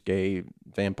films, gay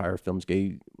vampire films,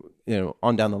 gay, you know,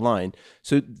 on down the line.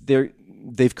 So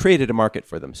they've created a market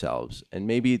for themselves, and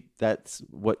maybe that's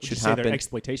what should happen. They're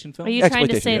exploitation films. Are you trying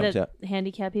to Exploitation say films, that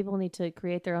handicapped people need to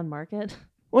create their own market?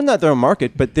 Well, not their own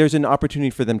market, but there's an opportunity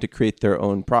for them to create their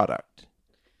own product,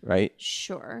 right?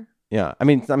 Sure. Yeah, I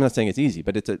mean, I'm not saying it's easy,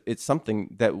 but it's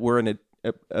something that we're in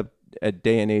a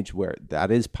day and age where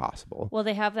that is possible. Well,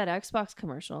 they have that Xbox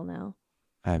commercial now.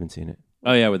 I haven't seen it.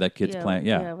 Oh yeah, with that kid's playing.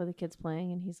 Yeah. with the kids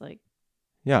playing, and he's like,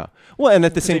 Yeah. Well, and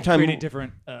at the same They've time, created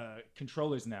different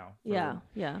controllers now. yeah.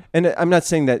 and I'm not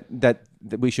saying that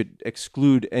we should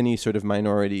exclude any sort of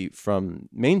minority from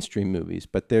mainstream movies,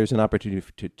 but there's an opportunity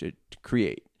to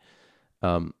create.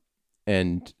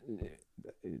 And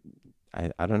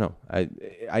I don't know.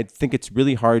 I think it's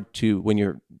really hard to, when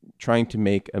you're trying to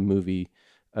make a movie,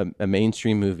 a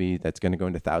mainstream movie that's going to go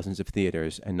into thousands of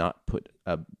theaters, and not put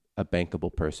a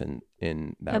bankable person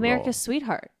in that America's role.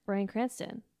 Sweetheart, Bryan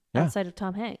Cranston, Yeah. outside of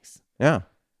Tom Hanks. Yeah.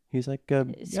 He's like,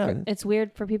 It's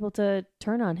weird for people to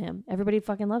turn on him. Everybody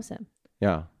fucking loves him.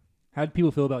 yeah. How did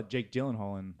people feel about Jake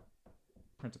Gyllenhaal in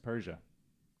Prince of Persia?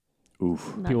 Oof.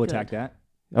 Not People good. attacked that.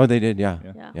 Oh, they did. Yeah.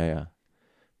 Yeah. Yeah.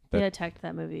 They But- attacked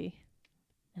that movie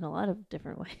in a lot of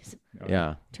different ways.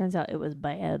 Yeah. Turns out it was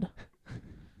bad.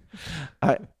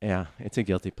 It's a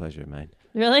guilty pleasure of mine.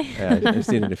 Really? Yeah, I've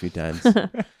seen it a few times.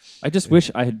 I just wish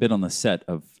I had been on the set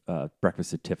of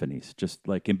Breakfast at Tiffany's, just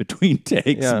like in between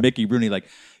takes. Yeah. Mickey Rooney, like,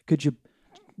 could you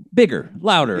bigger,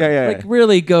 louder, Yeah. like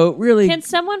really go, really. Can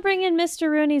someone bring in Mr.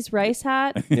 Rooney's rice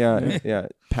hat? Yeah.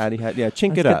 Patty hat. Yeah.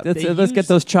 Chink it up. Let's get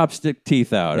those chopstick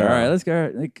teeth out. Yeah. All right, let's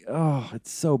go. Like, oh,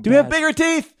 it's so bad. Do we have bigger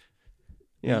teeth?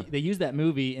 Yeah. They used that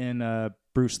movie in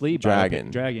Bruce Lee. Dragon.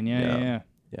 Dragon. Yeah.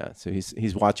 Yeah. So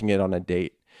he's watching it on a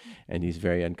date, and he's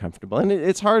very uncomfortable. And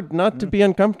it's hard not to be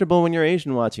uncomfortable when you're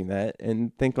Asian watching that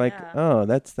and think like, oh,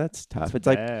 that's tough. It's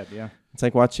like Bad, yeah. it's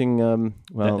like watching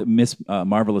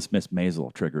Marvelous Miss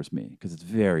Maisel triggers me because it's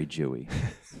very Jewy,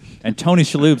 and Tony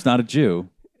Shalhoub's not a Jew,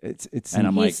 it's and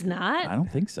I'm He's like, not? I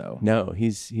don't think so. no,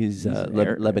 he's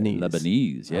Lebanese.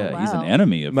 Lebanese, yeah, Oh, he's an wow.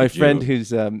 enemy of My the friend Jew. who's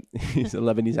he's a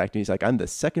Lebanese actor. He's like, I'm the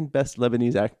second best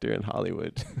Lebanese actor in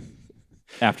Hollywood.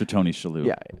 after Tony Shalhoub.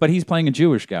 Yeah. But he's playing a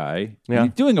Jewish guy. Yeah.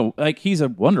 He's doing he's a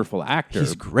wonderful actor.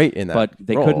 He's great in that. But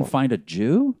they role. couldn't find a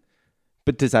Jew?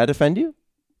 But does that offend you?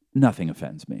 Nothing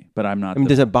offends me, but I'm not. I mean,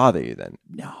 does it bother you then?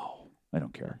 No, I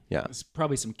don't care. Yeah. There's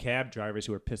probably some cab drivers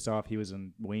who were pissed off he was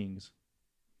in Wings.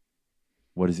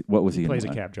 What was he? He plays in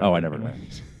a what? cab driver. Oh, I never in know.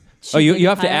 Wings. Oh, you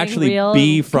have to hiring actually real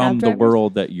be cab from the drivers?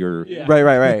 world that you're.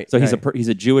 Right. So he's right. he's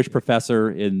a Jewish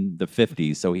professor in the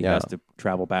 50s, so he Yeah. has to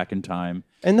travel back in time.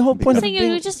 And the whole point of So you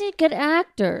being, just need good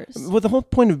actors. well, the whole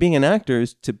point of being an actor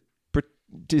is to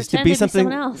Pretend to be be something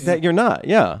someone else. that you're not.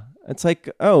 Yeah. It's like,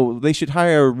 oh, they should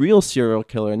hire a real serial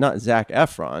killer, not Zac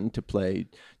Efron, to play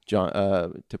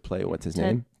what's his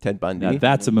name? Ted Bundy. Now,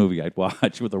 that's a movie I'd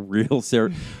watch with a real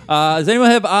serious. Does anyone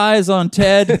have eyes on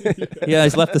Ted? Yeah,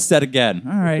 he's left the set again.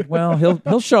 All right, well,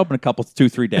 he'll show up in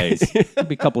 2-3 days. There'll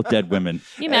be a couple of dead women.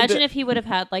 Can you imagine if he would have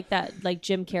had like that, like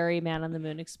Jim Carrey Man on the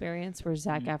Moon experience, where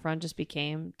Zac Mm. Efron just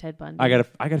became Ted Bundy? I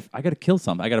gotta kill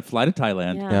something. I gotta fly to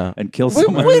Thailand Yeah. and kill Wait,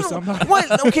 someone.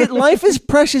 what? Okay, life is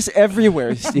precious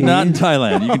everywhere, Steve. Not in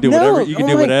Thailand. You can do No, whatever. You can oh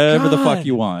do my whatever the fuck God.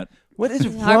 you want. What is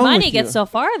wrong Our money with gets you? so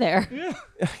far there.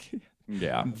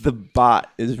 Yeah. The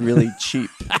bot is really cheap.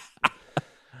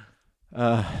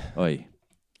 Oy.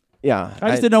 Yeah. I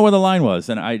just didn't know where the line was,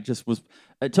 and I just was.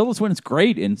 Tilda Swinton's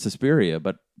great in Suspiria,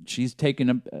 but she's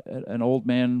taken an old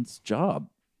man's job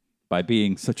by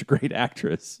being such a great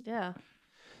actress. Yeah.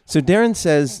 So Darren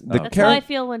says the That's how I character.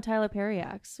 feel when Tyler Perry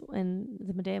acts in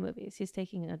the Medea movies. He's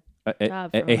taking a A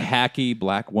job. a from- hacky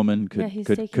black woman Yeah, he's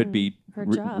could taking be her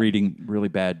job. reading really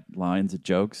bad lines of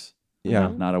jokes. Yeah.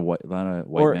 Not a white man.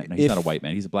 Or No, he's if- not a white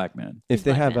man. He's a black man. If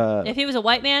they Black have man. a If he was a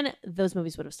white man, those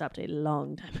movies would have stopped a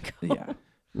long time ago. Yeah.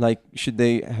 like, should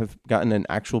they have gotten an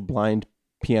actual blind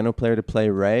piano player to play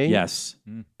Ray? Yes.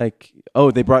 Like,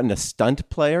 oh, they brought in a stunt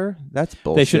player. That's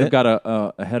bullshit. They should have got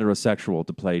a heterosexual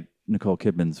to play Nicole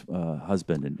Kidman's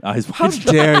husband and Eyes How Wide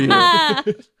Shut. dare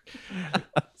you?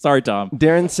 Sorry, Tom.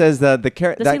 Darren says that the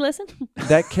character Does he listen?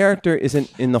 that character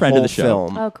isn't in the Friend of whole the show.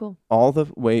 film. Oh, cool. All the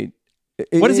way.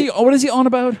 What is he on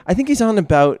about? I think he's on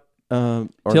about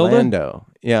Orlando.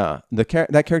 Yeah, that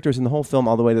character is in the whole film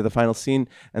all the way to the final scene,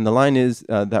 and the line is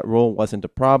that role wasn't a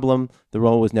problem. The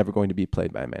role was never going to be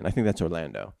played by a man. I think that's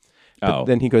Orlando. But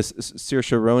then he goes,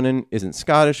 Saoirse Ronan isn't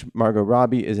Scottish, Margot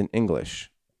Robbie isn't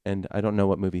English. And I don't know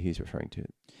what movie he's referring to.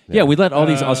 Yeah, we let all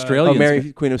these Australians. Oh,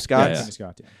 Mary, Queen of Scots? Yeah.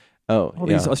 Scott, yeah. Oh, All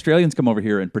these Australians come over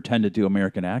here and pretend to do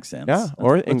American accents. Yeah,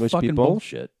 or That's English fucking people.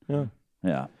 bullshit. Yeah.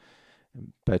 Yeah.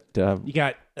 But You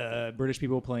got British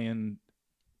people playing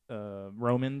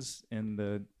Romans in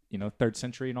the 3rd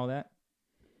century and all that.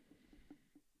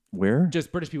 Where?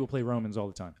 Just British people play Romans all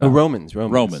the time. Romans.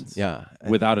 Romans. Yeah.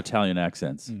 Without Italian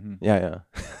accents. Mm-hmm. Yeah.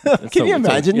 It's Can you it's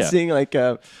imagine yeah. seeing like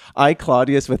I,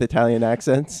 Claudius with Italian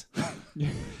accents?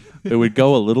 It would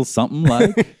go a little something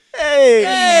like, Hey!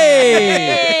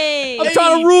 Hey! I'm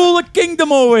trying to rule a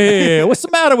kingdom over here. What's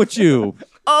the matter with you?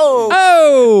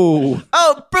 Oh!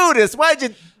 Oh! Brutus, why'd you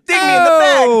dig me in the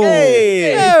back?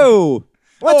 Hey! Oh!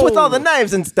 What's with all the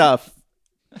knives and stuff?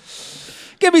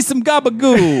 Give me some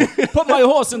gabagoo. Put my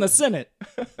horse in the Senate.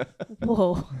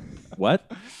 Whoa.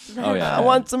 What? Oh, yeah. I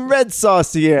want some red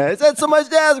sauce here. Is that so much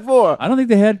to ask for? I don't think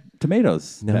they had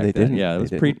tomatoes. No, back they then. didn't. Yeah, it They was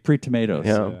didn't. pre-tomatoes.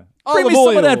 Yeah. Bring me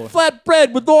Olive some of oil. that flat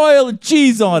bread with oil and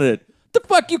cheese on it. The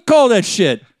fuck you call that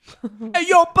shit? Hey,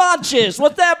 yo, Bunches,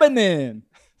 what's happening?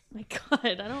 My God,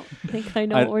 I don't think I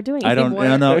know what we're doing I don't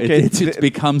anymore. know. Okay. It's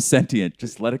become sentient.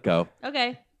 Just let it go.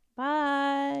 Okay.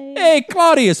 Bye. Hey,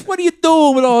 Claudius, what are you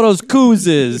doing with all those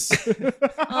coozes?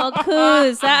 Oh,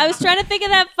 coos. I was trying to think of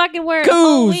that fucking word.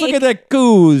 all Coos. week. Look at that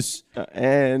coos.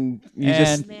 And you And-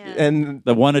 just Man. and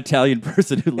The one Italian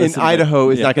person who lives in Idaho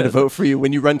is not going to vote for you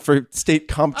when you run for state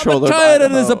I'm comptroller. tired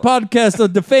of Idaho. this podcast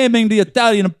of defaming the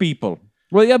Italian people.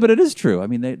 Well, yeah, but it is true. I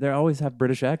mean, they always have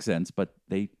British accents, but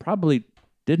they probably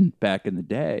didn't back in the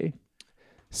day.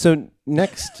 So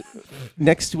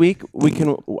next week we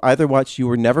can either watch You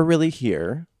Were Never Really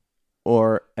Here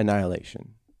or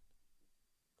Annihilation.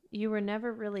 You were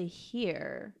never really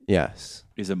here. Yes,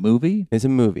 Is a movie, it's a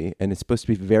movie and it's supposed to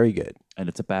be very good. and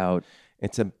it's about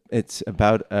It's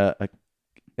about a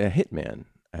hitman,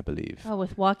 I believe. Oh,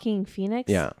 with Joaquin Phoenix?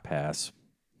 Yeah. pass.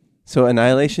 So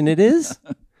Annihilation it is.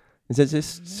 Is that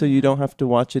just so you don't have to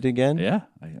watch it again? Yeah,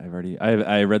 I've already.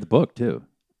 I read the book too.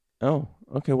 Oh,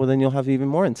 okay. Well, then you'll have even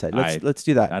more insight. I- Let's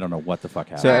do that. I don't know what the fuck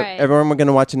happened. So All right. everyone, we're going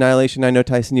to watch Annihilation. I know,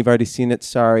 Tyson, you've already seen it.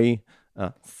 Sorry.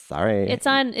 Sorry.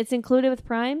 It's included with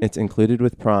Prime? It's included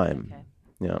with Prime. Okay.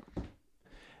 Yeah.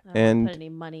 I don't and- put any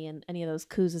money in any of those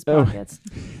coos' Oh. pockets.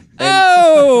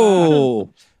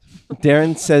 Oh,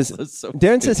 Darren says That's so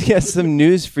Darren says he has some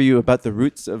news for you about the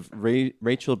roots of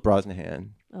Rachel Brosnahan.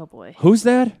 Oh boy. who's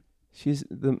that? She's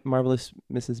the marvelous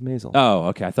Mrs. Maisel. Oh,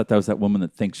 okay. I thought that was that woman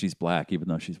that thinks she's black, even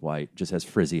though she's white, just has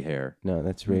frizzy hair. No,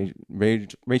 that's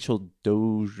Rachel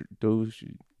Doge,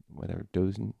 whatever,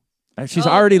 Dozen. She's Oh.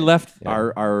 already left Yeah.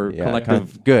 our Yeah,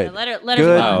 collective. good. Yeah, let her Good.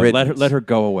 go. Oh, riddance. let her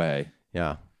go away.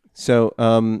 Yeah. So,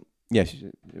 yeah.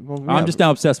 Well, I'm yeah. just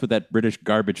now obsessed with that British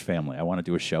garbage family. I want to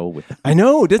do a show with them. I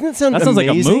know. Doesn't it sound That sounds like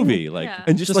a amazing? movie. Like Yeah.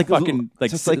 And just like fucking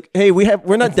like just like, hey,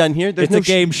 we're not done here. There's it's no a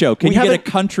game show. Can we you get a haven't-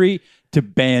 country to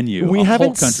ban you? We a whole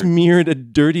haven't country. smeared a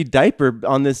dirty diaper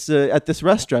on this at this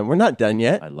restaurant. We're not done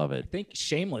yet. I love it. I think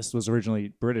Shameless was originally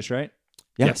British, right?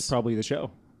 Yes. That's probably the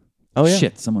show. Oh yeah.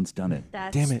 Shit, someone's done it.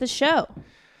 That's Damn it. the show.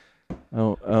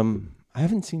 Oh, I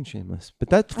haven't seen Shameless, but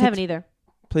that I haven't takes either.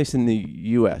 place in the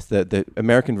U.S. The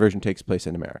American version takes place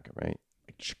in America, right?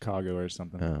 Like Chicago or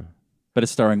something. But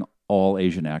it's starring all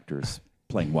Asian actors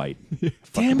playing white. Damn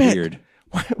Fucking it. Weird.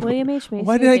 William H. Macy.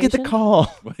 Why did is I get the Asian?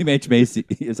 call? William H. Macy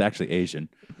is actually Asian.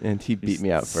 And he beat me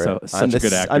out for so- it. such I'm a the,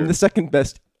 good actor. I'm the second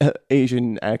best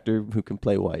Asian actor who can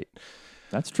play white.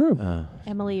 That's true.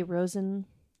 Emily Rosen.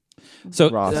 So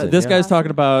Rawson, this yeah. guy's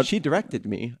talking about. She directed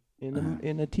me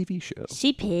in a TV show.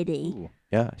 She pity.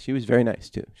 Yeah, she was very nice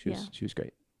too. She was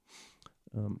great.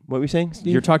 What were you saying,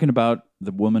 Steve? You're talking about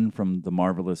the woman from the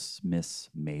marvelous Miss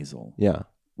Maisel, Yeah,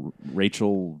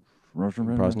 Rachel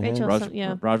Brosnahan. Rachel some-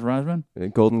 yeah. Brosnahan. a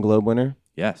Golden Globe winner.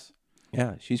 Yes.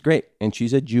 Yeah, she's great, and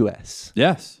she's a Jewess.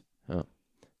 Yes.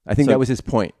 I think So- that was his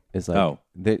point. Is like Oh.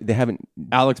 they haven't.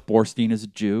 Alex Borstein is a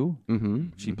Jew. Mm-hmm.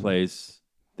 She plays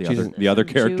the She's other an- the other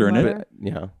Jew character in it. mother.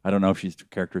 Yeah, I don't know if she's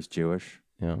character is Jewish.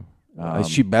 yeah. Um,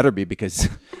 She better be because.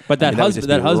 But that I mean, that would just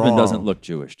husband be husband wrong. doesn't look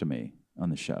Jewish to me on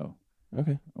the show.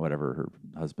 Okay. Whatever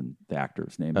her husband, the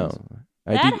actor's name Oh, is.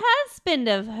 That husband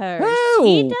of hers. Oh.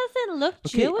 He doesn't look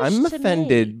Okay, Jewish I'm to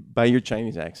offended me. by your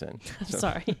Chinese accent. So,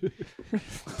 Sorry.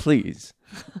 please,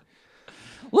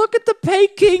 Look at the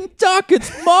Peking duck. It's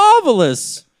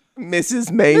marvelous. Mrs.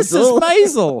 Mrs.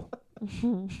 Maisel.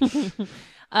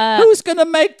 Maisel. Who's going to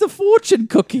make the fortune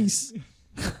cookies?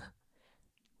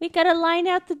 We gotta line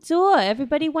out the door.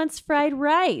 Everybody wants fried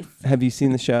rice. Have you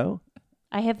seen the show?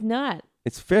 I have not.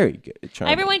 It's very good.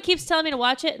 Charming. Everyone keeps telling me to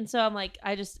watch it, and so I'm like,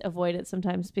 I just avoid it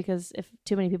sometimes because if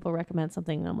too many people recommend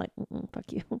something, I'm like, fuck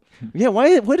you. Yeah,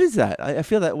 why? What is that? I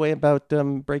feel that way about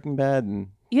Breaking Bad. And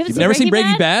You've never seen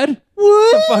Breaking Bad?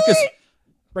 what? The fuck is?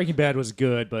 Breaking Bad was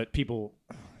good, but people,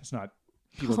 it's not.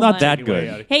 People It's not on. that take away good.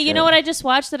 out of- Hey, you know what I just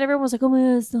watched that everyone was like, oh my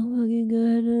god, it's so fucking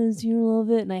good. You love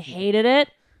it, and I hated it.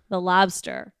 The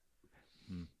Lobster.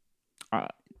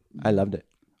 I loved it.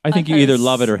 I think you heard either it's-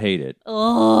 love it or hate it.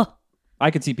 Ugh. I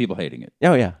could see people hating it.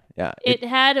 Oh yeah, yeah. It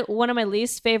had one of my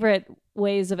least favorite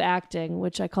ways of acting,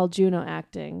 which I call Juno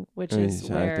acting, which is It's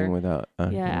where acting without.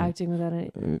 acting without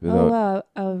it. without- Oh wow,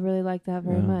 I would really like that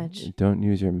very much. Don't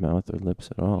use your mouth or lips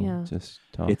at all. Yeah. Just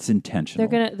talk. It's intentional.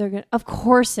 They're gonna. Of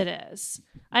course it is.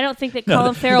 I don't think that No,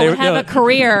 Colin Farrell they- would have no. a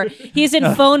career. He's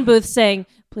in phone booths saying,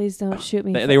 "Please don't shoot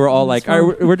me." They were all on like, this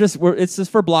 "All right, phone." it's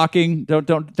just for blocking.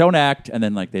 Don't act." And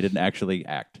then like they didn't actually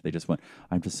act. They just went,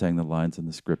 "I'm just saying the lines in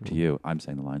the script to you. I'm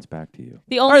saying the lines back to you."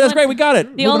 The All only right, that's one- great. We got it. The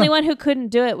Moving only on. one who couldn't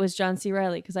do it was John C.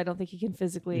 Reilly because I don't think he can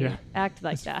physically Yeah. act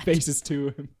like that. faces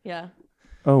to him. Yeah.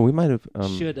 Oh, we might have.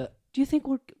 Should Do you think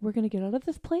we're gonna get out of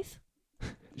this place?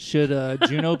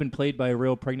 Juno been played by a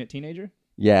real pregnant teenager?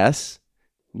 Yes.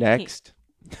 Next.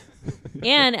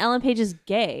 And Ellen Page is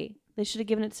gay. They should have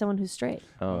given it to someone who's straight.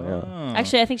 Oh yeah.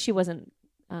 Actually, I think she wasn't.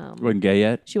 Wasn't gay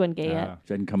yet. She wasn't gay yet.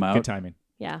 She hadn't come Good out. timing.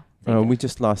 Yeah. We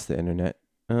just lost the internet.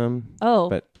 Oh.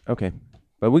 But okay.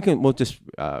 But we'll just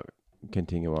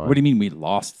continue on. What do you mean we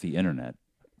lost the internet?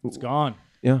 It's gone.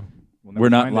 Yeah. We'll never We're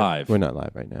not find it. live. We're not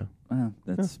live right now.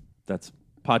 That's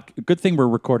good thing we're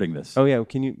recording this. Oh yeah.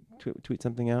 Can you tweet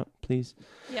something out, please?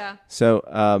 Yeah. So,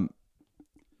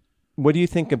 what do you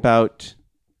think about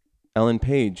Ellen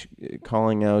Page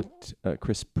calling out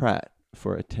Chris Pratt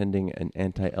for attending an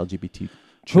anti-LGBT church?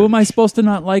 Who am I supposed to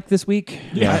not like this week?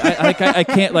 Yeah, I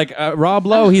can't like Rob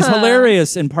Lowe. He's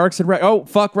hilarious in Parks and Rec. Oh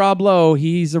fuck, Rob Lowe.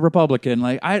 He's a Republican.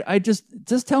 Like I just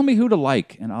tell me who to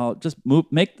like, and I'll just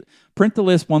print the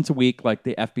list once a week, like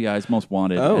the FBI's most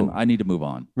wanted, Oh. and I need to move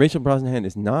on. Rachel Brosnahan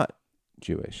is not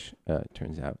Jewish.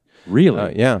 Turns out.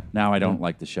 Really? Yeah. Now I don't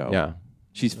like the show. Yeah.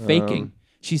 She's faking.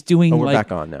 She's doing Oh, we're like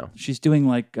back on now. she's doing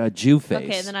like a Jew face.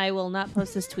 Okay, then I will not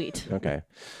post this tweet. Okay.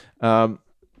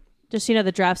 Just so you know,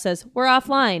 the draft says we're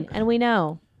offline, and we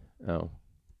know. Oh,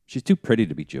 She's too pretty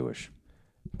to be Jewish.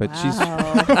 but she's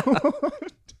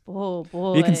Oh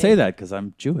boy. You can say that because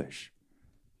I'm Jewish,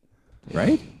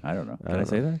 right? I don't know. Can I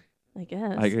say that? I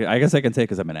guess. I guess I can say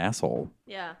because I'm an asshole,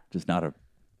 Yeah. just not a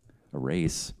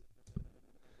race.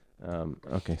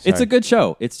 okay. It's a sorry. good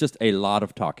show. It's just a lot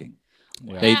of talking.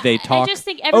 They I talk just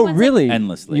think Oh, everyone's really?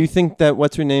 endlessly. You think that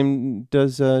what's her name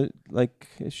does like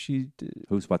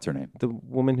What's her name? the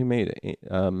woman who made it?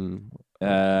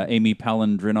 Amy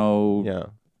Palladino Yeah.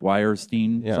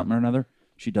 Wierstein, Yeah. something or another.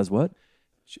 She does what?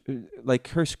 Like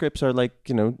her scripts are like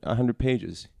 100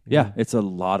 pages. Yeah, it's a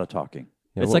lot of talking.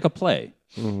 Yeah, it's well- like a play,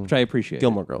 which I appreciate.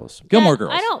 Gilmore Girls. Gilmore Yeah,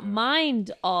 Girls. I don't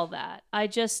mind all that. I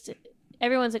just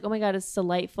everyone's like, "Oh my god, it's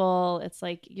delightful." It's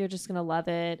like you're just gonna love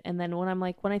it. And then when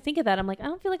I think of that, I'm like, I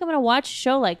don't feel like I'm gonna watch a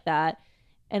show like that,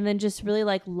 and then just really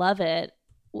like love it.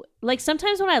 Like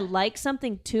sometimes when I like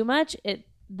something too much, it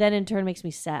then in turn makes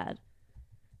me sad.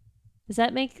 Does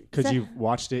that make Because sense? you've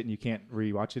watched it and you can't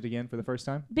rewatch it again for the first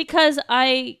time? Because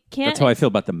I can't. That's how I feel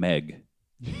about the Meg.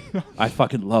 I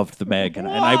fucking loved the Meg, and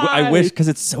I wish because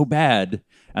it's so bad.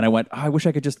 And I went, I wish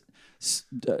I could just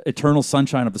Eternal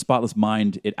Sunshine of the Spotless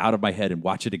Mind it out of my head and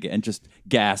watch it again and just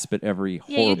gasp at every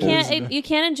Yeah, you horrible.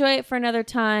 can't enjoy it for another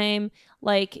time.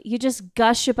 Like you just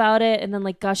gush about it, and then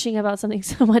like gushing about something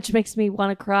so much makes me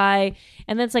want to cry.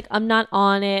 And then it's like I'm not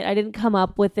on it. I didn't come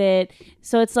up with it,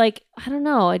 so it's like I don't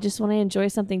know. I just when I enjoy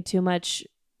something too much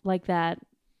like that,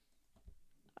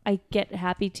 I get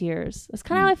happy tears. That's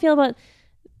kind of how I feel about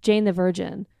Jane the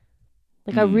Virgin.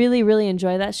 Like I really, really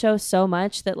enjoy that show so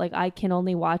much that like I can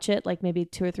only watch it like maybe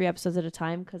 2 or 3 episodes at a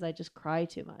time because I just cry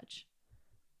too much.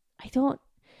 I don't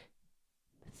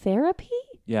therapy.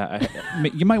 Yeah,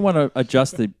 you might want to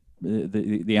adjust the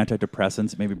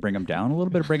antidepressants. Maybe bring them down a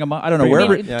little bit, or bring them up. I don't know. Bring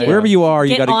Wherever them- wherever you are,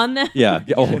 you Get got to on them. Yeah.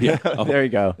 Oh yeah. Oh, There you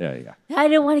go. yeah. I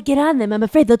don't want to get on them. I'm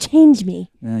afraid they'll change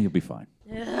me. Yeah, you'll be fine.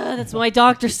 That's what my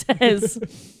doctor says.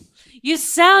 You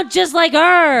sound just like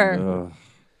her. Ugh.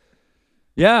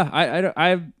 Yeah,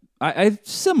 I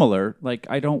similar. Like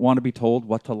I don't want to be told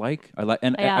what to like. I like,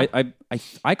 and Yeah.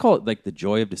 I call it like the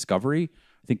joy of discovery.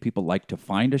 I think people like to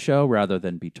find a show rather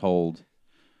than be told.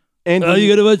 And Oh, you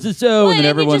gotta watch the show, and then you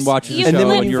everyone just- watches you the show.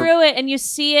 flip And you're, through it and you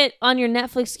see it on your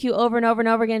Netflix queue over and over and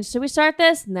over again. Should we start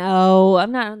this? No,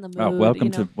 I'm not in the mood. welcome you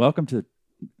know? to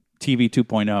TV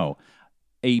 2.0.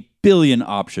 a billion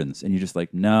options, and you're just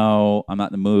like, no, I'm not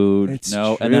in the mood. It's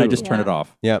no, and then I true. just turn Yeah. it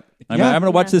off. Yep. I'm going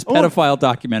to watch this Oh. pedophile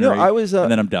documentary, No, I was,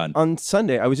 and then I'm done. On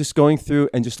Sunday, I was just going through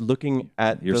and just looking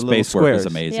at Your the little space work squares. is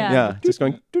amazing. Yeah. Yeah, just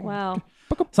going. Wow.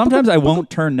 Sometimes I won't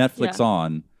turn Netflix Yeah.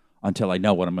 on until I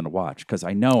know what I'm going to watch, because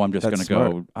I know I'm just going That's to go.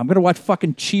 smart. I'm going to watch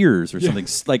fucking Cheers or something.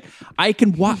 Like I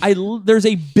can watch. There's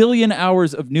a billion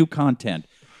hours of new content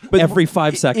every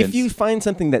 5 seconds. If you find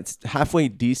something that's halfway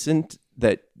decent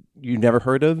that you never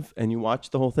heard of and you watch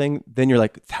the whole thing, then you're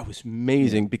like, that was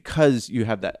amazing, because you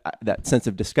have that sense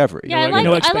of discovery. Yeah, like,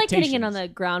 no I like getting in expectations. on the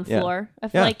ground Yeah. floor. I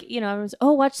feel Yeah. like, everyone's,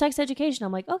 watch Sex Education.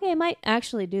 I'm like, okay, I might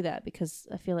actually do that because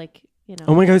I feel like,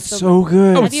 Oh my god, it's so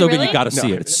good. oh, Have it's you so good. really? You got to see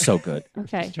No. it. It's so good.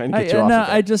 Okay. Trying to get you off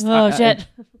of it. Oh, shit.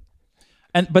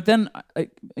 But then,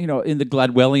 in the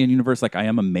Gladwellian universe, like I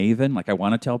am a maven. Like I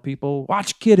want to tell people,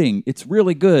 watch Kidding. It's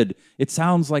really good. It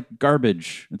sounds like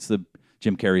garbage. It's the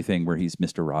Jim Carrey thing where he's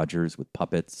Mr. Rogers with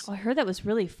puppets. Oh, I heard that was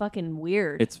really fucking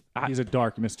weird. It's He's a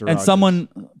dark Mr. and Rogers. someone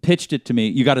pitched it to me.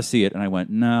 You got to see it, and I went,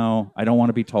 no, I don't want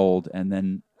to be told. And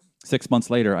then 6 months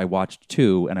later, I watched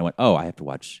 2, and I went, oh, I have to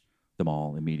watch them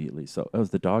all immediately. So,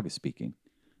 the dog is speaking.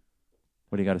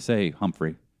 What do you got to say,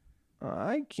 Humphrey?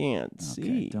 I can't Okay,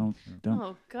 see. don't.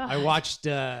 Oh, God. I watched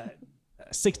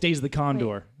 6 Days of the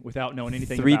Condor without knowing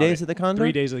anything. 3 about Days it. of the Condor?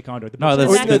 3 Days of the Condor. The No,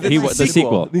 book's that's Exactly. the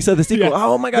sequel. You saw the sequel. Yeah.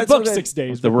 Oh my god, The it's so book's good. 6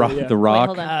 days. The before, Rock. yeah. The Rock.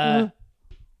 Wait, hold on.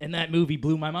 And that movie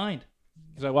blew my mind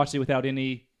because I watched it without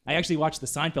any. I actually watched the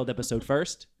Seinfeld episode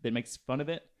first that makes fun of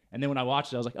it, and then when I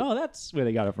watched it, I was like, "Oh, that's where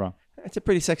they got it from." It's a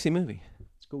pretty sexy movie.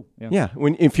 It's cool. Yeah. Yeah,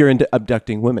 if you're into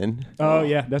abducting women. Oh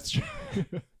yeah, that's true.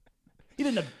 He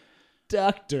didn't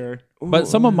abduct her. But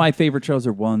some of my favorite shows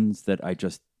are ones that I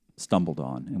just stumbled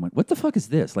on and went, what the fuck is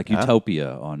this? Like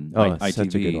Utopia on Oh, ITV.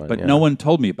 such a good one, but yeah. no one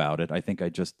told me about it. I think I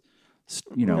just,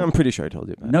 I'm pretty sure I told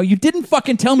you about it. No, you didn't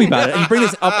fucking tell me about it. And you bring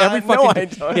this up every No, fucking I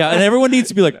don't. Yeah, and everyone needs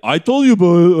to be like, I told you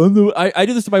about it. I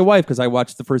do this to my wife because I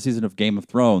watched the first season of Game of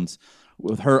Thrones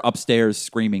with her upstairs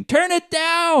screaming, turn it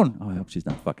down. Oh, I hope she's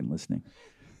not fucking listening.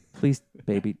 Please,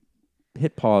 baby,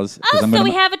 hit pause. 'cause Oh, I'm so gonna-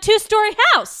 we have a 2-story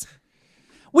house.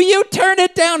 Will you turn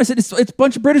it down? I said, it's a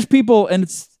bunch of British people and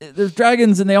there's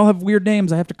dragons and they all have weird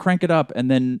names. I have to crank it up. And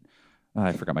then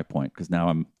I forgot my point because now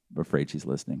I'm afraid she's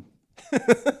listening.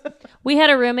 We had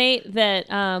a roommate that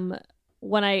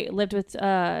when I lived with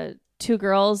 2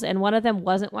 girls, and one of them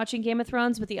wasn't watching Game of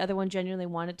Thrones, but the other one genuinely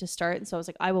wanted to start. And so I was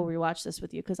like, I will rewatch this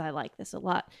with you because I like this a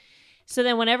lot. So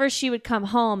then whenever she would come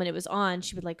home and it was on,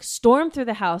 she would like storm through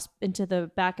the house into the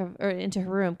back of or into her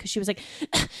room because she was like,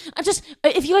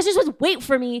 if you guys just wait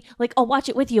for me, like I'll watch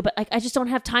it with you, but like I just don't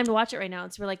have time to watch it right now.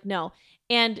 And so we're like, no.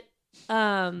 And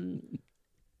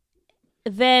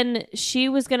then she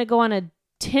was gonna go on a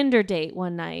Tinder date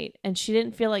one night and she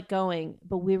didn't feel like going,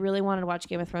 but we really wanted to watch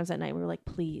Game of Thrones that night. We were like,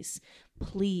 please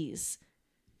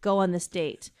go on this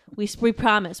date. We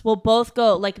promise we'll both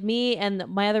go, like me and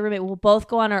my other roommate will both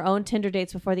go on our own Tinder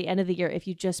dates before the end of the year if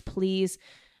you just please,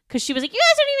 because she was like, you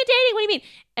guys aren't even dating, what do you mean?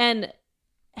 And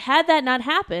had that not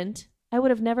happened, I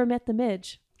would have never met the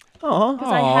midge Aw.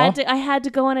 because I had to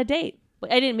go on a date.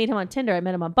 I didn't meet him on Tinder. I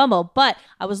met him on Bumble, but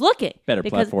I was looking. Better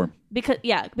platform.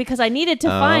 Because I needed to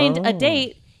find a Oh.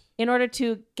 date in order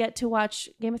to get to watch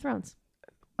Game of Thrones.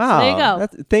 Wow. there you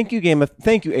go. Thank you,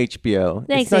 HBO.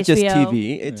 Thanks, it's not just HBO.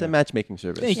 TV; it's a matchmaking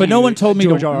service. Thank But you, no one told me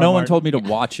George to. R. R. No one Martin. told me to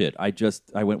watch it. I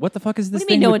went, what the fuck is this What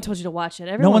do you thing? mean no with- one told you to watch it?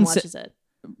 Everyone one watches said- it.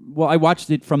 Well, I watched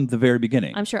it from the very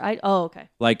beginning. I'm sure. Okay.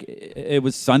 Like it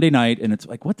was Sunday night, and it's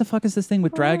like, what the fuck is this thing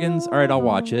with dragons? All right, I'll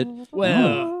watch it.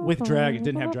 Well, with dragons,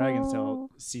 didn't have dragons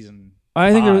till season.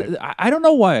 I think five. I don't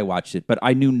know why I watched it, but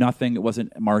I knew nothing. It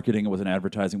wasn't marketing. It wasn't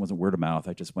advertising. It wasn't word of mouth.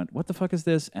 I just went, what the fuck is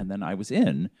this? And then I was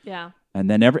in. Yeah. And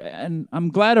then and I'm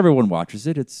glad everyone watches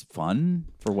it. It's fun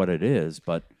for what it is,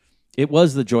 but it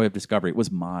was the joy of discovery. It was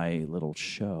my little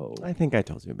show. I think I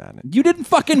told you about it. You didn't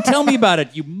fucking tell me about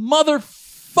it, you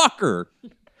motherfucker.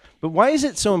 But why is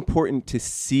it so important to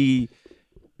see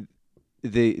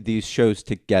these shows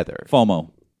together?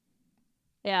 FOMO.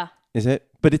 Yeah. Is it?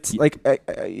 But it's like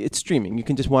it's streaming. You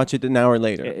can just watch it an hour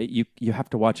later. You have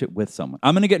to watch it with someone.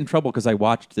 I'm gonna get in trouble because I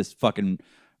watched this fucking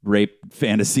rape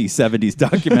fantasy 70s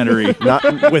documentary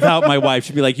without my wife.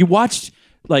 She'd be like, "You watched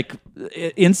like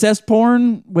incest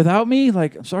porn without me?"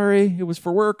 Like, I'm sorry, it was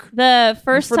for work. The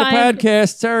first for time the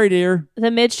podcast. Sorry, dear. the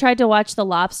Midge tried to watch The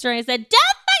Lobster and he said, don't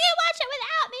fucking watch it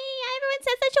without me. Everyone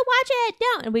says I should watch it.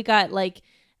 No. And we got like,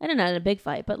 I don't know, in a big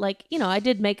fight, but like, I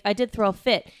did throw a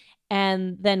fit.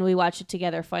 And then we watched it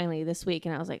together finally this week.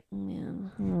 And I was like, man,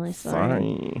 I'm really sorry.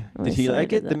 Sorry. I'm Did he sorry like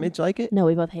to it? The them. Midge like it? No,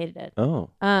 we both hated it. Oh.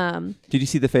 Um, Did you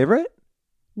see The Favorite?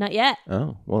 Not yet.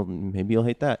 Oh, well, maybe you'll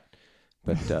hate that.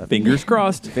 But Fingers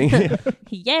crossed.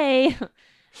 Yay.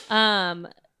 I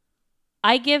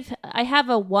have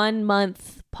a 1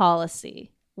 month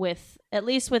policy with, at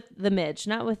least with the Midge,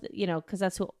 not with, because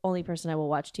that's the only person I will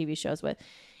watch TV shows with,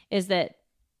 is that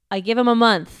I give him a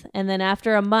month, and then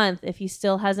after a month, if he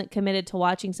still hasn't committed to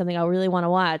watching something I really want to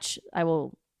watch, I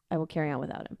will carry on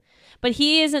without him. But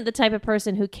he isn't the type of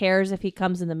person who cares if he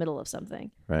comes in the middle of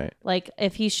something. right. Like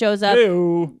if he shows up,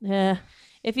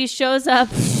 if he shows up,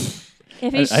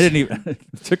 if he, I didn't even.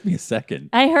 It took me a second.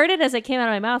 I heard it as it came out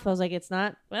of my mouth. I was like, it's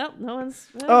not. Well, no one's.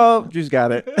 Oh, Drew's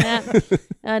got it.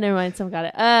 Never mind. Someone got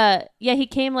it. Yeah, he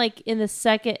came like in the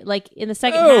second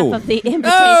Oh. half of the invitation.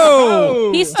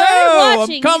 Oh, He started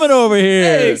watching. I'm coming over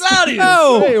here. Hey, Claudius.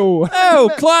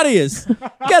 Oh, Claudius,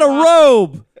 get a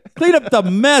robe. Clean up the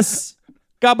mess.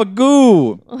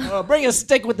 Gabagoo. Bring a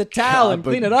stick with the towel and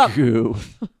clean it up. Goo.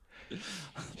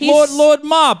 Lord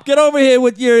Mop, get over here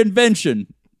with your invention.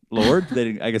 Lord?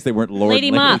 I guess they weren't Lord.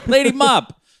 Lady Mop. Lady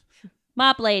Mop.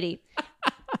 Mop lady.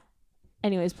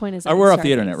 Anyways, point is, We're off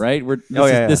the internet, right?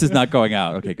 This is not going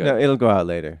out. Okay, good. No, it'll go out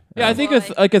later. Yeah, I think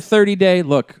like a 30-day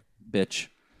look, bitch.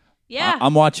 Yeah.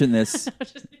 I'm watching this.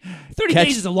 30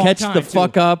 days is a long catch time. the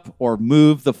fuck up or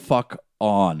move the fuck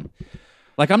on.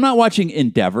 Like, I'm not watching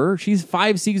Endeavor. She's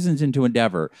 5 seasons into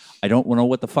Endeavor. I don't know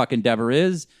what the fuck Endeavor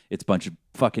is. It's a bunch of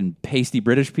fucking pasty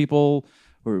British people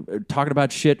who are talking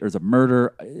about shit. There's a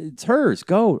murder. It's hers.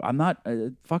 Go. I'm not.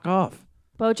 Fuck off.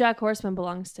 BoJack Horseman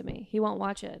belongs to me. He won't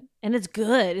watch it, and it's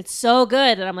good. It's so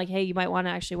good, and I'm like, hey, you might want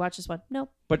to actually watch this one.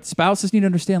 Nope. But spouses need to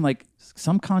understand, like,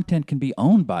 some content can be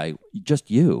owned by just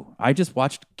you. I just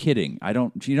watched Kidding.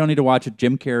 You don't need to watch it.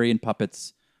 Jim Carrey and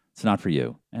puppets. It's not for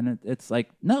you. And it's like,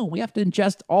 no, we have to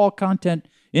ingest all content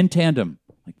in tandem.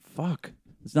 Like, fuck.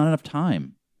 There's not enough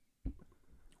time.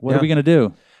 What are we going to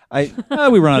do?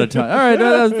 We run out of time.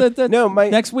 All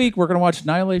right. Next week, we're going to watch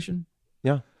Annihilation.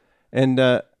 Yeah.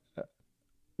 And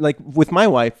like with my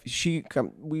wife,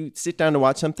 we sit down to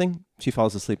watch something, she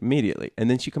falls asleep immediately, and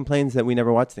then she complains that we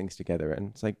never watch things together.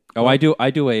 And it's like, I do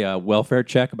a welfare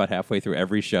check about halfway through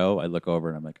every show. I look over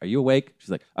and I'm like, "Are you awake?" She's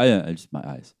like, "I just my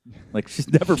eyes." Like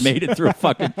she's never made it through a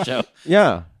fucking show.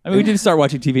 Yeah. I mean, we didn't start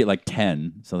watching TV at like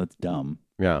 10, so that's dumb.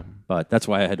 Yeah. But that's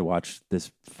why I had to watch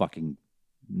this fucking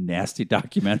nasty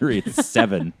documentary at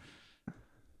 7.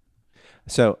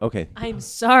 So, okay. I'm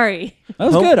sorry.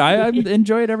 That was good. I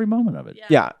enjoyed every moment of it.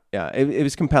 Yeah. It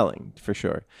was compelling, for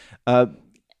sure.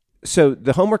 So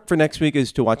the homework for next week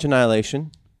is to watch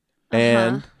Annihilation.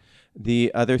 And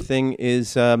the other thing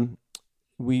is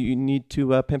we need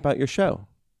to pimp out your show.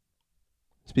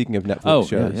 Speaking of Netflix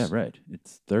shows. Yeah, right.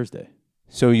 It's Thursday.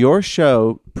 So your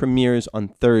show premieres on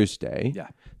Thursday. Yeah.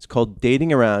 It's called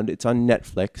Dating Around. It's on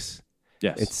Netflix.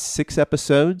 Yes. It's 6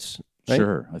 episodes. Right?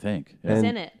 Sure, I think. Yeah. Who's And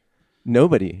in it?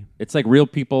 nobody. It's like real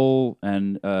people,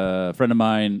 and a friend of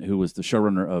mine who was the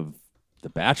showrunner of The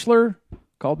Bachelor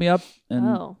called me up,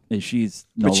 and she's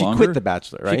no But she longer. quit The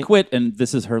Bachelor, right? She quit, and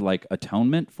this is her like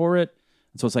atonement for it.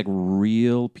 And so it's like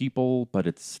real people, but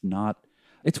it's not.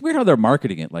 It's weird how they're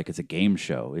marketing it like it's a game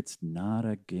show. It's not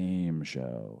a game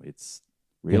show. It's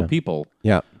real people.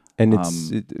 Yeah. And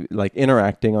it's like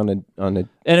interacting on a. And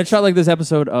it's shot like this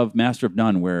episode of Master of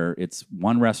None, where it's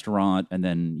one restaurant, and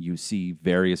then you see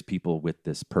various people with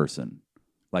this person.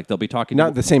 Like they'll be talking.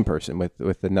 Not the same person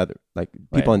with another, like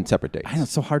people on separate dates. I know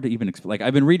it's so hard to even explain. Like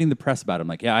I've been reading the press about it. I'm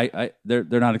like, yeah, they're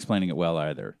not explaining it well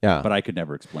either. Yeah, but I could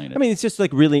never explain it. I mean, it's just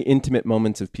like really intimate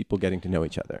moments of people getting to know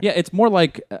each other. Yeah, it's more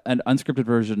like an unscripted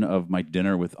version of My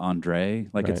Dinner with Andre.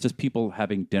 Like it's just people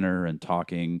having dinner and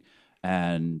talking,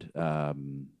 and I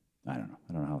don't know.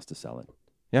 I don't know how else to sell it.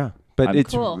 Yeah, but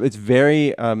it's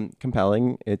very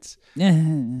compelling. It's all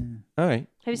right.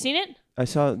 Have you seen it? I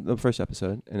saw the first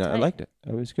episode and I liked it.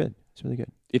 It was good. It's really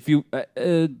good. If you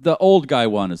the old guy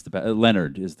one is the best.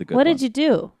 Leonard is the good one. What did you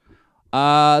do?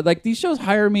 Like these shows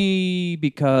hire me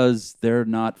because they're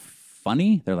not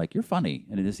funny. They're like, you're funny,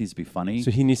 and it just needs to be funny.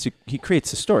 So he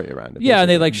creates a story around it. Yeah, and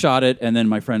they like shot it, and then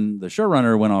my friend, the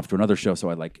showrunner, went off to another show, so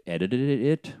I like edited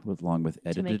it along with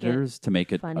editors to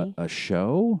make it a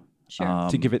show. Sure.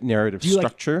 To give it narrative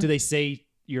structure. Do they say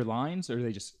your lines, or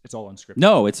it's all unscripted?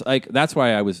 No, it's like that's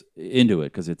why I was into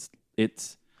it because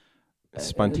it's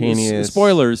spontaneous.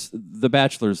 Spoilers: The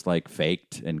Bachelor's like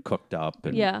faked and cooked up,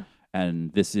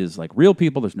 and this is like real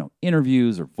people. There's no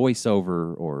interviews or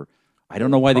voiceover or. I don't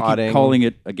know why they keep calling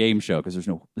it a game show because there's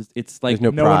no. It's like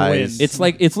there's no prize. It's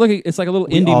like it's like a little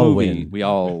indie movie. We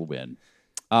all win.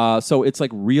 So it's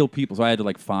like real people. So I had to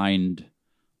like find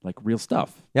like real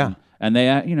stuff. Yeah, and they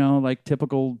like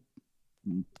typical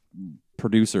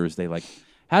producers. They like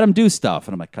had them do stuff,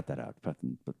 and I'm like, cut that out. But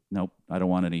nope, I don't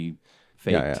want any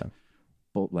faked.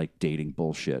 like dating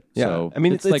bullshit. Yeah, So I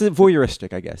mean, it's like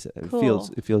voyeuristic, I guess. It Cool.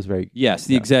 feels very. yes,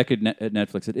 the exec at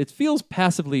Netflix. It feels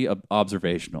passively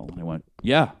observational. And I went,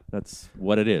 yeah, that's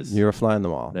what it is. You're a fly on the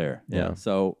wall. there. Yeah. Yeah.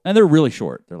 So and they're really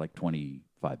short. They're like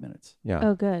 25 minutes. Yeah.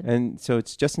 Oh, good. And so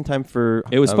it's just in time for.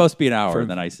 It was supposed to be an hour, for- and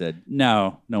then I said,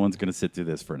 no one's going to sit through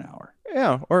this for an hour.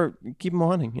 Yeah, or keep them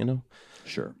wanting, you know.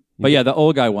 Sure. But yeah, the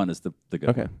old guy one is the good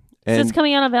Okay. one. So it's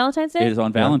coming out on Valentine's Day? It is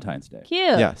on Valentine's Day.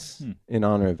 Cute. Yes, in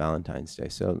honor of Valentine's Day.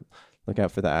 So look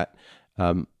out for that.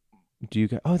 Do you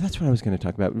guys? Oh, that's what I was going to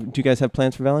talk about. Do you guys have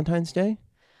plans for Valentine's Day?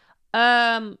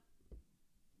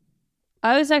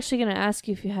 I was actually going to ask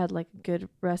you if you had like a good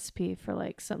recipe for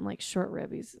like something like short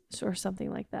ribbies or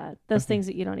something like that. Those things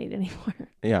that you don't eat anymore.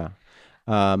 Yeah.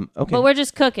 Okay. But we're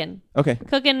just cooking. Okay.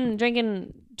 Cooking,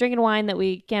 drinking wine that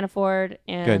we can't afford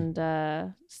and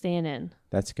staying in.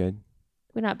 That's good.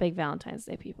 We're not big Valentine's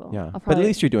Day people. Yeah. I'll But probably, at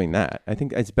least you're doing that. I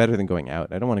think it's better than going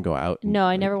out. I don't want to go out. No,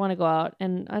 I never want to go out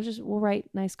and we'll write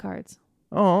nice cards.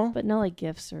 Oh. But no like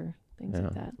gifts or things Yeah.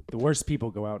 like that. The worst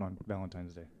people go out on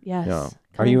Valentine's Day. Yes. No. Are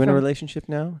Coming you in a from- relationship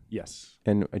now? Yes.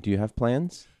 And do you have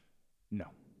plans? No.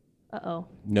 Uh-oh.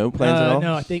 No plans at all?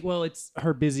 No, I think, well, it's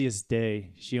her busiest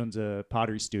day. She owns a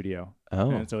pottery studio.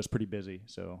 Oh. And so it's pretty busy.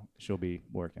 So she'll be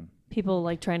working. People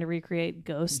like trying to recreate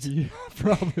Ghost. Yeah,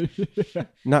 probably.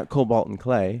 Not cobalt and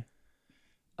clay.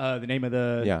 The name of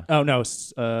the... Yeah. Oh, no.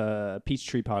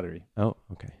 Peachtree Pottery. Oh,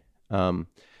 okay.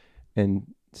 And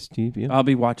Steve, you? I'll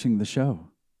be watching the show.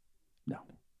 No.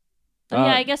 Oh,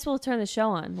 yeah, I guess we'll turn the show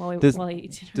on while we Does-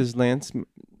 eat dinner. Does Lance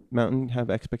Mountain have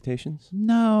expectations?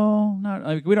 No, not.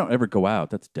 I mean, we don't ever go out.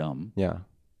 That's dumb. Yeah.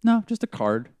 No, just a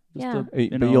card. Just Yeah.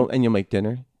 But you'll make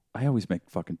dinner. I always make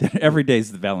fucking dinner. Every day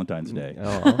is Valentine's Day. Oh,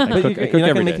 I but cook you're not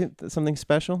every gonna day. make it something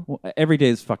special. Well, every day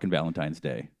is fucking Valentine's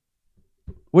Day.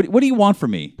 What do you want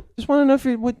from me? Just want to know if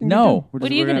you what. No. What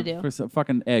are you gonna do? For some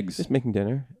fucking eggs. Just making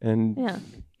dinner and Yeah.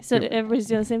 So everybody's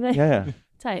doing the same thing? yeah,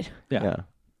 Tight. yeah. yeah.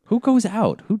 Who goes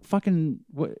out? Who fucking?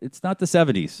 What? It's not the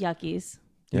 70s. Yuckies.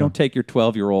 You don't take your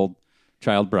 12-year-old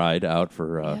child bride out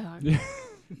for Yeah.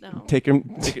 No. Take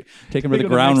him. take him to the to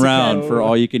ground Mexico. round for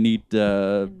all you can eat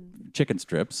chicken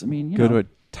strips. I mean, you Go know. to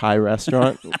a Thai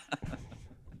restaurant.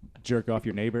 Jerk off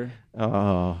your neighbor.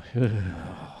 Oh.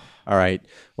 All right.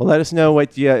 Well, let us know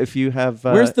what if you have.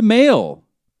 Where's the mail?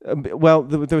 Well,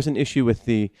 there was an issue with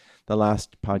the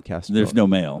last podcast. There's no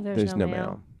mail. There's no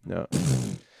mail. No.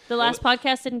 The last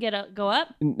podcast didn't go up?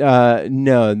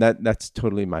 No, that's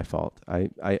totally my fault.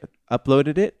 I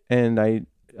uploaded it and I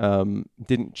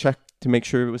didn't check to make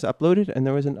sure it was uploaded, and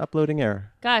there was an uploading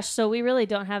error. Gosh, so we really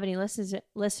don't have any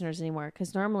listeners anymore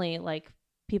because normally, like,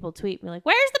 people tweet me like,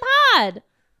 "Where's the pod?"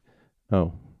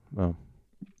 Oh, well.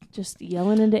 Just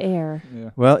yelling into air.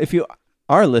 Well, if you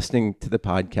are listening to the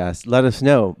podcast, let us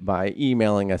know by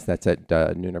emailing us. That's at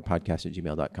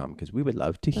noonerpodcast@gmail.com because we would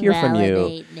love to hear from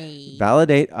you.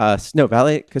 Validate us. No,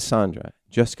 validate Cassandra.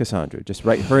 Just Cassandra. Just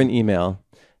write her an email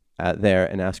there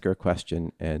and ask her a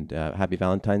question. And happy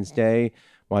Valentine's Day.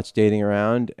 Watch Dating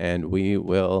Around. And we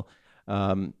will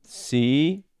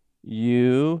see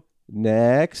you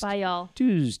next Bye, y'all.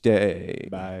 Tuesday.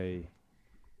 Bye.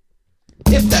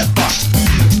 Hit that fuck.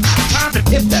 Time to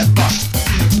hit that fuck.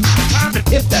 Time to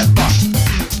hit that fuck.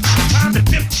 Time to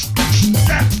hit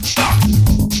that fuck.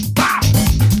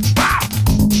 Bop, bop,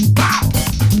 bop,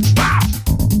 bop,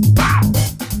 bop,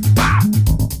 bop,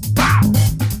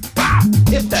 bop, bop.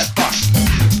 Hit that fuck.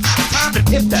 Time to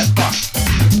hit that fuck.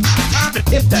 Time to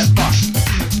hit that fuck.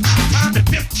 Time to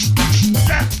hit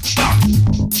that fuck.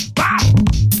 Bop,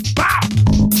 bop,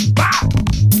 bop,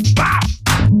 bop,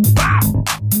 bop.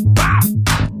 Bop,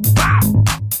 bop,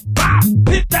 bop,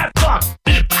 hit that fuck.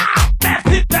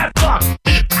 Hit that fuck.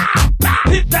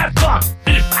 Hit that fuck.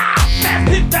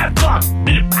 Hit that fuck.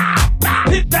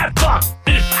 Hit that fuck.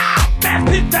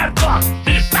 Hit that fuck.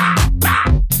 Bop, bop,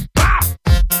 bop,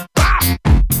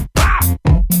 bop,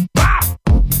 bop.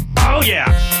 Oh yeah.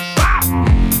 Bop.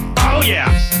 Oh yeah.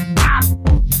 Bop.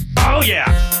 Oh yeah.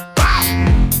 Bop.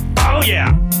 Oh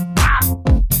yeah. Bop.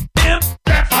 Imp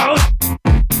that phone.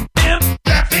 Imp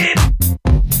that beat.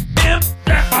 Imp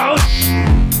that phone.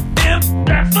 Imp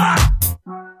that fuck.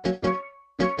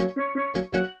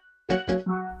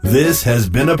 This has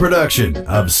been a production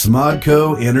of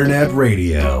Smodco Internet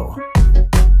Radio.